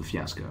 weeks of the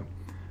fiasco.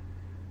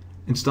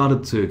 It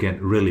started to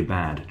get really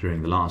bad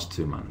during the last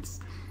 2 months.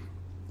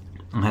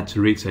 I had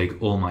to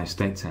retake all my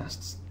state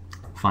tests,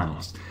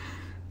 finals,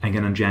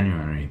 again in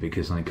January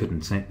because I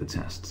couldn't take the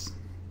tests.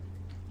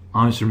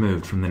 I was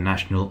removed from the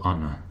National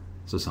Honor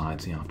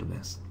Society after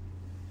this.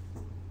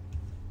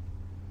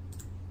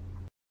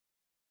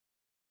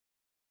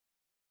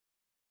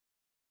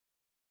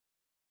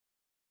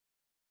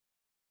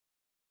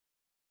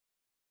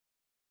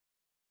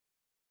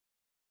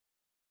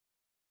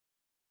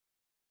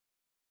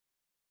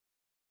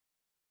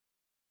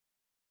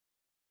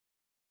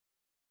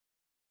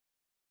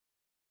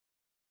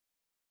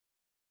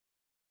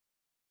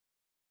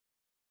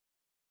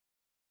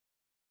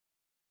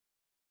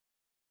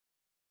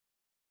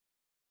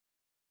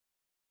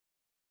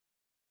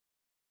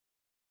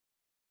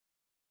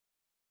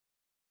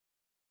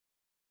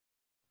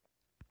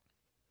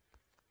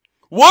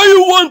 Why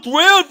you want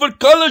rail for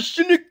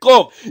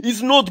Kalashnikov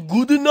is not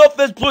good enough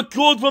as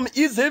procured from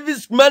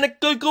EHHHH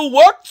mechanical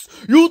works?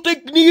 You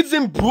think needs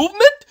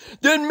improvement?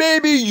 Then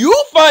maybe you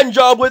find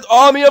job with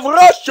Army of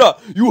Russia.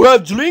 You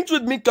have drinks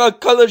with Mikhail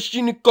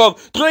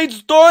Kalashnikov, trade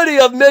story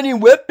of many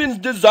weapons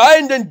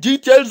designed and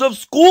details of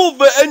school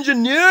for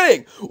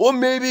engineering. Or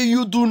maybe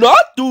you do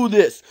not do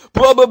this.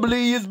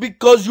 Probably is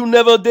because you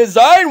never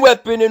design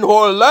weapon in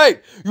whole life.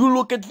 You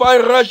look at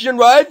fine Russian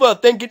rifle,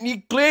 think it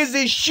need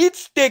crazy shit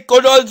stick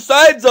on all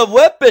sides of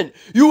weapon.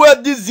 You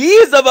have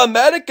disease of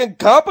American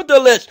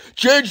capitalist.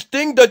 Change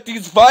thing that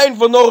is fine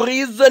for no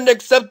reason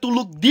except to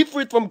look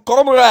different from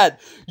comrade.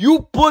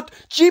 You put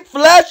cheap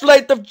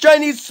flashlight of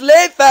Chinese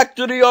slave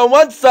factory on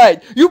one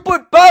side. You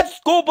put bad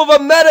scope of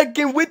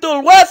American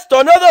Whittle West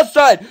on other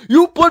side.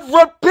 You put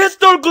front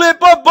pistol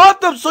clip on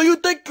bottom so you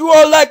think you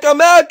are like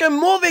American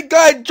movie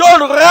guy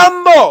John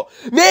Rambo.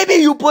 Maybe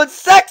you put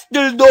sex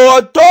dildo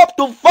on top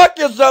to fuck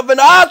yourself an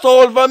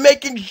asshole for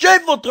making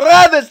shameful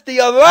travesty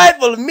of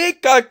rifle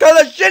Mikhail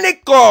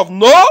Kalashnikov,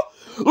 no?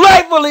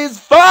 Rifle is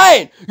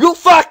fine. You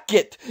fuck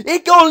it.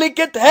 It only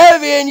get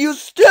heavy and you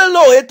still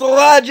know it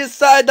Raj's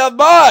side of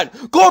barn.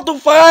 Go to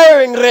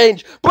firing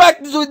range.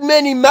 Practice with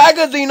many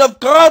magazine of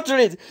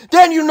cartridge.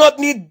 Then you not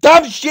need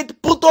dumb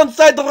shit put on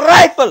side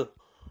rifle.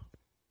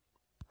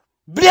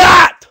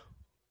 Blat!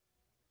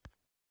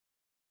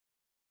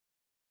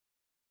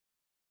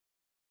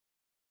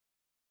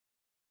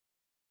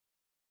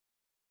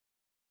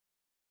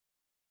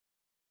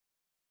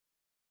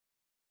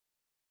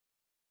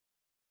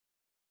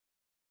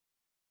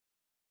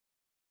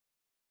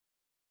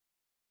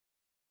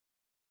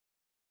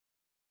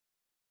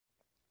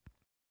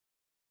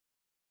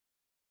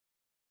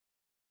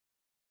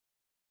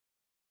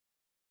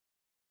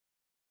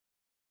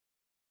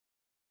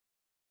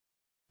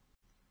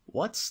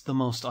 What's the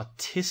most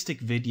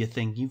autistic video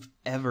thing you've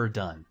ever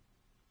done?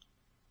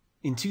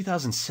 In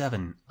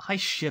 2007, I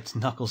shipped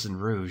Knuckles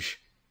and Rouge,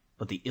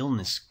 but the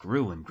illness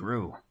grew and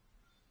grew.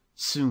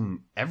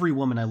 Soon, every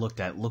woman I looked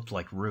at looked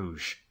like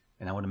Rouge,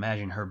 and I would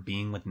imagine her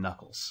being with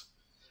Knuckles.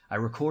 I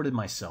recorded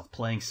myself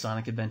playing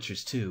Sonic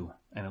Adventures 2,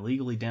 and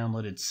illegally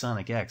downloaded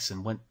Sonic X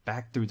and went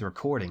back through the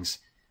recordings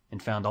and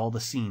found all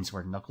the scenes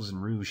where Knuckles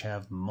and Rouge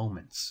have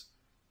moments.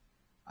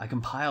 I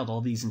compiled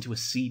all these into a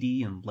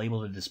CD and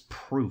labeled it as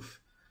proof.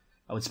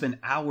 I would spend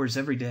hours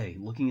every day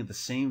looking at the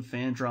same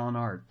fan-drawn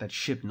art that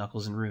shipped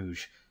Knuckles and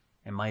Rouge,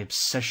 and my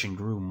obsession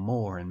grew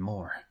more and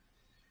more.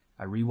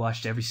 I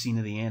rewatched every scene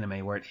of the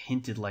anime where it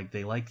hinted like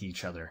they liked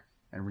each other,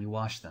 and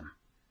rewatched them.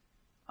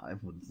 I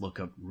would look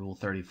up Rule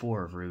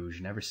 34 of Rouge,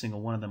 and every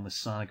single one of them was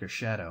Sonic or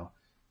Shadow.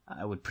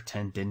 I would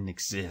pretend didn't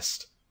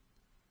exist.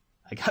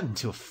 I got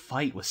into a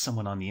fight with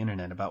someone on the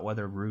internet about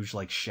whether Rouge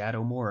liked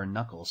Shadow more or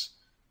Knuckles,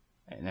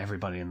 and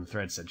everybody in the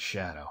thread said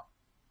Shadow.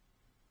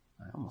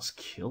 I almost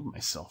killed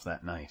myself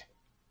that night.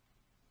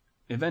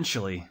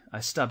 Eventually, I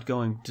stopped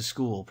going to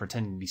school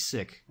pretending to be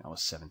sick. I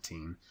was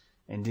 17,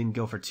 and didn't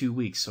go for 2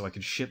 weeks so I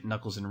could ship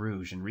Knuckles and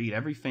Rouge and read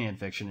every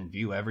fanfiction and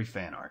view every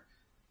fan art.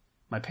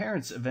 My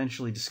parents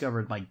eventually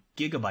discovered my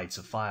gigabytes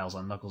of files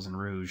on Knuckles and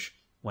Rouge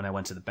when I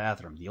went to the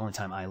bathroom, the only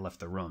time I left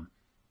the room,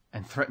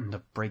 and threatened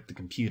to break the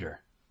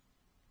computer.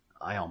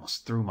 I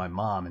almost threw my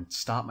mom and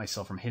stopped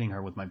myself from hitting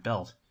her with my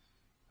belt.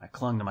 I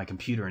clung to my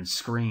computer and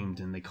screamed,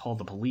 and they called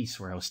the police,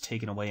 where I was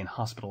taken away and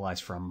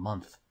hospitalized for a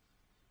month.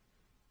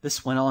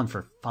 This went on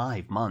for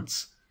 5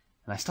 months,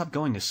 and I stopped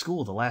going to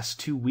school the last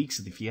 2 weeks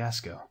of the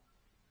fiasco.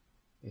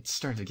 It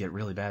started to get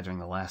really bad during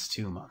the last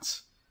 2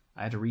 months.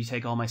 I had to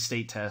retake all my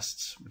state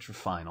tests, which were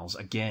finals,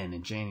 again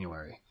in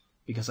January,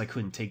 because I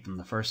couldn't take them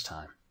the first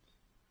time.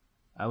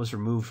 I was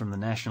removed from the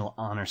National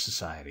Honor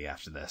Society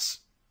after this.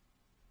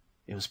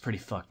 It was pretty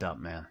fucked up,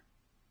 man.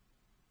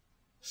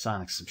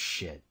 Sonic's some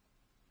shit.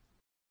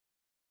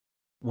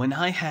 When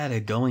I had a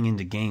going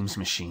into games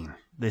machine,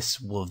 this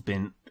will have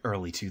been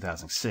early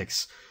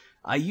 2006,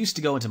 I used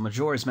to go into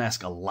Majora's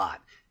Mask a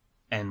lot,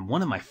 and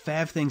one of my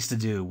fav things to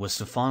do was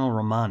to fondle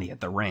Romani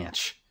at the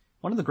ranch.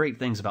 One of the great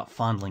things about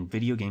fondling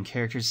video game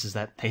characters is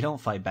that they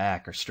don't fight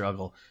back or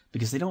struggle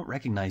because they don't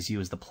recognize you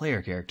as the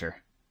player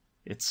character.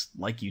 It's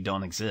like you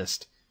don't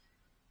exist.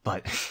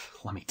 But,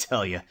 let me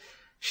tell you,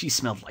 she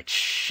smelled like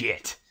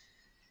shit.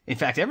 In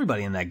fact,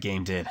 everybody in that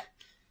game did.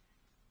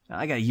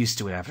 I got used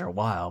to it after a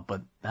while,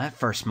 but that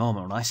first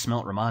moment when I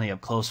smelt Romani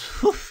up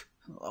close, whew,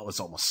 I was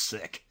almost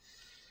sick.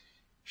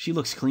 She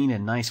looks clean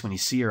and nice when you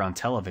see her on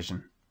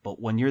television,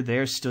 but when you're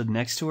there stood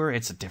next to her,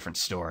 it's a different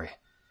story.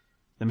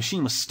 The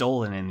machine was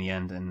stolen in the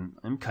end, and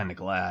I'm kinda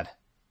glad.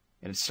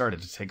 It had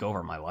started to take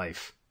over my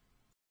life.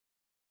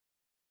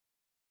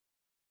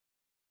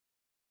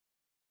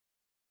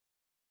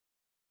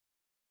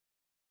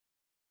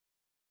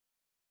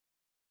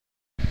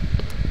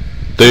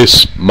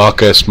 This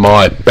makes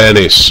my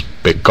penis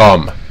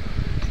become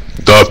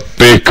the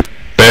big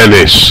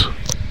penis.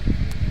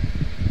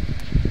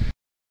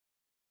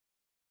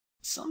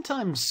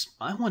 Sometimes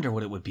I wonder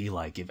what it would be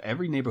like if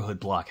every neighborhood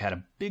block had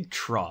a big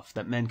trough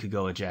that men could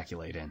go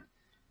ejaculate in.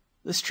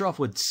 This trough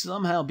would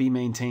somehow be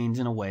maintained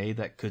in a way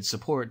that could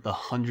support the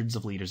hundreds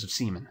of liters of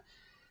semen.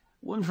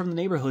 Women from the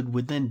neighborhood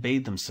would then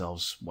bathe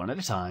themselves, one at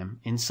a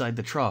time, inside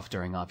the trough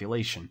during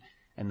ovulation,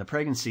 and the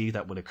pregnancy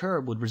that would occur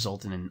would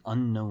result in an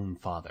unknown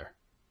father.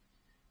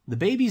 The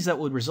babies that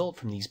would result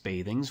from these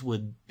bathings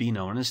would be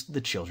known as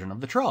the children of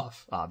the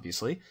trough,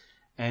 obviously,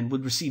 and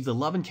would receive the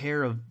love and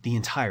care of the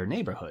entire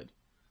neighborhood.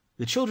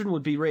 The children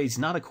would be raised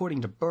not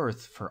according to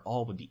birth, for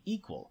all would be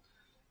equal,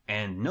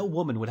 and no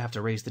woman would have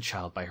to raise the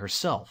child by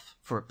herself,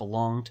 for it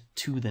belonged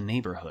to the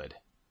neighborhood.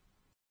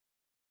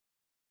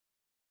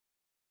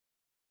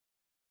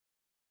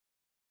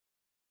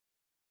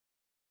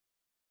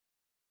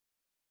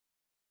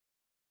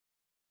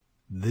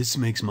 This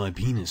makes my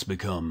penis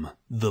become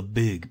the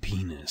big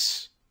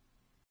penis.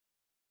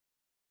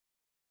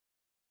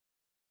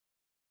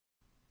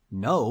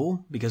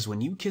 No, because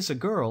when you kiss a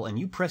girl and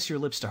you press your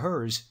lips to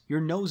hers,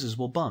 your noses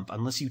will bump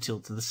unless you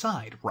tilt to the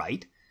side,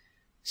 right?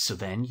 So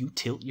then you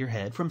tilt your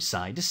head from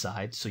side to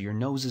side so your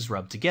noses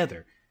rub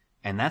together,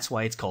 and that's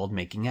why it's called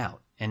making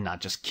out, and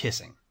not just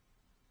kissing.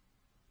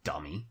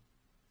 Dummy.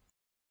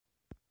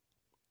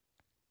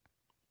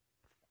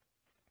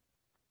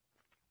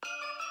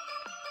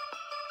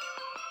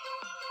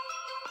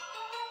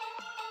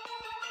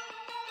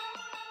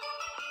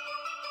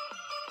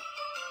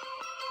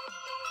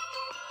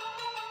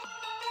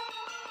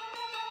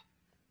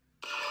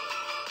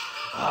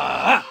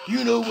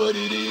 You know what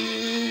it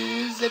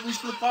is. Every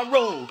slip I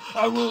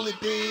roll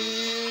it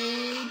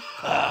dead.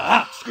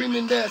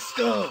 Screaming that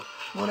skunk.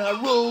 When I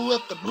roll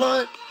up the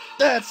blunt,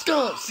 that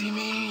skunk. See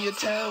me in your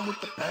town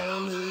with the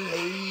pound of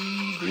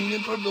hay. Green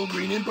and purple,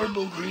 green and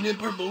purple, green and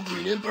purple,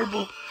 green and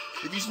purple.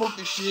 If you smoke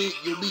this shit,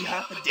 you'll be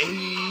half a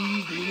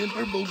day. Green and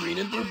purple, green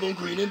and purple,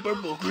 green and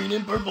purple, green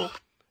and purple.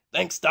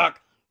 Thanks, Doc.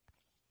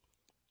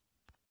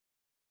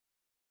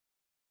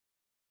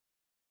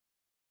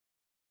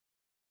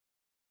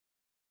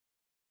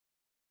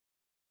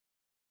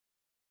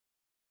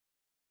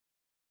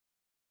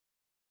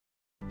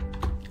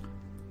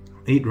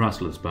 Eat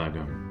Rustler's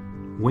burger.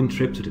 Win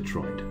trip to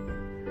Detroit.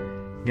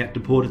 Get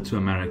deported to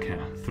America,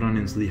 thrown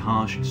into the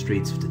harsh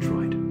streets of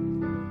Detroit.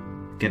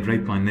 Get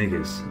raped by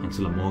niggers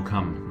until a more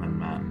come,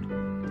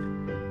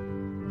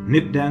 man.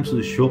 Nip down to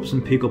the shops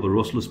and pick up a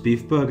Rustler's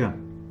beef burger.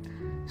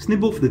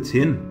 Snip off the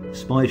tin,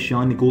 spy a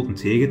shiny golden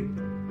ticket.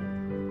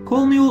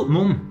 Call me old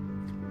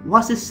mum.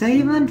 What's a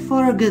saving,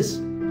 Fergus?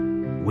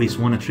 We just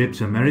want a trip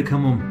to America,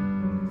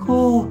 mum.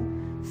 Oh,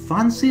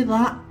 fancy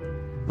that.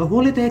 A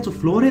holiday to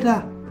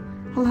Florida.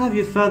 I'll have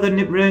your father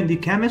nip round the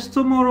chemist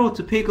tomorrow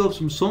to pick up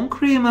some sun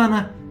cream,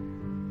 Anna.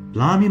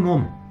 Blimey,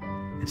 Mum.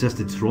 It's just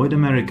Detroit,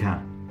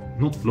 America,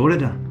 not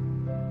Florida.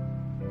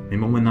 My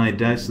mum and I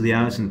doused the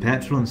house in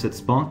petrol and set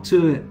spark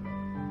to it.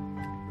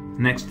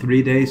 Next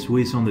 3 days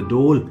we's on the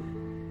dole,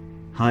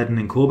 hiding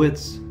in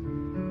cupboards.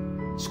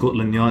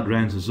 Scotland Yard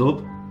rounds us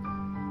up,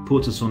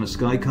 puts us on a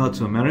sky car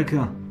to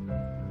America.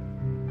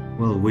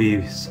 Well,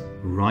 we's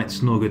right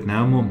snuggered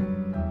now, Mum.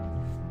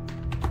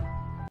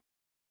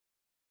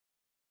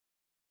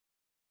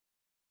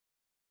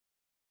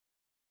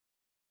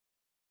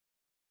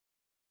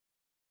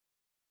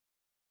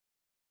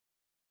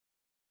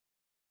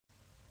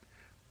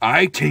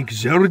 I think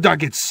Zelda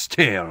gets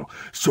stale,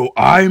 so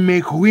I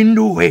make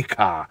Wind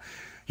Waker.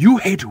 You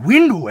hate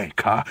Wind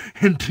Waker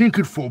and think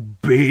it for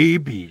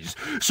babies,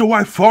 so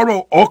I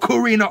follow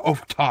Ocarina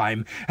of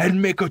Time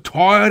and make a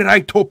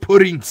Twilight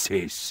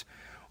Princess.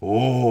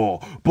 Oh,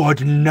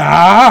 but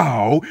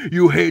now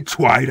you hate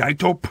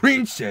Twilight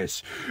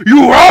Princess.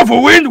 You love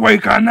Wind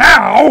Waker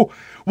now.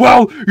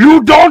 Well,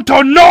 you don't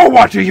know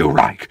what you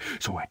like.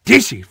 So at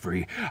this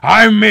E3,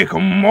 I make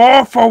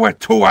more for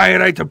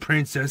Twilight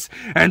Princess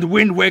and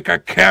Wind Waker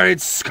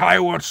carried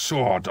Skyward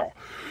Sword.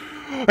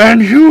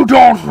 And you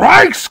don't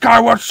like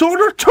Skyward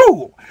Sword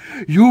too.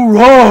 You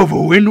love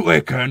Wind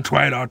Waker and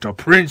Twilight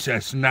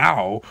Princess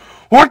now.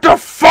 What the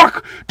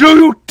fuck do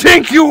you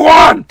think you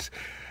want?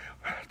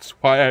 That's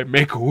why I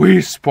make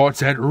Wii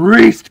Sports and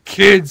raised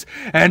kids,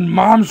 and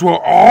moms will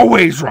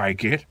always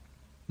like it.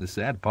 The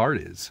sad part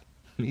is,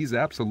 he's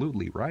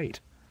absolutely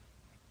right.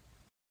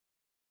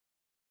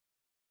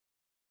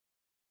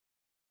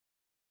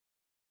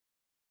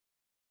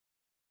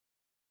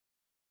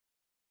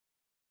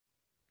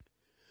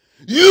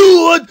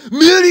 You want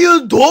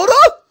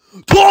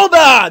 $1,000,000? Too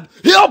bad!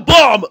 Here,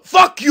 bomb!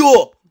 Fuck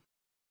you!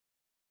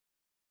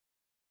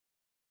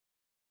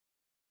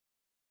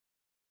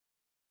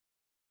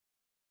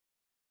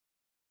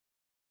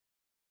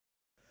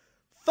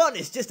 Fun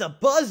is just a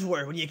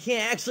buzzword when you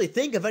can't actually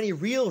think of any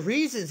real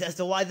reasons as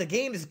to why the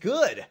game is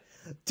good.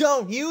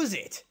 Don't use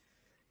it.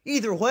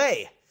 Either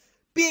way,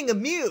 being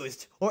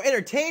amused or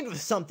entertained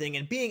with something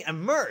and being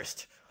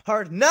immersed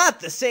are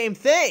not the same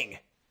thing.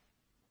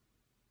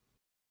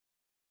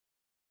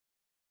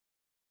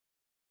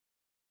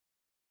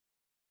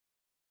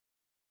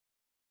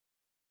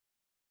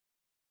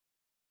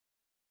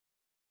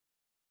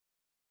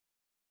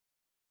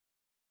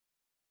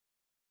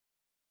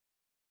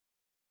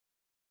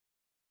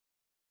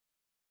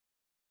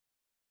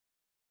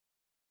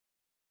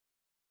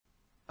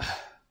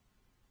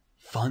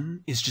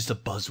 Fun is just a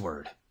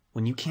buzzword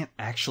when you can't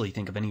actually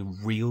think of any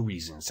real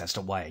reasons as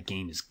to why a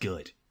game is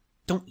good.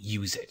 Don't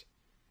use it.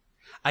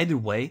 Either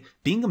way,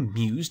 being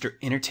amused or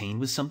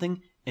entertained with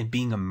something and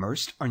being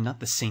immersed are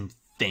not the same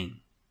thing.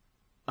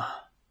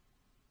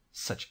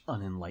 Such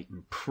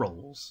unenlightened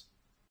proles.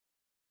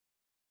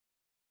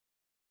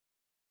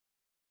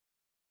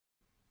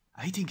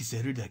 I think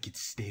Zelda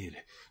gets stale,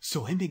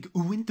 so I make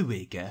Wind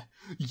Waker.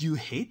 You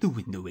hate the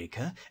Wind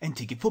Waker and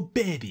take it for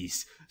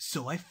babies,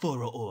 so I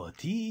follow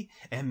OT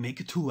and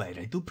make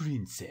Twilight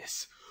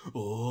Princess.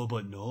 Oh,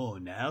 but no,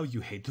 now you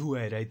hate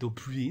Twilight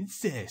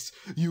Princess.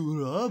 You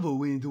love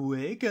Wind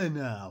Waker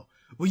now.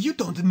 Well, you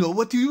don't know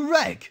what you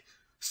like.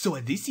 So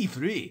at this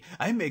E3,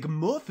 I make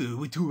Morphu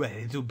with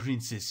Twilight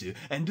Princess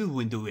and the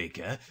Wind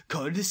Waker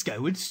called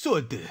Skyward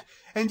Sword.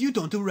 And you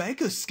don't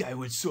like a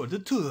Skyward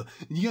Sword too.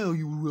 You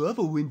love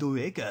a Wind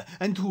Waker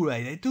and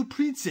Twilight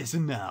Princess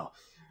now.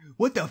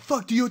 What the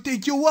fuck do you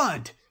think you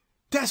want?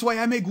 That's why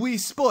I make Wii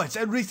Sports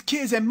and raise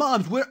kids and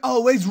moms will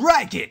always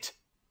like it.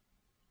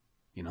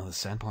 You know, the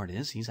sad part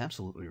is, he's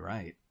absolutely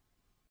right.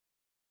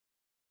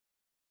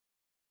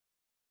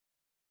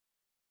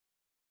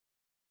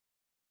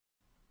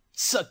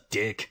 Suck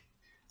dick.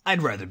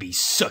 I'd rather be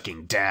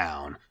sucking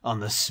down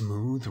on the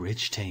smooth,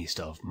 rich taste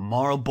of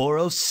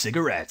Marlboro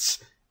cigarettes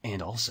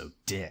and also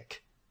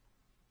dick.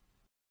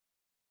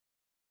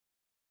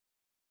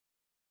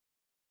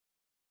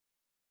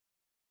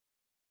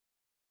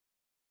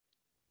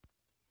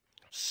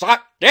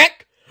 Suck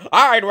dick?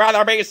 I'd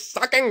rather be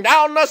sucking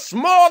down the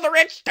smooth,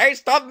 rich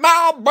taste of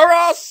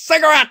Marlboro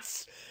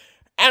cigarettes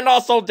and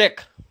also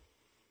dick.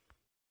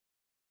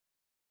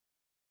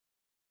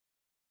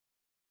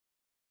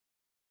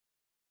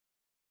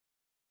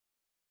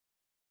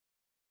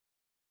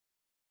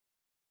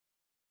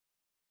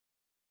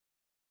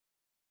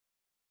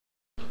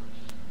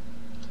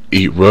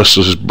 Eat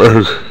Russell's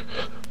burger.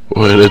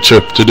 Win a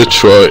trip to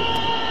Detroit.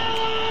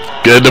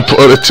 Get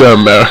deported to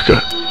America.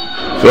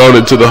 Thrown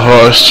into the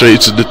hard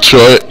streets of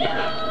Detroit.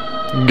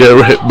 Get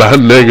raped by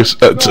niggas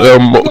that tell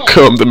them won't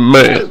come to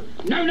man.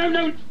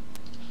 No.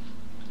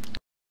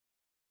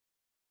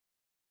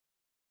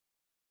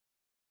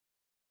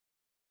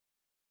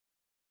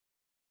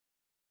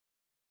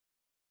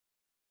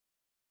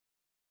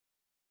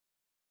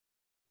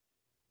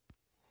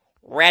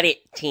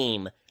 Reddit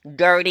team,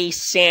 Dirty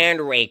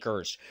sand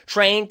rakers,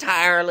 trained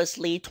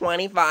tirelessly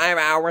 25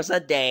 hours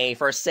a day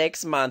for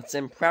 6 months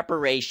in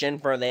preparation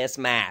for this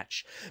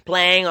match,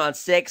 playing on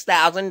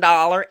 $6,000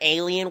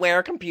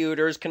 Alienware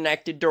computers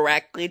connected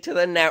directly to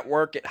the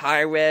network at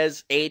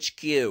high-res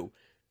HQ.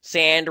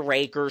 Sand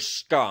raker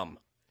scum.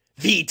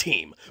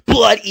 V-Team,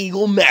 Blood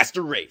Eagle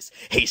Master Race,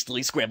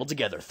 hastily scrambled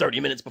together 30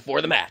 minutes before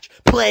the match,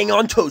 playing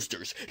on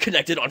toasters,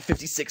 connected on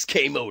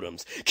 56K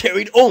modems,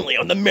 carried only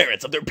on the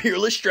merits of their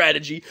peerless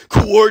strategy,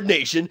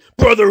 coordination,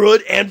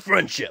 brotherhood, and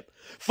friendship.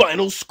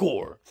 Final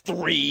score,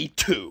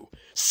 3-2.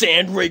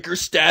 Sandraker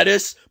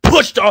status,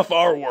 pushed off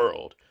our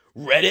world.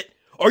 Reddit,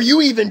 are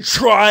you even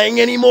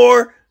trying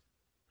anymore?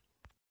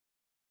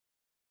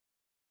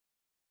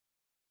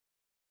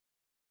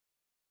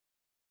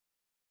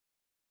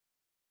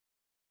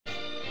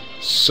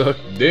 Suck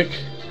dick?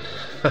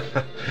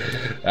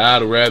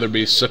 I'd rather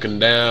be sucking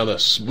down the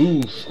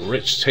smooth,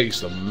 rich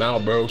taste of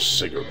Marlboro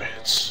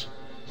cigarettes.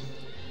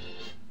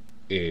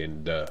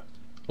 And,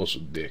 also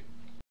dick.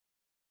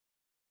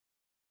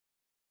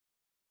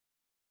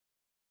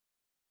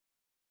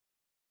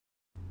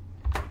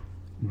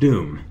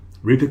 Doom.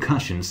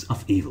 Repercussions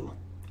of Evil.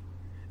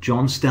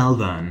 John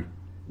Stalvern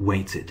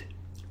waited.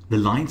 The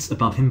lights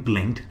above him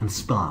blinked and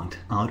sparked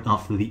out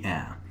of the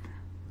air.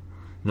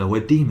 There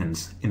were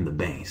demons in the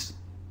base.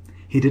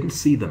 He didn't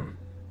see them,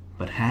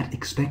 but had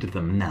expected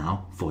them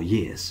now for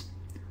years.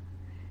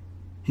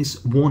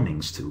 His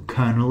warnings to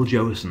Colonel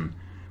Josen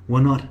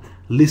were not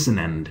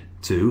listened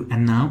to,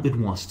 and now it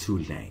was too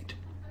late.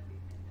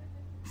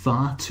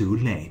 Far too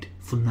late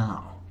for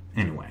now,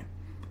 anyway.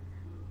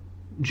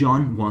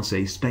 John was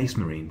a space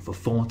marine for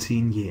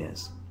 14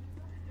 years.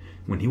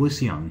 When he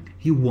was young,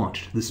 he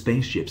watched the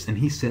spaceships and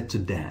he said to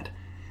Dad,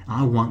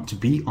 "I want to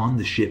be on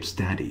the ships,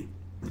 Daddy."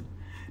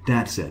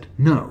 Dad said,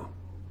 "No,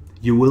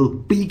 you will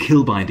be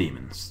killed by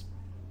demons."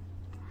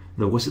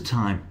 There was a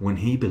time when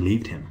he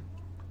believed him.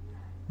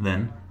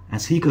 Then,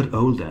 as he got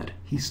older,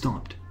 he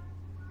stopped.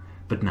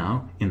 But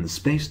now, in the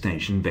space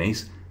station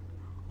base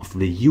of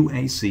the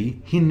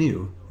UAC, he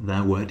knew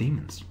there were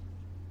demons.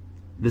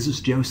 "This is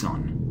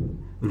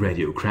Joson," the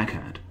radio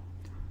crackhead.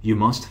 "You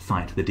must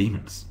fight the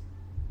demons."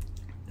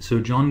 So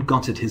John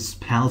got at his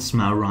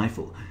Plasma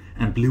rifle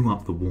and blew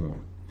up the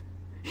wall.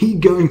 "He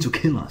going to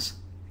kill us,"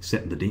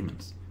 said the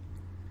demons.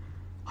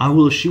 "I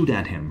will shoot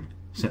at him,"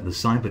 said the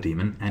cyber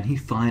demon, and he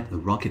fired the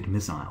rocket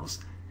missiles.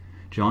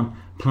 John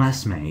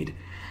plasmade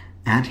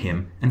at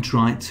him and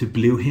tried to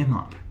blow him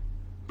up.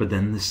 But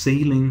then the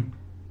ceiling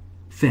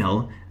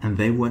fell and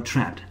they were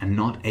trapped and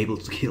not able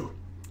to kill.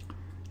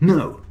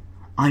 "No,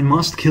 I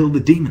must kill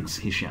the demons,"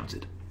 he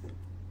shouted.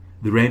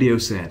 The radio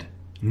said,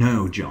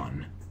 "No,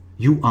 John,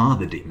 you are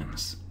the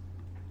demons."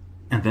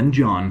 And then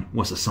John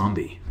was a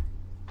zombie.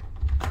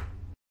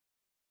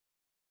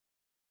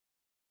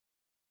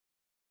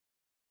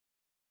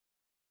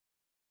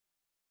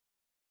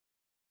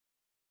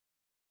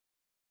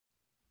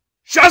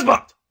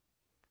 Shazbot!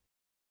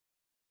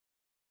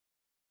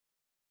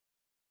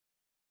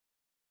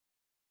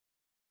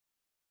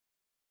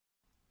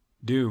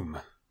 Doom.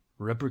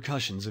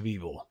 Repercussions of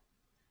Evil.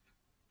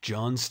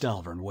 John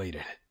Stalvern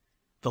waited.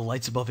 The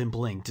lights above him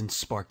blinked and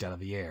sparked out of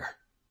the air.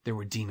 There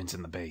were demons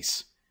in the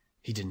base.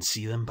 He didn't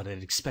see them, but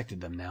had expected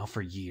them now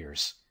for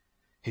years.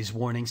 His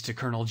warnings to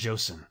Colonel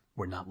Josen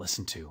were not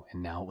listened to,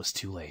 and now it was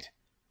too late.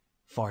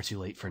 Far too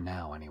late for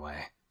now,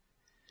 anyway.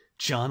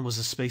 John was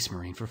a space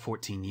marine for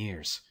 14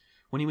 years.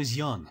 When he was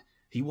young,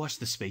 he watched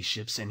the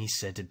spaceships and he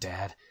said to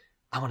Dad,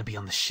 "I want to be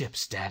on the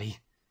ships, Daddy."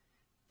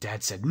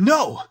 Dad said,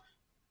 "No!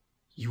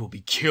 You will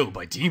be killed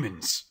by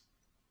demons."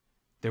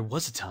 There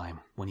was a time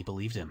when he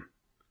believed him.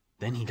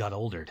 Then he got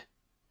older.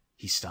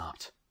 He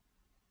stopped.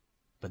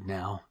 But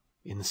now,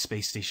 in the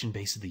space station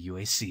base of the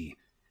UAC,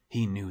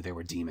 he knew there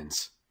were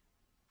demons.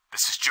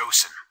 "This is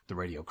Josen," the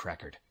radio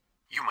crackered.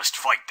 "You must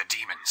fight the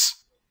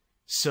demons."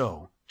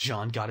 So,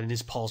 John got in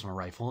his Plasma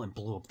rifle and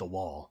blew up the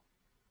wall.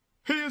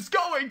 "He is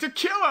going to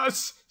kill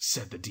us,"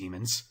 said the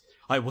demons.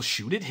 "I will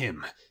shoot at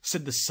him,"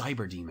 said the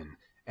cyber demon,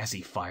 as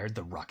he fired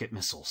the rocket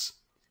missiles.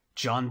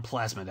 John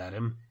plasmaed at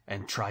him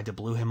and tried to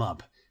blow him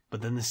up,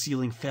 but then the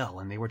ceiling fell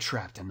and they were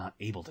trapped and not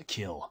able to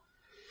kill.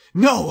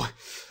 "No!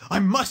 I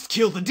must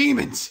kill the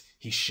demons!"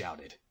 he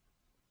shouted.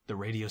 The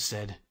radio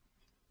said,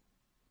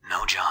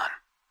 "No, John.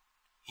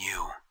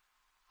 You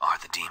are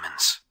the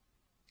demons."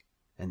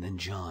 And then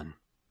John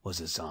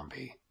was a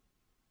zombie.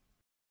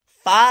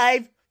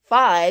 5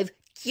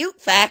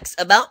 cute facts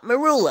about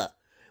Marula.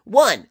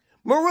 1.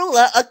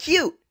 Marula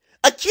acute.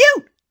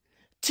 Acute!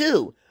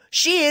 2.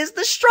 She is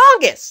the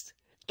strongest.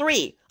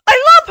 3.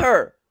 I love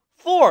her.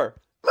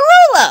 4.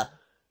 Marula!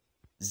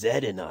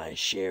 Zed and I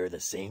share the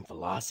same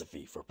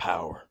philosophy for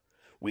power.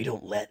 We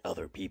don't let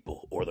other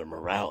people or their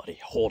morality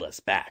hold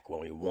us back when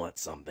we want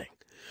something.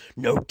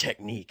 No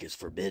technique is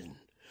forbidden.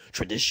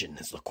 Tradition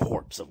is the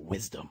corpse of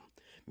wisdom.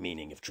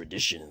 Meaning, if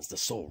tradition is the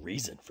sole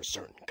reason for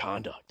certain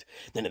conduct,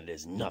 then it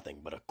is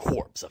nothing but a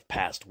corpse of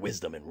past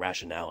wisdom and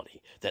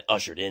rationality that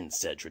ushered in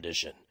said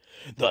tradition.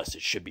 Thus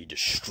it should be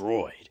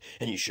destroyed,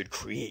 and you should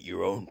create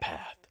your own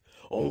path.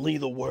 Only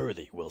the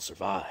worthy will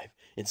survive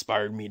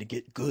inspired me to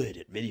get good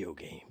at video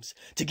games,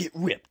 to get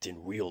ripped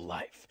in real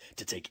life,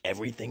 to take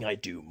everything I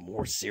do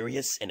more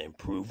serious and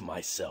improve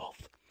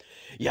myself.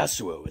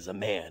 Yasuo is a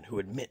man who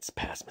admits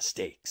past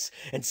mistakes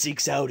and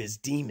seeks out his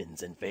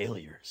demons and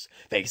failures,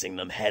 facing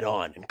them head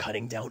on and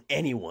cutting down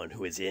anyone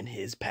who is in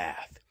his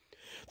path.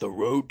 The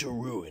road to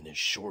ruin is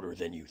shorter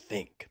than you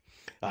think.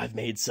 I've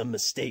made some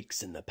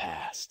mistakes in the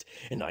past,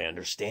 and I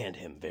understand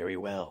him very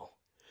well.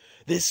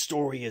 This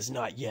story is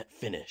not yet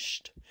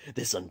finished.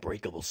 This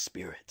unbreakable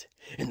spirit,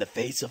 in the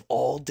face of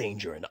all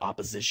danger and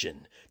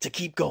opposition, to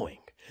keep going,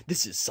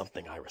 this is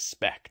something I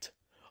respect.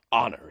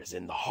 Honor is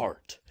in the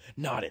heart,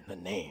 not in the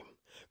name.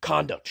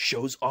 Conduct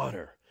shows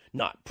honor,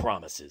 not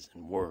promises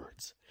and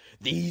words.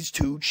 These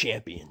two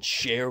champions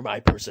share my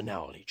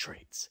personality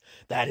traits.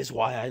 That is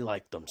why I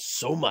liked them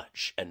so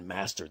much and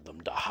mastered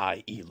them to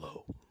high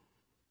elo.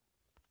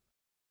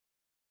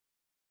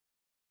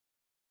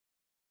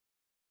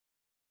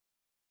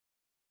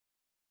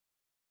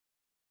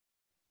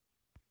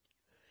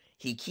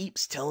 He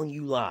keeps telling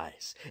you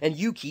lies, and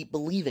you keep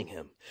believing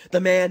him.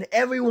 The man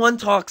everyone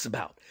talks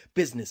about.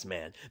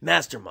 Businessman,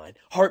 mastermind,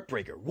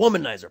 heartbreaker,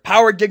 womanizer,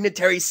 power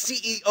dignitary,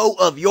 CEO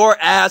of your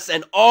ass,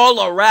 and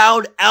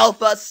all-around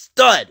alpha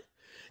stud.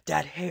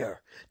 That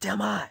hair,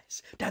 them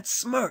eyes, that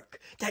smirk,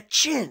 that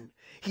chin.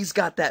 He's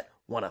got that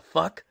wanna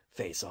fuck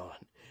face on.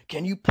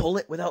 Can you pull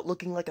it without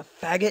looking like a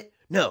faggot?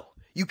 No,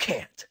 you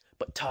can't.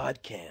 But Todd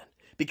can,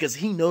 because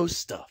he knows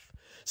stuff.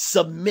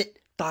 Submit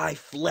thy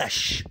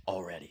flesh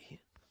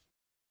already.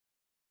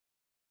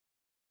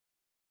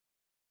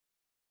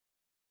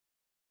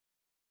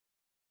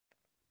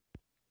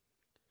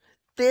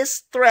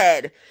 This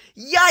thread.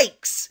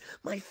 Yikes!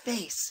 My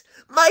face.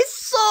 My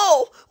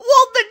soul!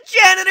 Won't the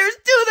janitors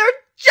do their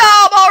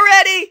job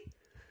already?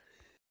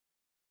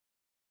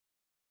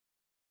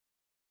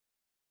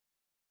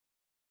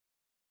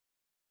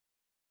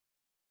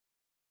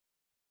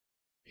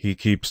 He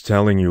keeps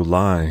telling you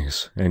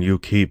lies, and you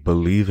keep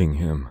believing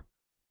him.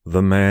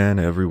 The man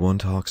everyone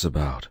talks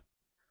about.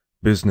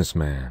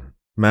 Businessman,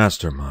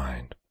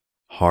 mastermind,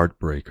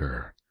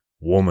 heartbreaker,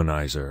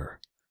 womanizer,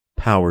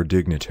 power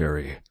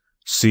dignitary,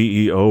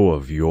 CEO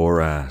of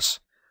your ass,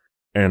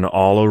 an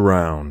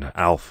all-around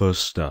alpha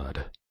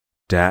stud.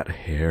 Dat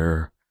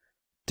hair,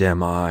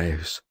 dem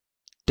eyes,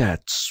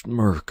 dat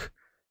smirk,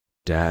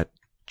 dat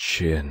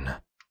chin.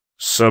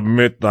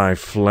 Submit thy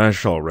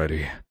flesh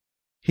already.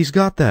 He's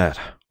got that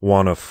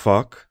wanna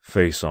fuck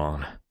face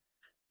on.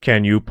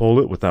 Can you pull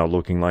it without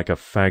looking like a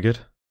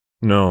faggot?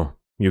 No,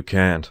 you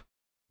can't.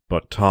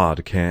 But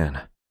Todd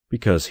can,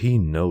 because he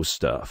knows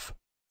stuff.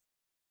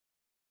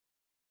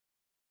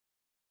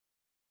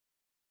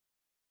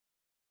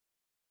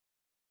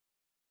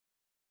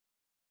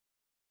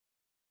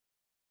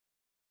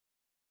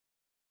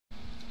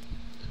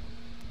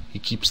 He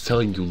keeps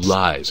telling you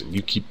lies and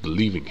you keep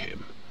believing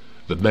him.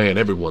 The man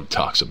everyone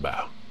talks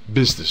about.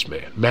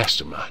 Businessman,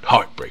 mastermind,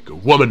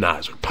 heartbreaker,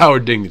 womanizer, power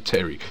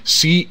dignitary,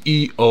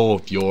 CEO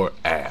of your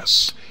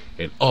ass,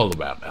 and all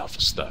about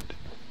alpha stud.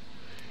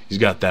 He's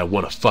got that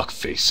wanna fuck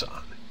face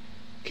on.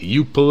 Can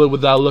you pull it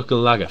without looking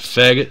like a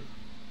faggot?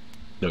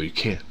 No, you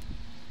can't.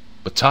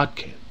 But Todd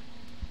can.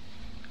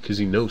 'Cause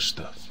he knows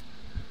stuff.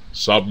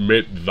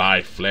 Submit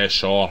thy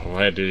flesh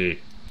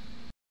already.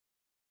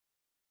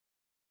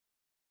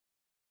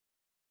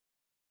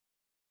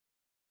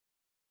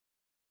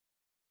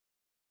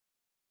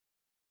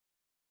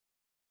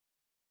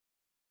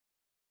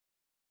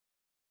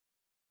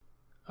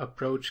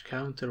 Approach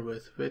counter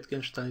with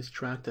Wittgenstein's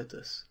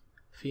Tractatus.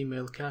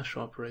 Female cash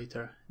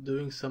operator,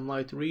 doing some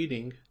light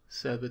reading,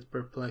 said with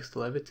perplexed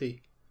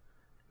levity.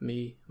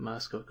 Me,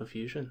 mask of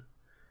confusion.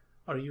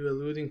 Are you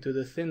alluding to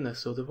the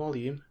thinness of the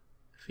volume?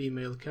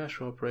 Female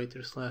cash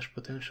operator /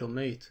 potential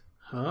mate.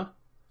 Huh?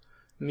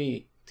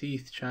 Me,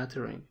 teeth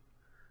chattering.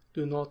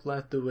 Do not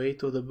let the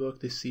weight of the book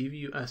deceive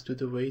you as to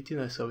the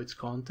weightiness of its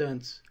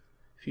contents.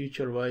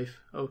 Future wife,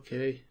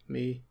 okay.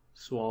 Me,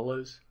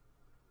 swallows.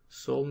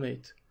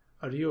 Soulmate.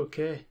 Are you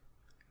okay?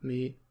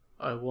 Me,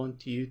 I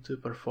want you to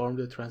perform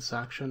the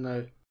transaction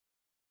now.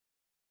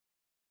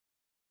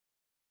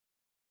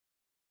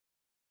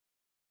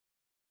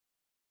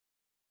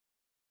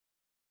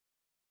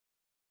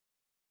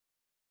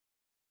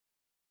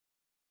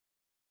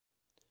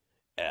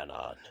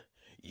 Anon,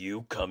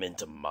 you come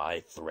into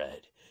my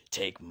thread,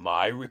 take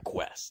my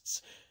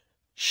requests,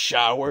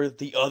 shower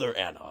the other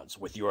Anons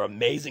with your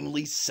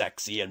amazingly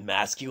sexy and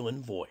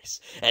masculine voice,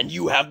 and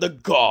you have the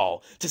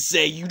gall to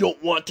say you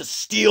don't want to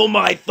steal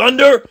my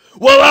thunder?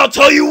 Well, I'll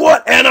tell you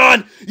what,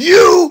 Anon,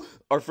 you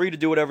Are free to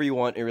do whatever you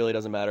want. It really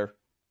doesn't matter.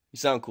 You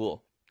sound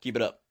cool. Keep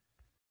it up.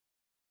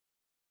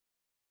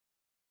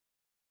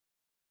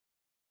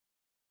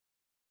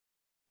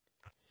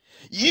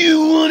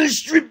 You wanna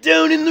strip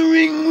down in the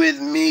ring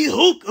with me,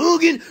 Hulk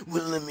Hogan?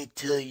 Well, let me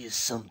tell you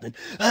something.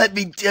 I'd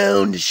be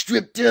down to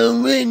strip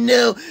down right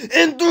now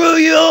and throw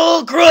you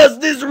all across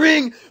this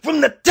ring from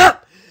the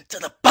top to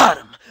the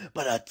bottom.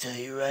 But I tell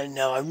you right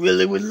now, I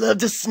really would love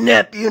to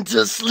snap you into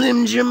a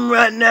Slim Jim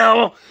right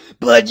now.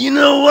 But you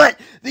know what?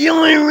 The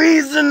only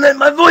reason that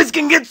my voice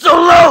can get so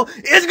low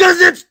is because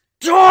it's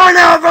torn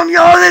out from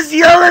all this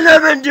yelling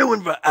I've been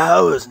doing for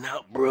hours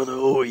now, brother.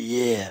 Oh,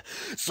 yeah.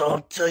 So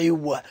I'll tell you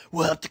what,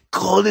 we'll have to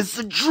call this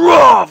a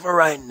draw for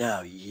right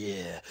now,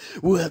 yeah.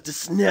 We'll have to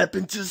snap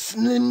into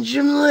Slim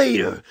Jim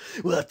later.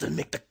 We'll have to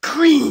make the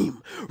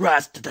cream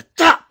rise to the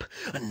top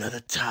another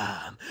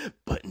time.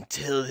 But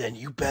until then,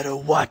 you better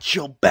watch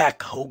your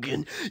back,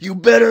 Hogan. You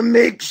better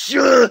make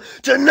sure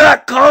to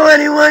not call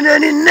anyone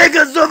any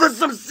niggas over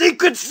some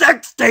secret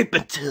sex tape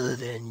until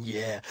then,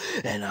 yeah.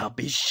 And I'll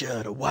be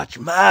sure to watch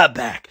my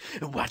back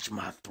and watch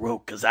my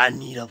throat, cause I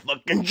need a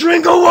fucking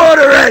drink of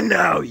water right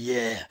now,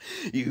 yeah.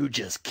 You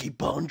just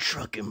keep on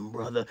trucking,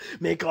 brother.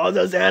 Make all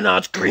those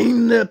anarchs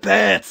cream their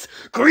pants.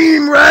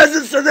 Cream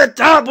rises to the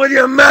top with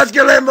your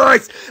masculine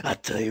voice. I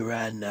tell you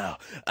right now,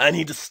 I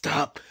need to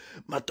stop.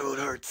 My throat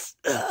hurts.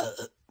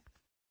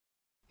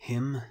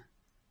 Him,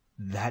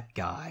 that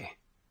guy.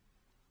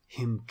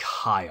 Him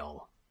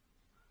Kyle.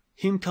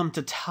 Him come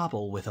to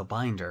Topple with a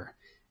binder.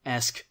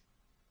 Ask,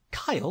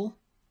 Kyle,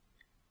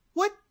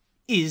 what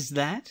is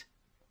that?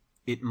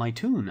 It my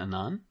tune,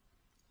 Anon.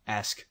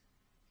 Ask,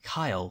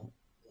 Kyle,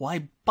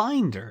 why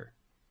binder?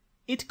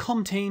 It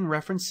contain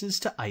references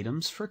to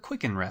items for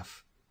Quicken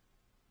Ref.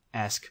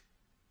 Ask,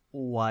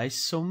 why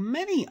so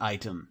many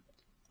item?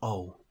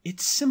 Oh,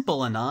 it's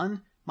simple,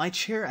 Anon. My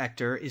chair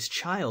actor is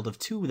child of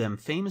two of them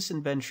famous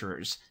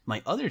adventurers.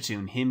 My other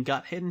tune, him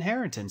got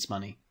inheritance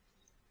money.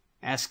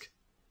 Ask,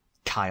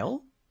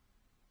 Kyle?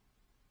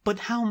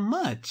 But how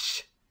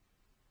much?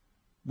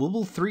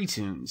 Wibble 3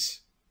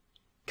 tunes.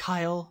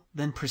 Kyle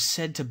then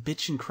proceed to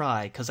bitch and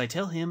cry, cause I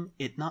tell him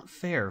it not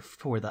fair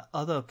for the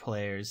other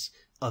players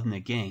of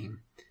the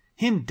game.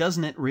 Him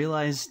doesn't it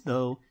realize,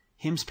 though,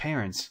 him's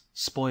parents,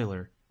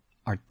 spoiler,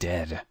 are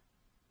dead.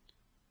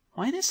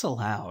 Why this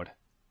aloud?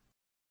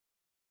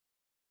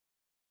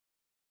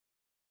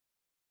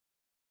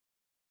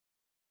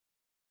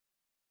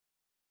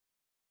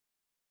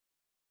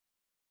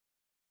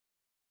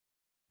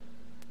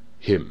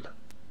 Him,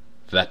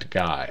 that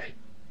guy.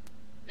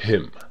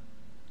 Him,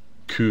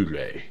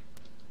 Kule.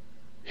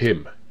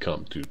 Him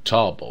come to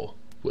Topple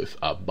with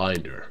a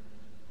binder.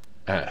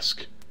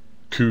 Ask,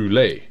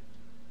 Kule,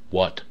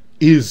 what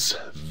is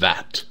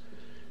that?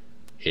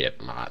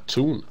 Hit my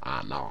tune,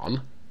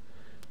 Anon.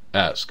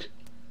 Ask,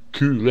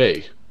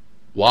 Kule,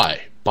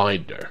 why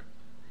binder?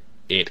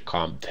 It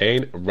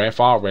contain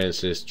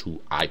references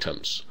to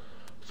items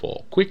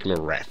for quick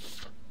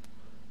ref.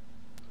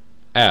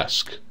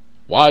 Ask,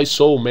 why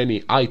so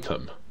many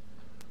item?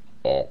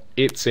 Oh,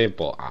 it's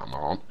simple,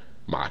 Anon.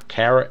 My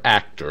character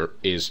actor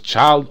is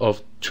child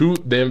of two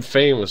them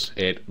famous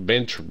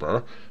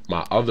adventurer.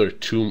 My other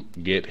two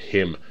get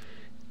him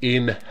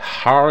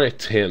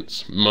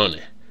inheritance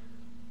money.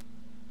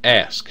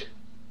 Ask,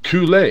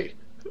 Kule,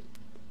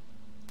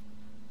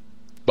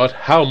 but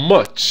how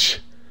much?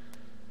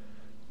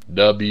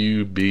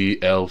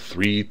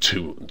 WBL3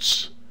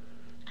 tunes.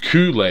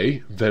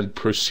 Kule then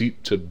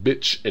proceed to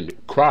bitch and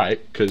cry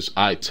cause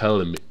I tell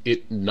him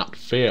it not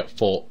fair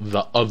for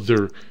the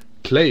other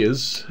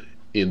players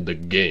in the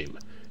game.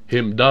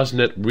 Him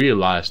doesn't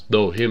realize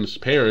though him's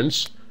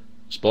parents,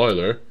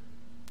 spoiler,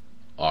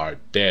 are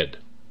dead.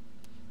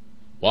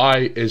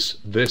 Why is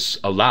this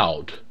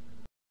allowed?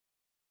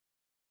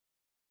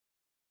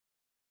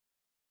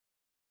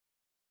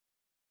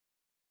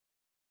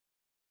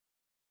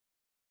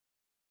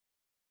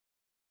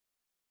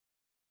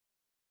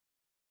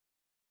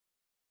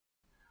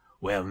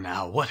 Well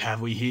now, what have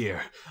we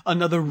here?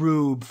 Another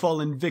rube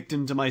fallen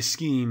victim to my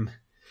scheme.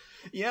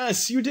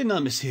 Yes, you did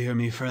not mishear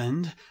me,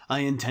 friend. I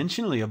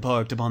intentionally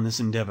embarked upon this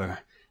endeavor.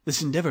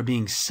 This endeavor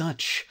being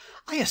such,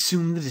 I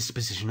assumed the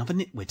disposition of a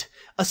nitwit,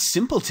 a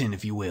simpleton,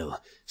 if you will,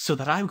 so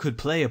that I could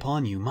play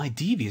upon you my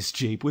devious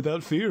jape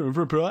without fear of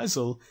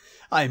reprisal.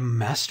 I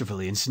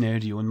masterfully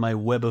ensnared you in my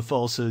web of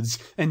falsehoods,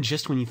 and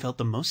just when you felt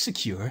the most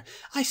secure,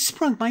 I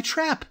sprung my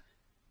trap.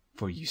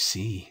 For you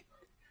see,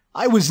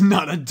 I was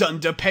not a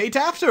dunderpate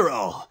after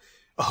all.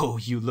 Oh,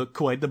 you look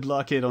quite the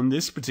blockhead on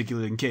this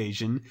particular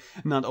occasion.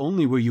 Not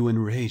only were you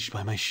enraged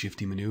by my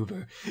shifty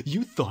maneuver,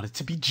 you thought it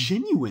to be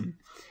genuine.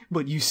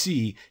 But you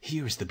see,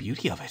 here is the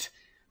beauty of it.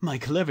 My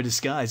clever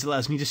disguise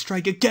allows me to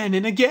strike again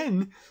and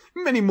again.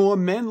 Many more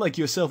men like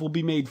yourself will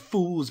be made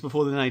fools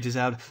before the night is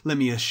out, let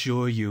me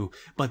assure you.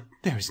 But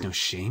there is no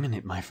shame in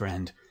it, my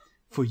friend,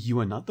 for you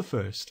are not the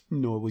first,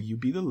 nor will you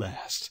be the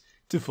last,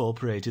 to fall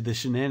prey to the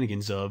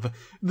shenanigans of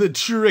the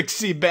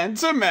tricksy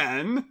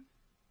banterman.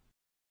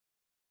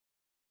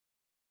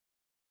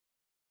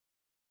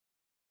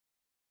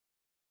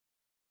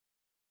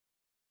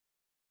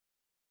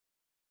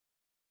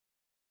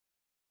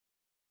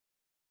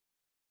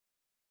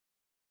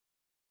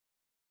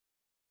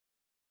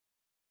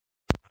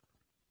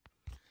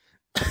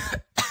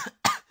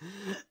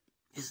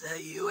 Is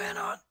that you,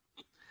 Anon?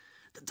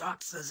 The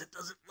doc says it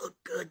doesn't look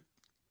good.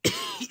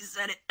 He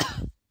said it.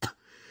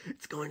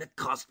 It's going to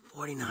cost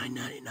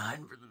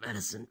 $49.99 for the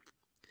medicine.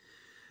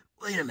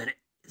 Wait a minute.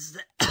 Is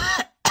that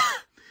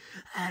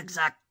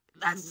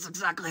that's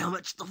exactly how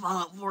much the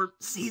Fallout 4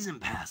 season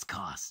pass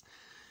costs.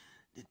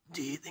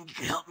 Do you think you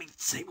can help me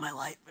save my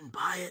life and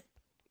buy it?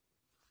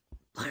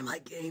 Buy my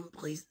game,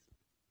 please.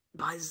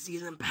 Buy the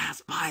season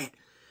pass. Buy it.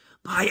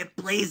 Buy it,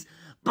 please.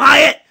 Buy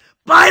it!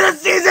 Buy the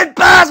season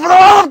pass for the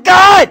love of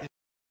God!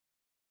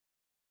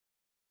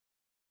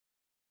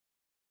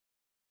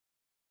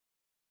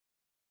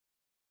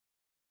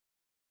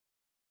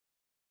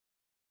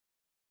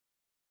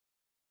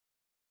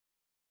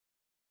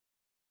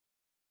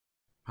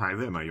 Hi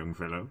there, my young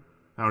fellow.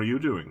 How are you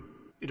doing?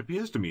 It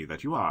appears to me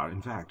that you are,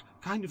 in fact,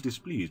 kind of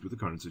displeased with the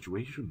current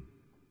situation.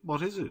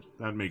 What is it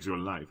that makes your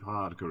life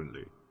hard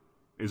currently?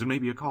 Is it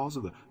maybe a cause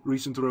of the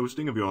recent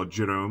roasting of your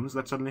Jeromes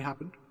that suddenly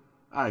happened?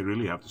 I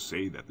really have to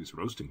say that this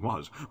roasting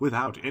was,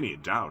 without any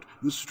doubt,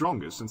 the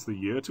strongest since the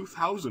year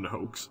 2000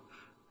 hoax.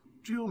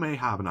 Do you may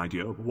have an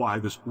idea of why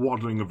this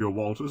waddling of your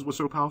Walters was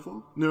so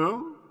powerful?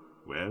 No?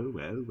 Well,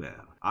 well,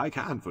 well. I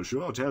can for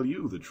sure tell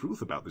you the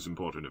truth about this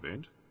important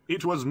event.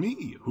 It was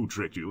me who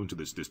tricked you into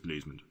this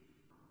displeasement.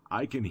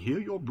 I can hear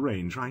your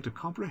brain trying to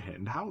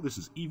comprehend how this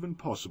is even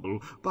possible,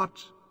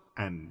 but,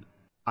 and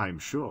I'm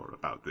sure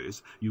about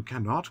this, you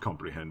cannot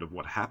comprehend of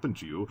what happened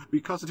to you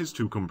because it is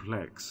too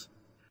complex.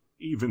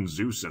 Even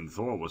Zeus and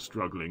Thor were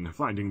struggling,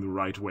 finding the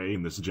right way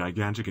in this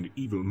gigantic and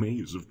evil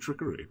maze of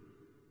trickery.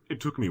 It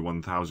took me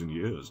 1,000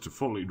 years to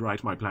fully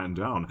write my plan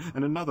down,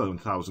 and another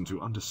 1,000 to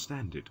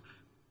understand it.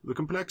 The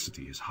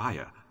complexity is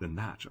higher than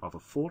that of a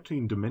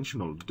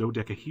 14-dimensional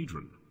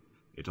dodecahedron.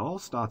 It all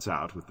starts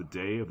out with the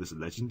day of this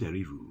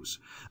legendary ruse.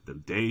 The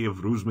day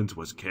of rusement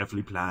was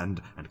carefully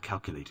planned and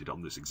calculated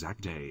on this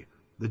exact day.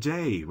 The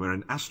day where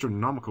an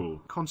astronomical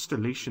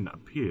constellation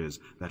appears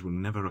that will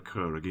never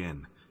occur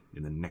again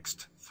in the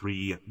next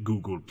 3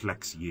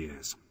 Googleplex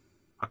years.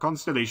 A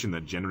constellation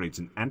that generates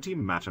an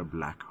antimatter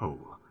black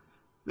hole.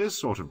 This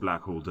sort of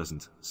black hole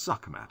doesn't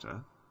suck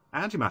matter.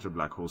 Antimatter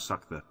black holes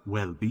suck the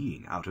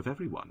well-being out of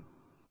everyone.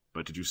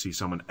 But did you see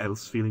someone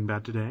else feeling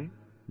bad today?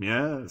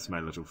 Yes,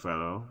 my little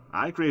fellow.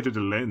 I created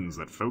a lens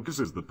that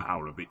focuses the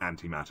power of the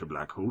antimatter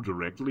black hole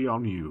directly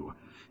on you.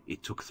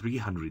 It took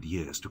 300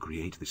 years to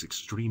create this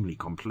extremely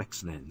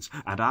complex lens,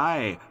 and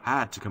I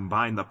had to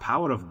combine the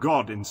power of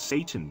God and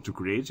Satan to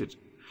create it.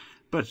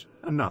 But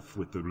enough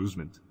with the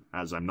rusement.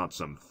 As I'm not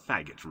some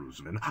faggot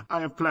ruseman,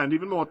 I have planned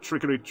even more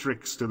trickery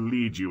tricks to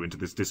lead you into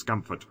this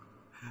discomfort.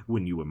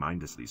 When you were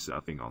mindlessly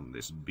surfing on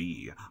this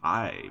bee,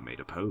 I made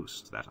a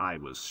post that I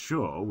was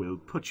sure will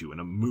put you in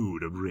a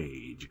mood of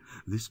rage.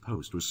 This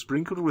post was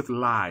sprinkled with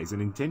lies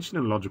and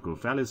intentional logical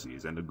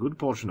fallacies and a good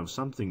portion of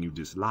something you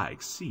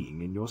dislike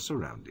seeing in your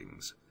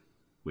surroundings.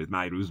 With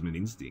my Rusman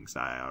instincts,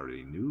 I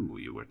already knew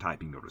you were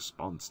typing a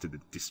response to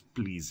the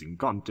displeasing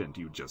content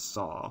you just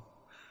saw.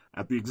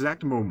 At the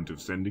exact moment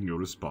of sending your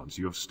response,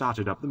 you have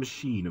started up the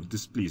machine of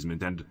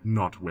displeasement and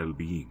not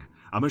well-being.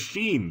 A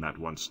machine that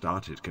once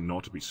started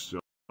cannot be stopped.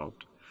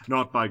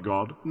 Not by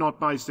God, not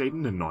by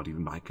Satan, and not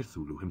even by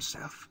Cthulhu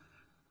himself.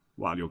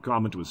 While your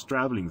comment was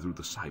traveling through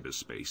the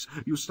cyberspace,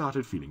 you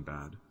started feeling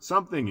bad.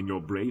 Something in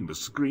your brain was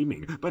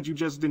screaming, but you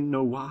just didn't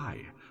know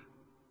why.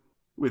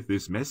 With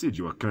this message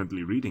you are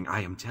currently reading,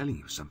 I am telling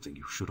you something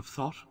you should have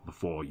thought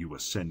before you were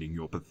sending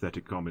your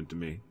pathetic comment to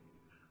me.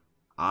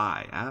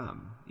 I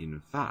am,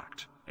 in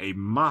fact, a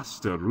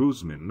Master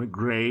Rusman,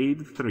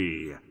 Grade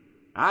 3.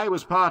 I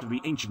was part of the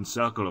ancient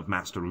circle of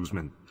Master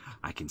Rusman.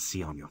 I can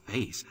see on your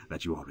face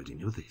that you already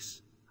knew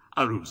this.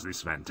 A ruse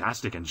this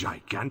fantastic and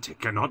gigantic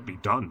cannot be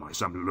done by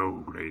some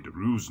low-grade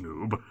ruse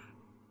noob.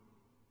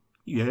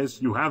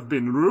 Yes, you have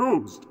been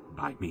rused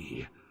by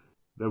me.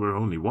 There were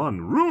only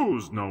one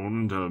ruse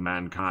known to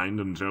mankind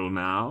until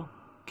now.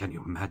 Can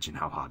you imagine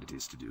how hard it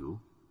is to do?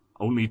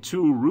 Only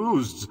 2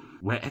 ruses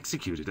were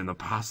executed in the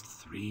past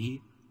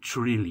 3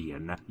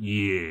 trillion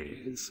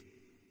years.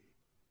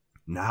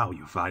 Now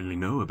you finally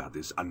know about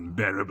this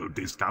unbearable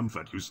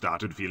discomfort you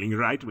started feeling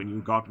right when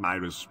you got my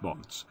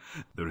response.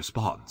 The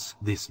response,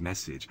 this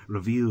message,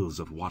 reveals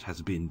of what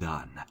has been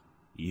done.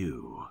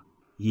 You,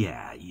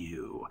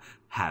 you,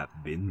 have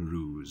been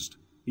rused.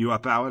 You are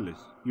powerless.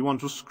 You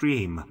want to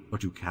scream,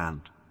 but you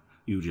can't.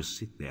 You just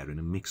sit there in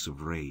a mix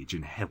of rage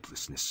and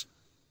helplessness.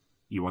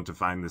 You want to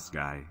find this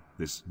guy,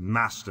 this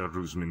Master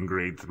Rusman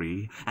Grade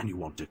 3, and you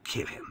want to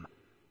kill him.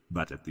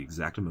 But at the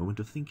exact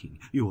moment of thinking,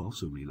 you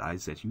also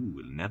realize that you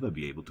will never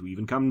be able to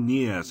even come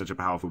near such a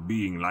powerful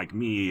being like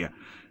me.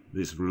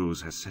 This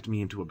ruse has set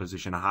me into a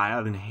position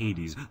higher than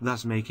Hades,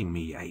 thus making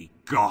me a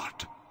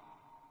god.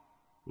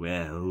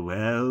 Well,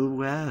 well,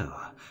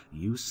 well,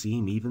 you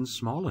seem even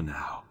smaller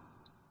now.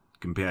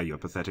 Compare your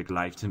pathetic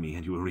life to me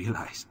and you will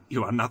realize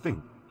you are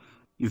nothing.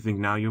 You think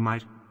now you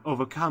might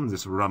overcome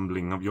this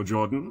rumbling of your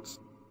Jordans?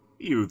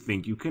 You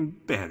think you can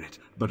bear it,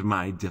 but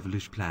my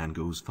devilish plan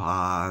goes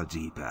far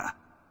deeper.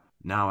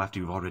 Now, after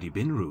you've already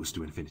been rused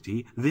to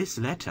infinity, this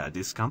letter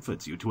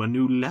discomforts you to a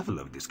new level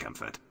of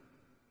discomfort.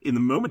 In the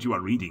moment you are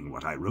reading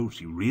what I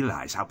wrote, you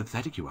realize how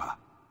pathetic you are,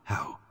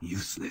 how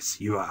useless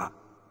you are.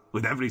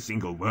 With every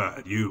single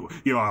word,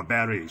 your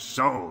very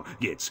soul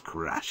gets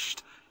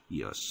crushed.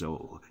 Your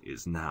soul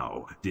is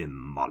now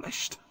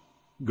demolished.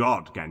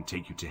 God can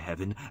take you to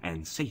heaven,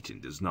 and Satan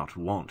does not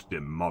want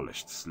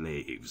demolished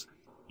slaves.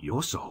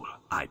 Your soul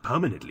I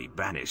permanently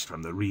banished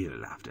from the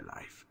real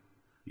afterlife.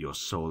 Your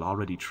soul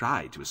already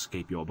tried to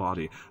escape your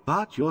body,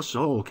 but your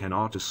soul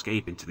cannot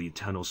escape into the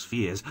eternal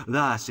spheres,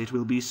 thus it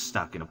will be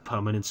stuck in a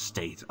permanent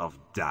state of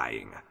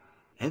dying.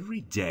 Every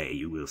day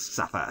you will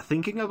suffer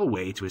thinking of a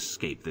way to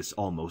escape this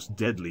almost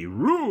deadly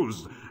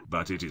ruse,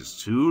 but it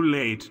is too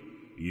late.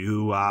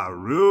 You are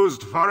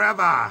rused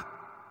forever!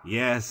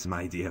 Yes,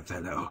 my dear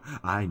fellow,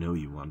 I know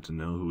you want to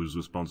know who is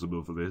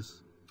responsible for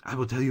this. I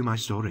will tell you my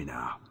story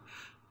now.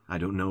 I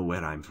don't know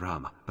where I'm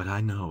from, but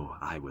I know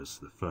I was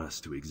the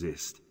first to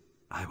exist.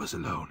 I was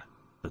alone,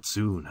 but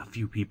soon a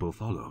few people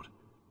followed.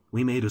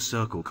 We made a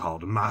circle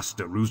called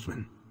Master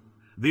Rusemen.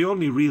 The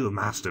only real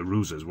Master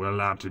Rusers were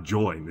allowed to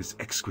join this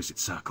exquisite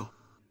circle.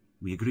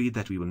 We agreed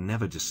that we would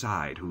never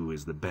decide who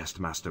is the best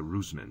Master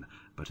Ruseman,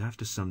 but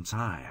after some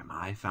time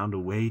I found a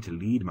way to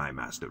lead my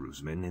Master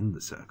Rusemen in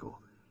the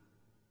circle.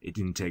 It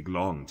didn't take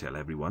long till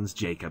everyone's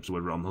Jacobs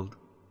were rumbled.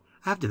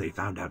 After they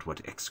found out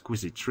what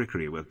exquisite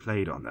trickery was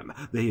played on them,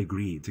 they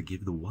agreed to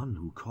give the one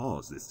who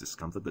caused this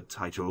discomfort the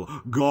title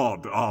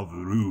God of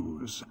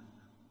Ruse.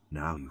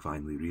 Now you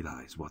finally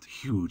realize what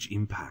huge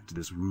impact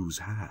this ruse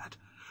had.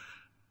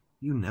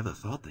 You never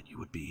thought that you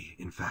would be,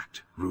 in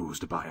fact,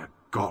 rused by a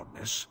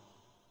goddess.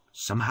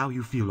 Somehow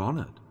you feel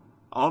honored.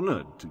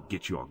 Honored to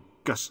get your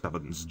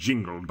gustavans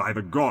jingled by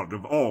the god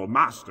of all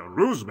Master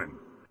Rusemen.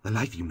 The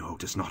life you know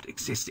does not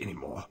exist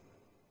anymore.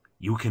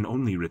 You can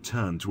only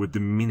return to a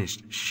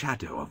diminished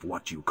shadow of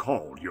what you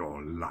call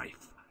your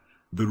life.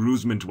 The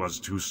rusement was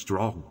too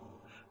strong.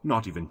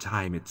 Not even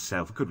time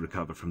itself could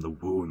recover from the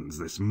wounds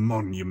this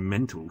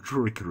monumental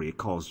trickery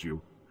caused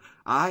you.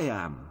 I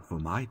am, for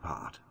my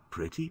part,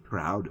 pretty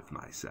proud of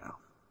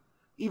myself.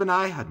 Even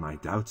I had my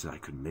doubts I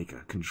could make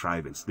a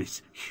contrivance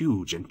this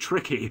huge and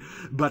tricky,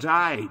 but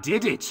I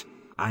did it!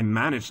 I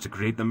managed to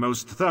create the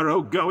most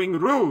thorough-going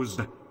ruse!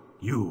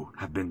 You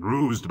have been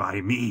rused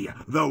by me,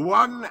 the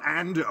one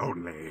and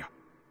only.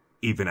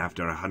 Even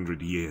after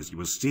 100 years, you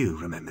will still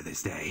remember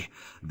this day.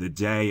 The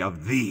day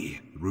of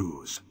the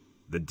ruse.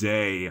 The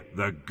day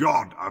the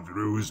god of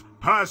ruse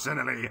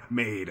personally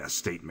made a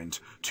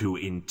statement to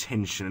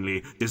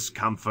intentionally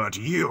discomfort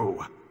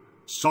you.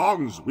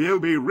 Songs will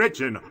be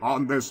written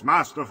on this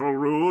masterful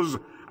ruse,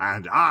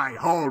 and I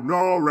hold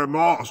no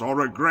remorse or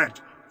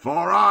regret,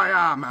 for I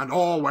am and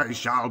always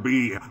shall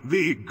be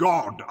the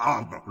god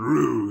of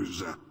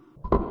ruse.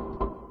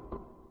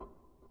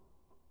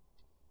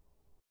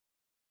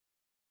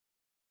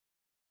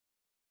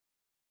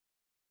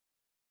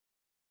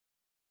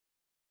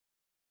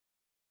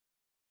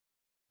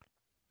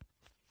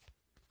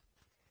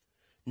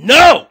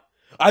 No!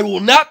 I will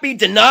not be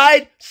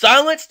denied,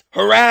 silenced,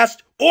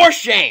 harassed, or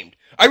shamed.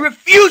 I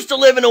refuse to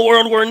live in a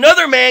world where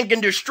another man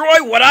can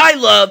destroy what I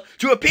love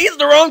to appease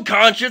their own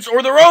conscience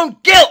or their own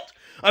guilt.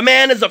 A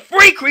man is a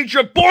free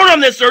creature born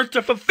on this earth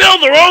to fulfill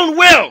their own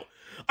will.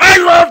 I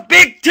love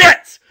big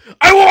tits.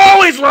 I will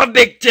always love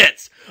big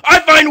tits.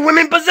 I find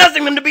women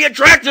possessing them to be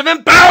attractive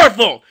and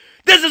powerful.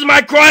 This is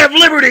my cry of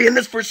liberty in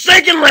this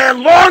forsaken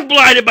land long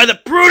blighted by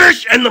the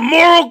prudish and the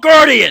moral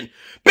guardian.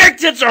 Big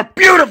tits are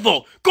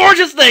beautiful,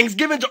 gorgeous things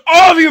given to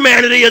all of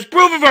humanity as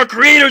proof of our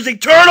Creator's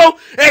eternal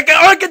and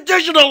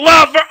unconditional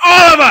love for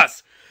all of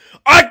us.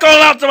 I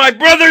call out to my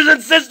brothers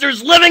and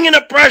sisters living in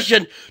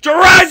oppression to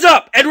rise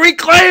up and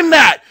reclaim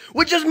that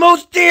which is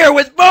most dear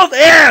with both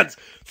hands.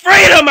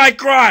 Freedom, I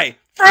cry!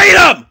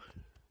 Freedom!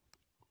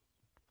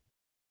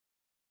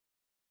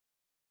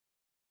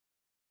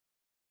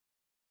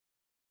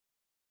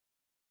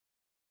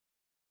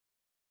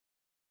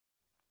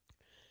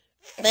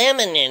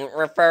 Feminine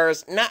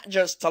refers not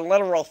just to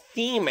literal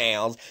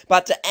females,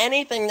 but to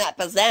anything that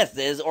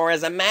possesses or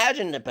is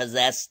imagined to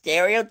possess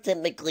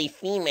stereotypically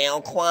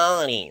female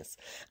qualities.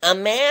 A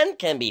man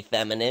can be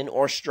feminine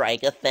or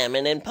strike a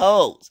feminine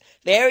pose.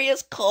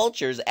 Various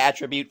cultures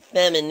attribute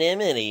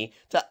femininity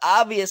to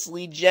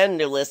obviously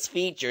genderless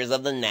features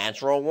of the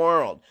natural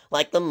world,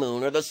 like the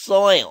moon or the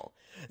soil.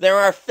 There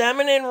are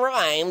feminine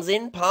rhymes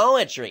in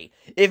poetry.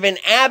 If an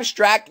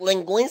abstract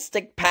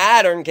linguistic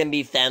pattern can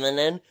be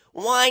feminine,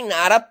 why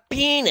not a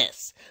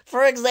penis?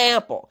 For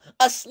example,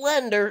 a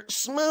slender,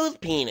 smooth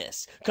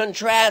penis,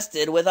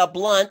 contrasted with a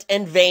blunt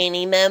and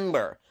veiny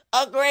member.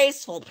 A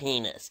graceful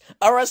penis,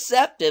 a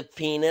receptive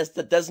penis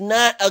that does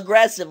not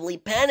aggressively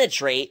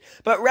penetrate,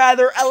 but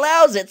rather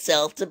allows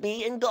itself to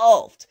be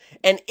engulfed.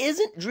 And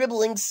isn't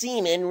dribbling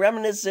semen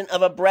reminiscent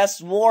of a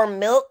breast's warm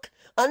milk?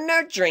 A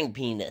nurturing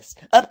penis,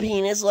 a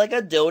penis like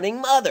a doting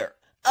mother,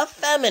 a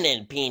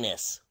feminine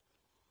penis.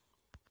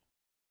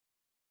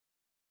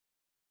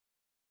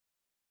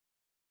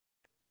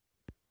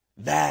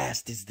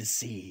 Vast is the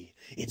sea,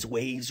 its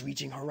waves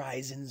reaching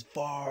horizons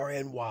far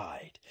and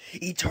wide.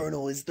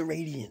 Eternal is the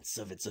radiance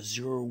of its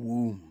azure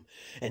womb.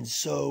 And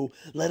so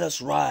let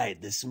us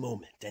ride this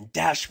moment and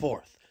dash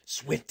forth,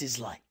 swift as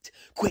light,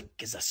 quick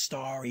as a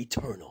star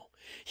eternal,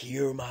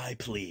 Hear my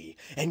plea,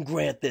 and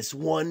grant this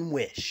one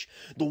wish.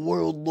 The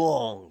world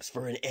longs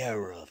for an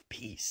era of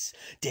peace,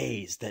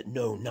 days that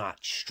know not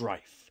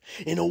strife.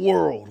 In a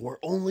world where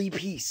only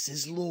peace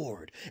is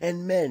Lord,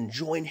 and men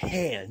join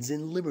hands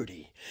in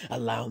liberty,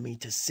 allow me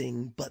to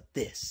sing but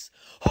this.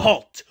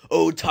 Halt,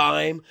 O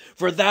time,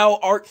 for thou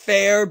art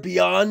fair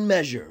beyond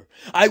measure.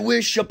 I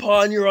wish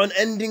upon your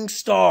unending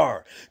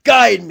star,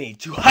 guide me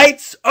to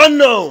heights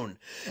unknown.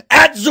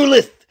 At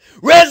Zulith,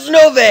 Res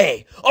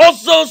Nove,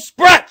 also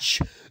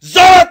Sprach,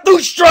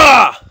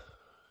 Zarathustra!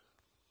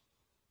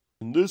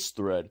 In this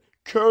thread,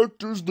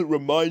 characters that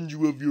remind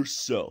you of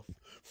yourself.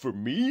 For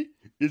me,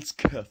 it's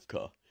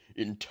Kafka.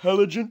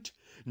 Intelligent,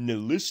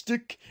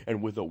 nihilistic,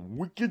 and with a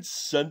wicked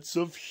sense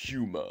of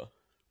humor.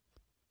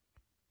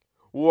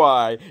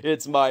 Why,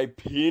 it's my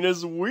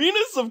penis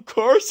weenus, of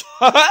course!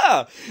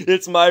 Ha!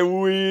 It's my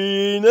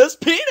weenus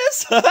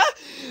penis!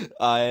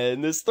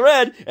 In this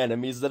thread,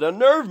 enemies that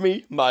unnerve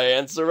me, my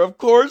answer, of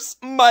course,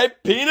 my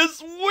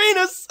penis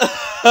weenus!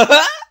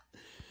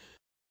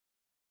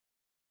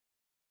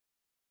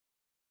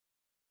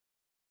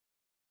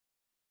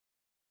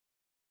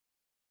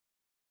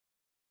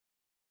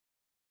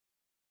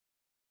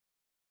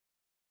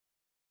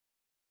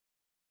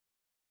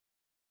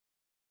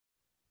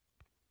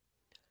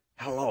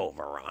 Hello,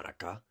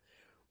 Veronica.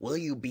 Will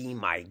you be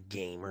my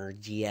gamer,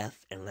 GF,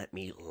 and let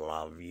me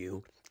love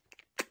you?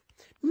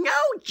 No,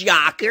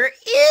 Jocker,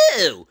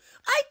 ew!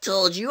 I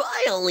told you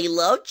I only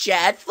love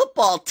Chad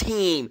football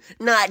team,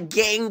 not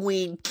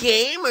gangweed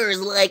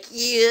gamers like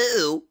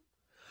you.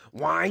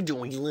 Why do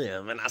we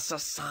live in a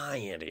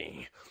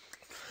society?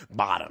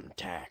 Bottom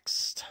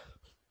text.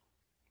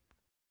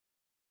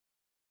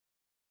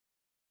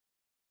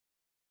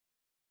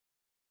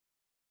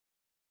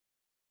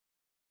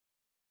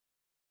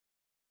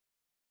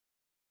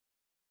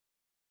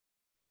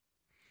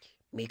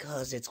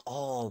 Because it's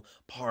all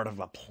part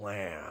of a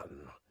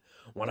plan.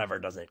 Whatever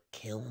doesn't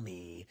kill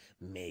me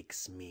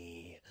makes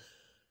me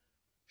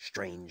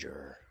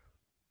stranger.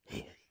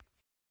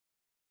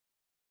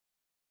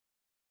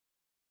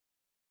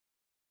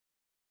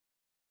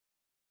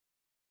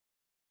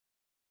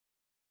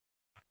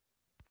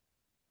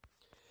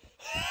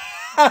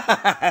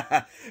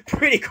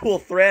 Pretty cool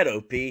thread,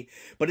 OP.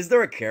 But is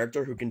there a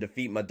character who can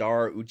defeat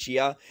Madara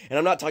Uchiha? And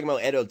I'm not talking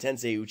about Edo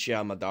Tensei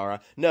Uchiha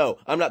Madara. No,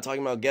 I'm not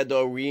talking about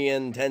Gedo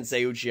Rien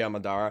Tensei Uchiha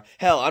Madara.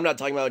 Hell, I'm not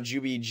talking about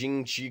Jubi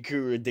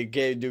Jinchiku de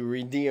Gedo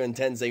Rien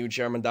Tensei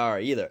Uchiha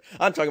Madara either.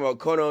 I'm talking about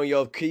Kono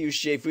yo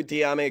Kyushe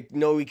Futiyame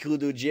no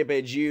Ikudu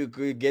Jepe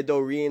Jiuku Gedo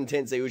Rien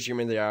Tensei Uchiha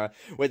Madara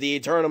with the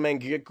Eternal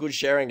Mangekyou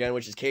Sharingan,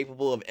 which is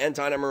capable of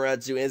Enton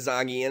Amaretsu,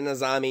 Izagi,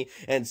 Inazami,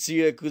 and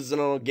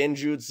Suyakuzuno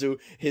Genjutsu,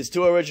 his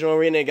two original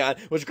Rinnegan,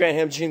 which grant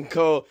him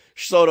Jinko,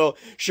 Soto,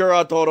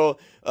 Shuratoro,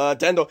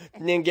 Tendo,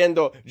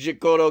 Ningendo,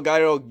 Jikodo,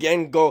 Gairo,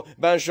 Gengo,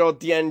 Bansho,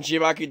 Tien,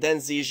 Chibaku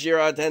Tensei,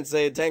 Shira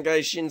Tensei, Tenkai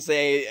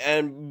Shinsei,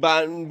 and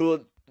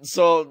Banbu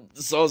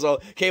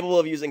Sozo, capable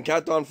of using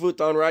Katon,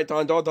 Futon,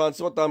 Raiton, Doton,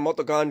 Soton,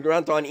 Motokan,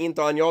 Granton,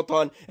 Inton,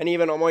 Yoton, and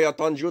even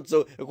Omoyaton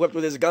Jutsu, equipped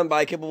with his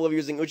Gunbai, capable of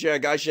using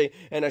Uchiha Gaishe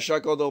and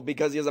Ashakodo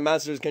because he has a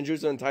master's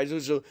Kenjutsu and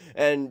Taijutsu,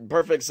 and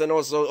perfect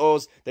Senoso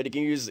Os that he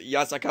can use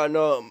Yasaka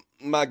no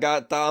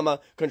Magatama,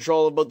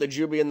 control of both the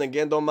Jubi and the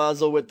Gendo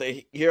Mazo with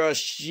the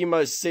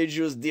Hiroshima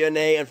Seiju's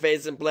DNA and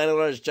face implanted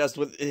on his chest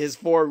with his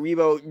 4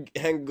 Rebo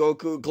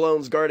Hengoku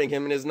clones guarding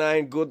him and his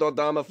 9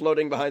 Gudodama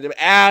floating behind him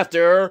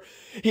after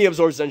he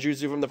absorbs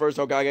Senjutsu from the first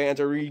Hokage,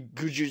 enter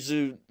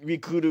Rikudu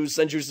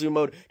Senjutsu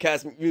mode,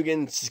 cast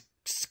Mugen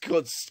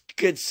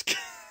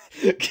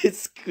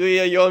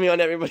Kitsukuya Yomi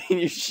on everybody in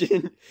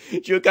Yushin.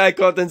 Jukai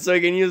Koten so you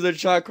can use their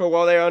chakra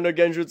while they're under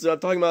Genjutsu. I'm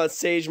talking about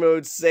Sage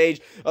mode,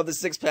 Sage of the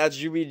 6 paths,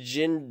 Jubi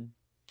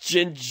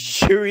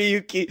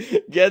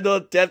Jinchuriyuki,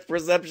 Gendo, Depth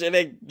Perception,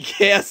 and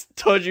Gas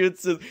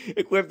Tojutsu,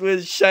 equipped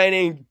with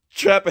Shining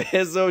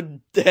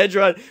Trapezo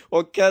Hedron,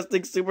 while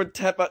casting Super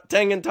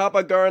Tengen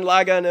Tapa Garen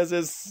Lagan as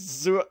his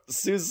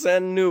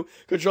Susanoo,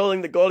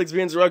 controlling the Gold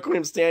Experience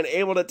Requiem stand,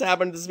 able to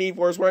tap into the Speed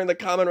Force, wearing the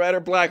Common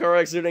Rider Black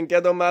RX suit, and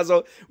Gedo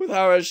Mazo with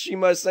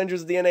Harashima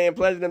Senju's DNA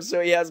implanted him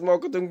so he has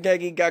Mokotun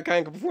Geki Gakkai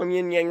and can perform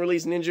Yin Yang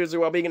release ninjutsu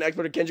while being an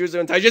expert at Kenjutsu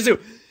and Taijutsu.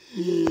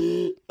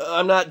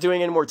 I'm not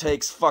doing any more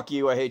takes. Fuck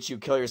you, I hate you,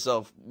 kill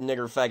yourself,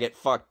 nigger, faggot,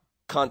 fuck,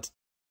 cunt.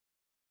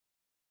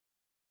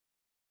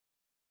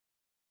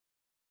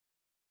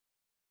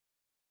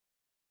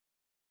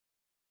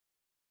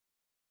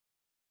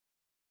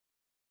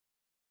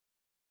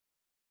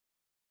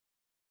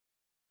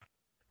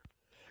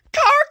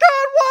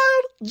 Karkan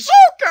Wild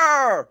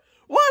Joker!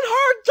 One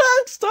hard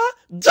gangsta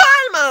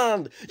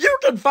diamond! You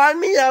can find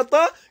me at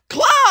the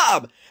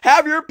club!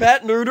 Have your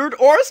pet neutered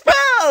or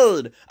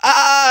expelled!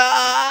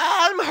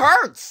 I'm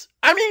Hertz!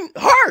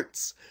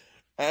 Hearts!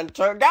 And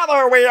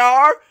together we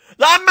are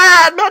the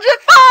Mad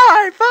Midget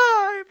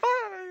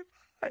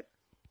 5!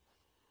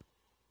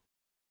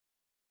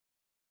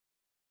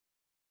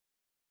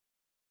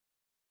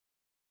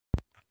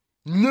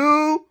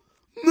 No,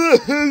 not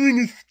having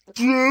a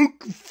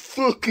stroke,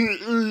 fucking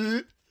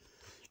idiot.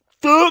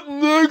 Stop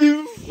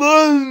making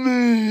fun of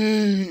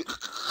me.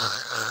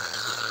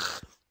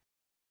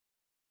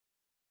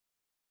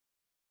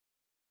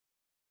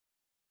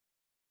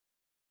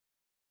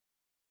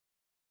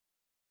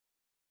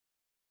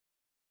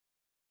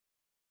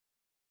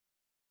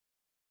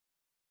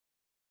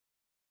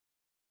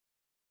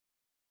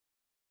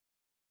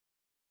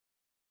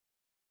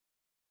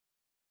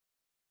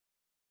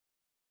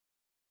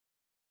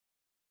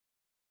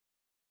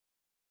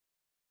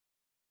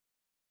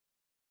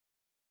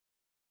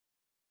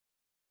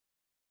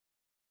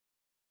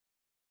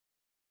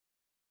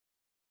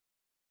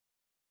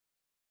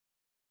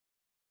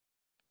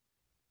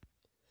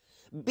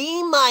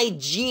 Be my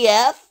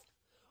GF?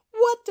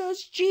 What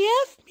does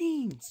GF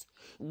means?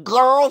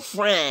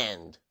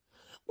 Girlfriend.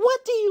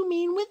 What do you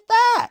mean with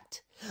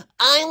that?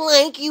 I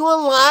like you a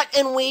lot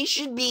and we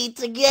should be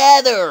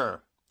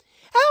together.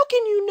 How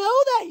can you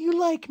know that you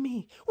like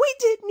me? We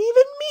didn't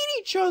even meet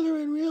each other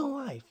in real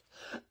life.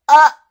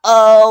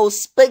 Uh-oh,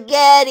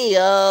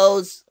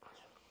 SpaghettiOs.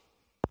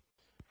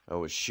 I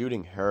was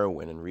shooting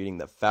heroin and reading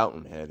The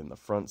Fountainhead in the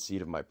front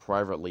seat of my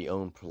privately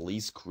owned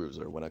police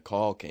cruiser when a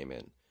call came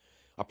in.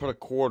 I put a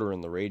quarter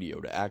in the radio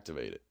to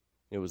activate it.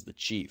 It was the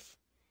chief.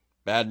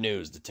 Bad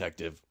news,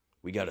 detective.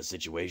 We got a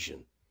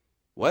situation.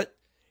 What?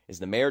 Is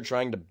the mayor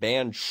trying to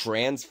ban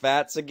trans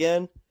fats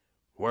again?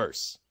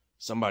 Worse.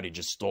 Somebody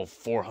just stole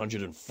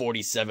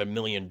 $447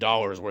 million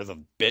worth of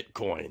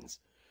bitcoins.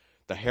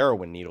 The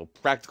heroin needle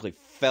practically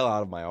fell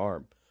out of my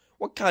arm.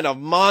 What kind of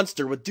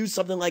monster would do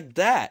something like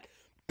that?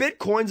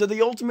 Bitcoins are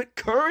the ultimate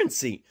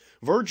currency.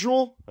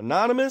 Virtual,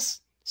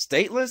 anonymous,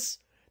 stateless.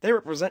 They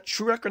represent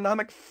true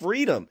economic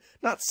freedom,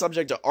 not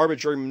subject to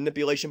arbitrary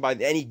manipulation by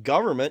any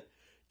government.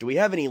 Do we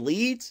have any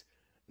leads?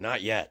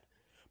 Not yet.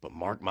 But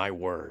mark my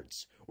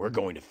words, we're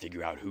going to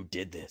figure out who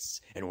did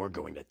this, and we're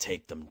going to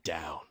take them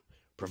down,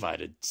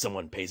 provided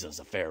someone pays us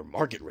a fair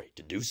market rate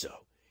to do so.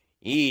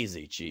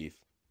 Easy, Chief,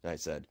 I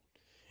said.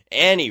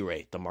 Any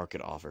rate the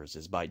market offers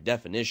is by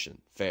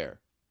definition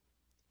fair.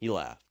 He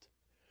laughed.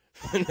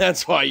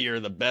 That's why you're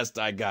the best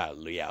I got,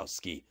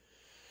 Liowski.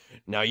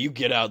 Now you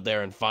get out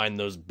there and find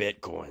those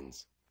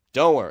bitcoins.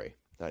 Don't worry,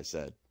 I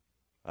said.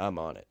 I'm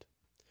on it.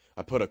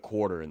 I put a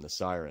quarter in the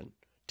siren.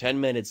 10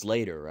 minutes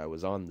later, I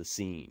was on the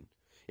scene.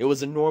 It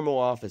was a normal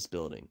office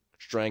building,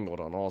 strangled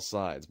on all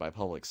sides by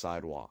public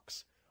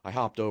sidewalks. I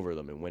hopped over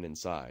them and went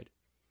inside.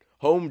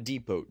 Home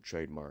Depot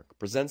trademark,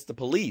 presents the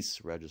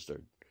police,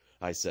 registered,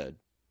 I said,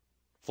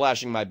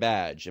 flashing my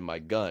badge and my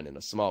gun and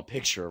a small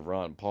picture of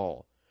Ron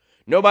Paul.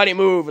 Nobody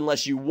move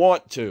unless you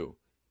want to.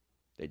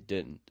 They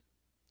didn't.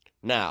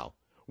 Now,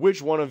 which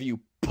one of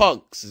you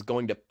punks is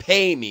going to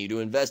pay me to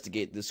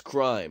investigate this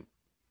crime?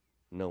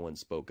 No one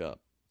spoke up.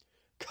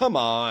 Come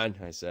on,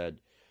 I said.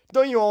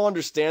 Don't you all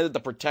understand that the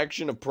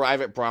protection of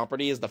private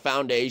property is the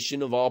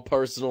foundation of all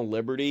personal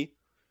liberty?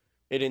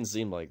 It didn't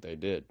seem like they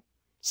did.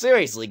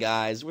 Seriously,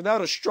 guys,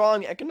 without a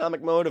strong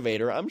economic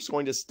motivator, I'm just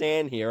going to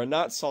stand here and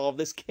not solve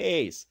this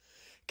case.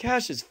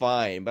 Cash is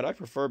fine, but I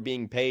prefer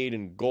being paid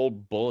in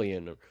gold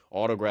bullion or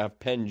autographed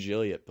Penn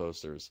Jillette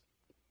posters.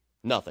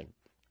 Nothing.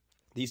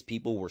 These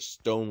people were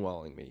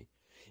stonewalling me.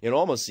 It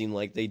almost seemed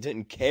like they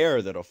didn't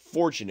care that a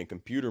fortune in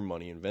computer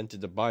money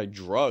invented to buy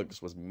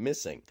drugs was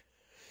missing.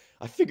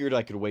 I figured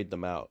I could wait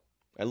them out.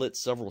 I lit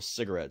several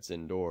cigarettes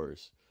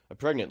indoors. A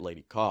pregnant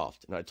lady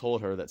coughed, and I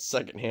told her that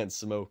secondhand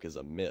smoke is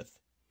a myth.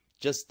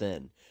 Just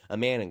then, a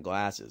man in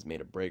glasses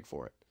made a break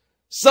for it.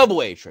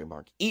 Subway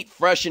trademark, eat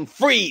fresh and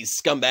freeze,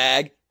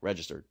 scumbag!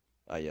 Registered,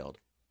 I yelled.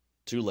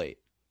 Too late.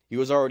 He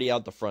was already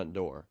out the front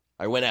door.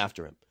 I went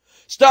after him.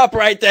 Stop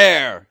right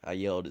there! I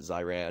yelled as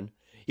I ran.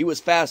 He was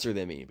faster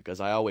than me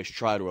because I always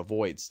try to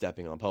avoid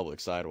stepping on public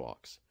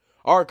sidewalks.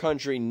 Our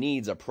country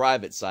needs a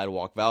private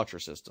sidewalk voucher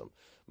system,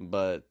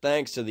 but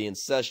thanks to the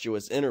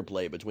incestuous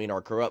interplay between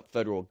our corrupt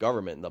federal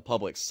government and the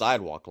public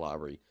sidewalk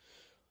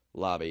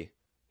lobby,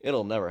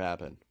 it'll never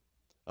happen.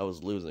 I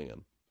was losing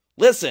him.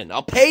 Listen,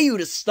 I'll pay you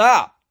to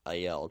stop, I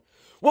yelled.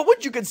 What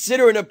would you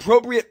consider an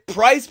appropriate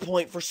price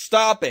point for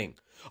stopping?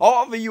 I'll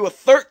offer you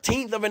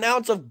 1/13 of an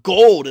ounce of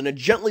gold and a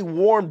gently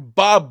worn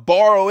Bob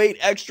Borrow 8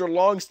 extra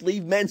long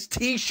sleeve men's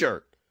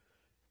t-shirt.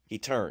 He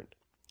turned.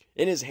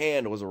 In his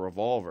hand was a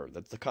revolver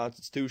that the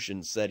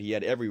Constitution said he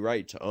had every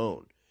right to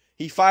own.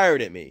 He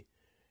fired at me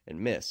and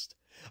missed.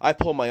 I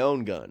pulled my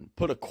own gun,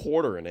 put a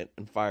quarter in it,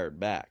 and fired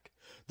back.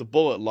 The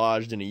bullet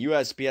lodged in a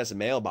USPS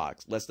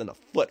mailbox less than a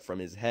foot from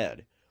his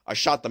head. I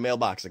shot the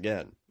mailbox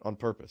again, on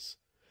purpose.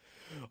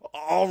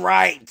 All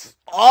right,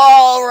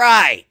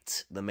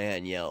 the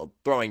man yelled,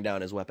 throwing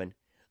down his weapon.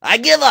 I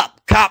give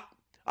up, cop.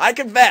 I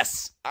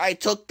confess, I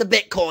took the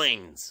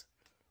bitcoins.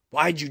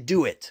 Why'd you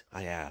do it?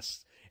 I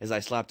asked, as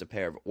I slapped a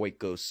pair of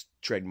Oikos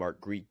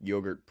trademark Greek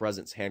yogurt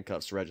presents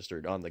handcuffs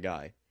registered on the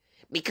guy.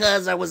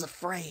 Because I was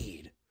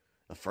afraid.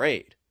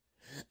 Afraid?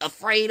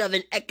 Afraid of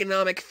an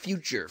economic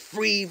future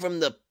free from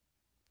the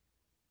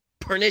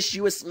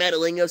pernicious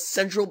meddling of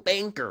central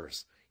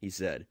bankers, he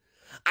said.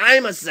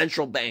 I'm a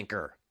central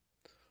banker.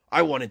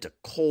 I wanted to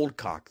cold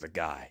cock the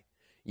guy.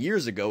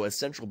 Years ago, a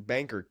central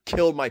banker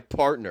killed my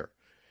partner.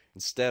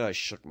 Instead, I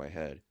shook my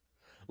head.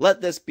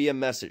 Let this be a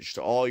message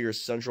to all your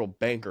central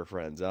banker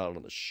friends out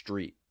on the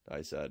street,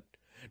 I said.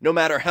 No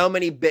matter how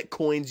many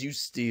bitcoins you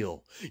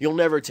steal, you'll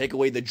never take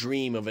away the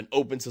dream of an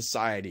open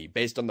society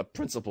based on the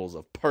principles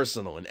of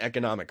personal and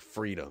economic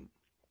freedom.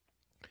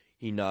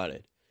 He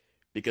nodded,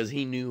 because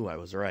he knew I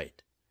was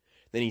right.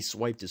 Then he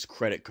swiped his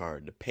credit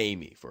card to pay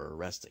me for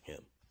arresting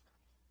him.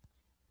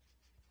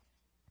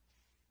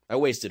 I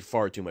wasted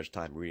far too much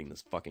time reading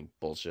this fucking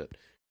bullshit.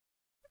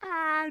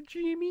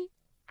 Jimmy,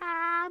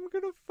 I'm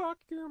gonna fuck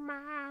your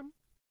mom.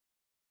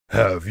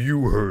 Have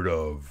you heard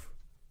of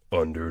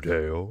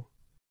Undertale?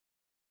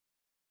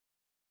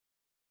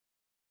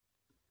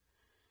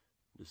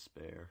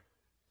 despair,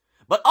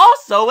 but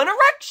also an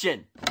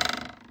erection.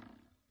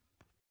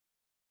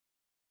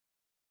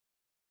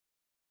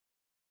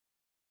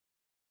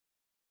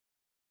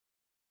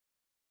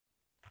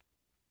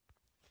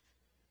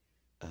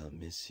 I'll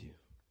miss you.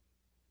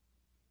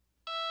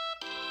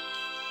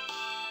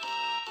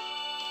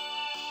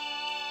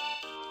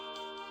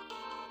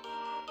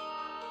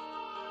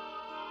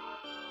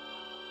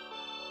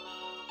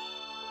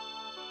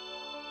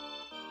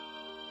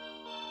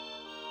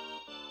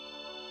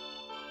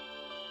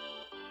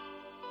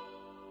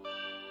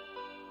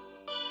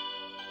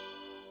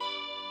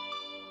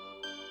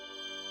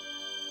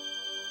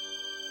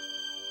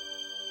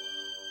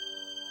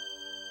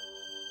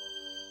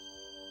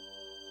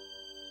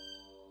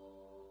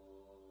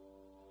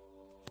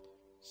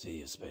 See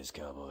you, Space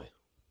Cowboy.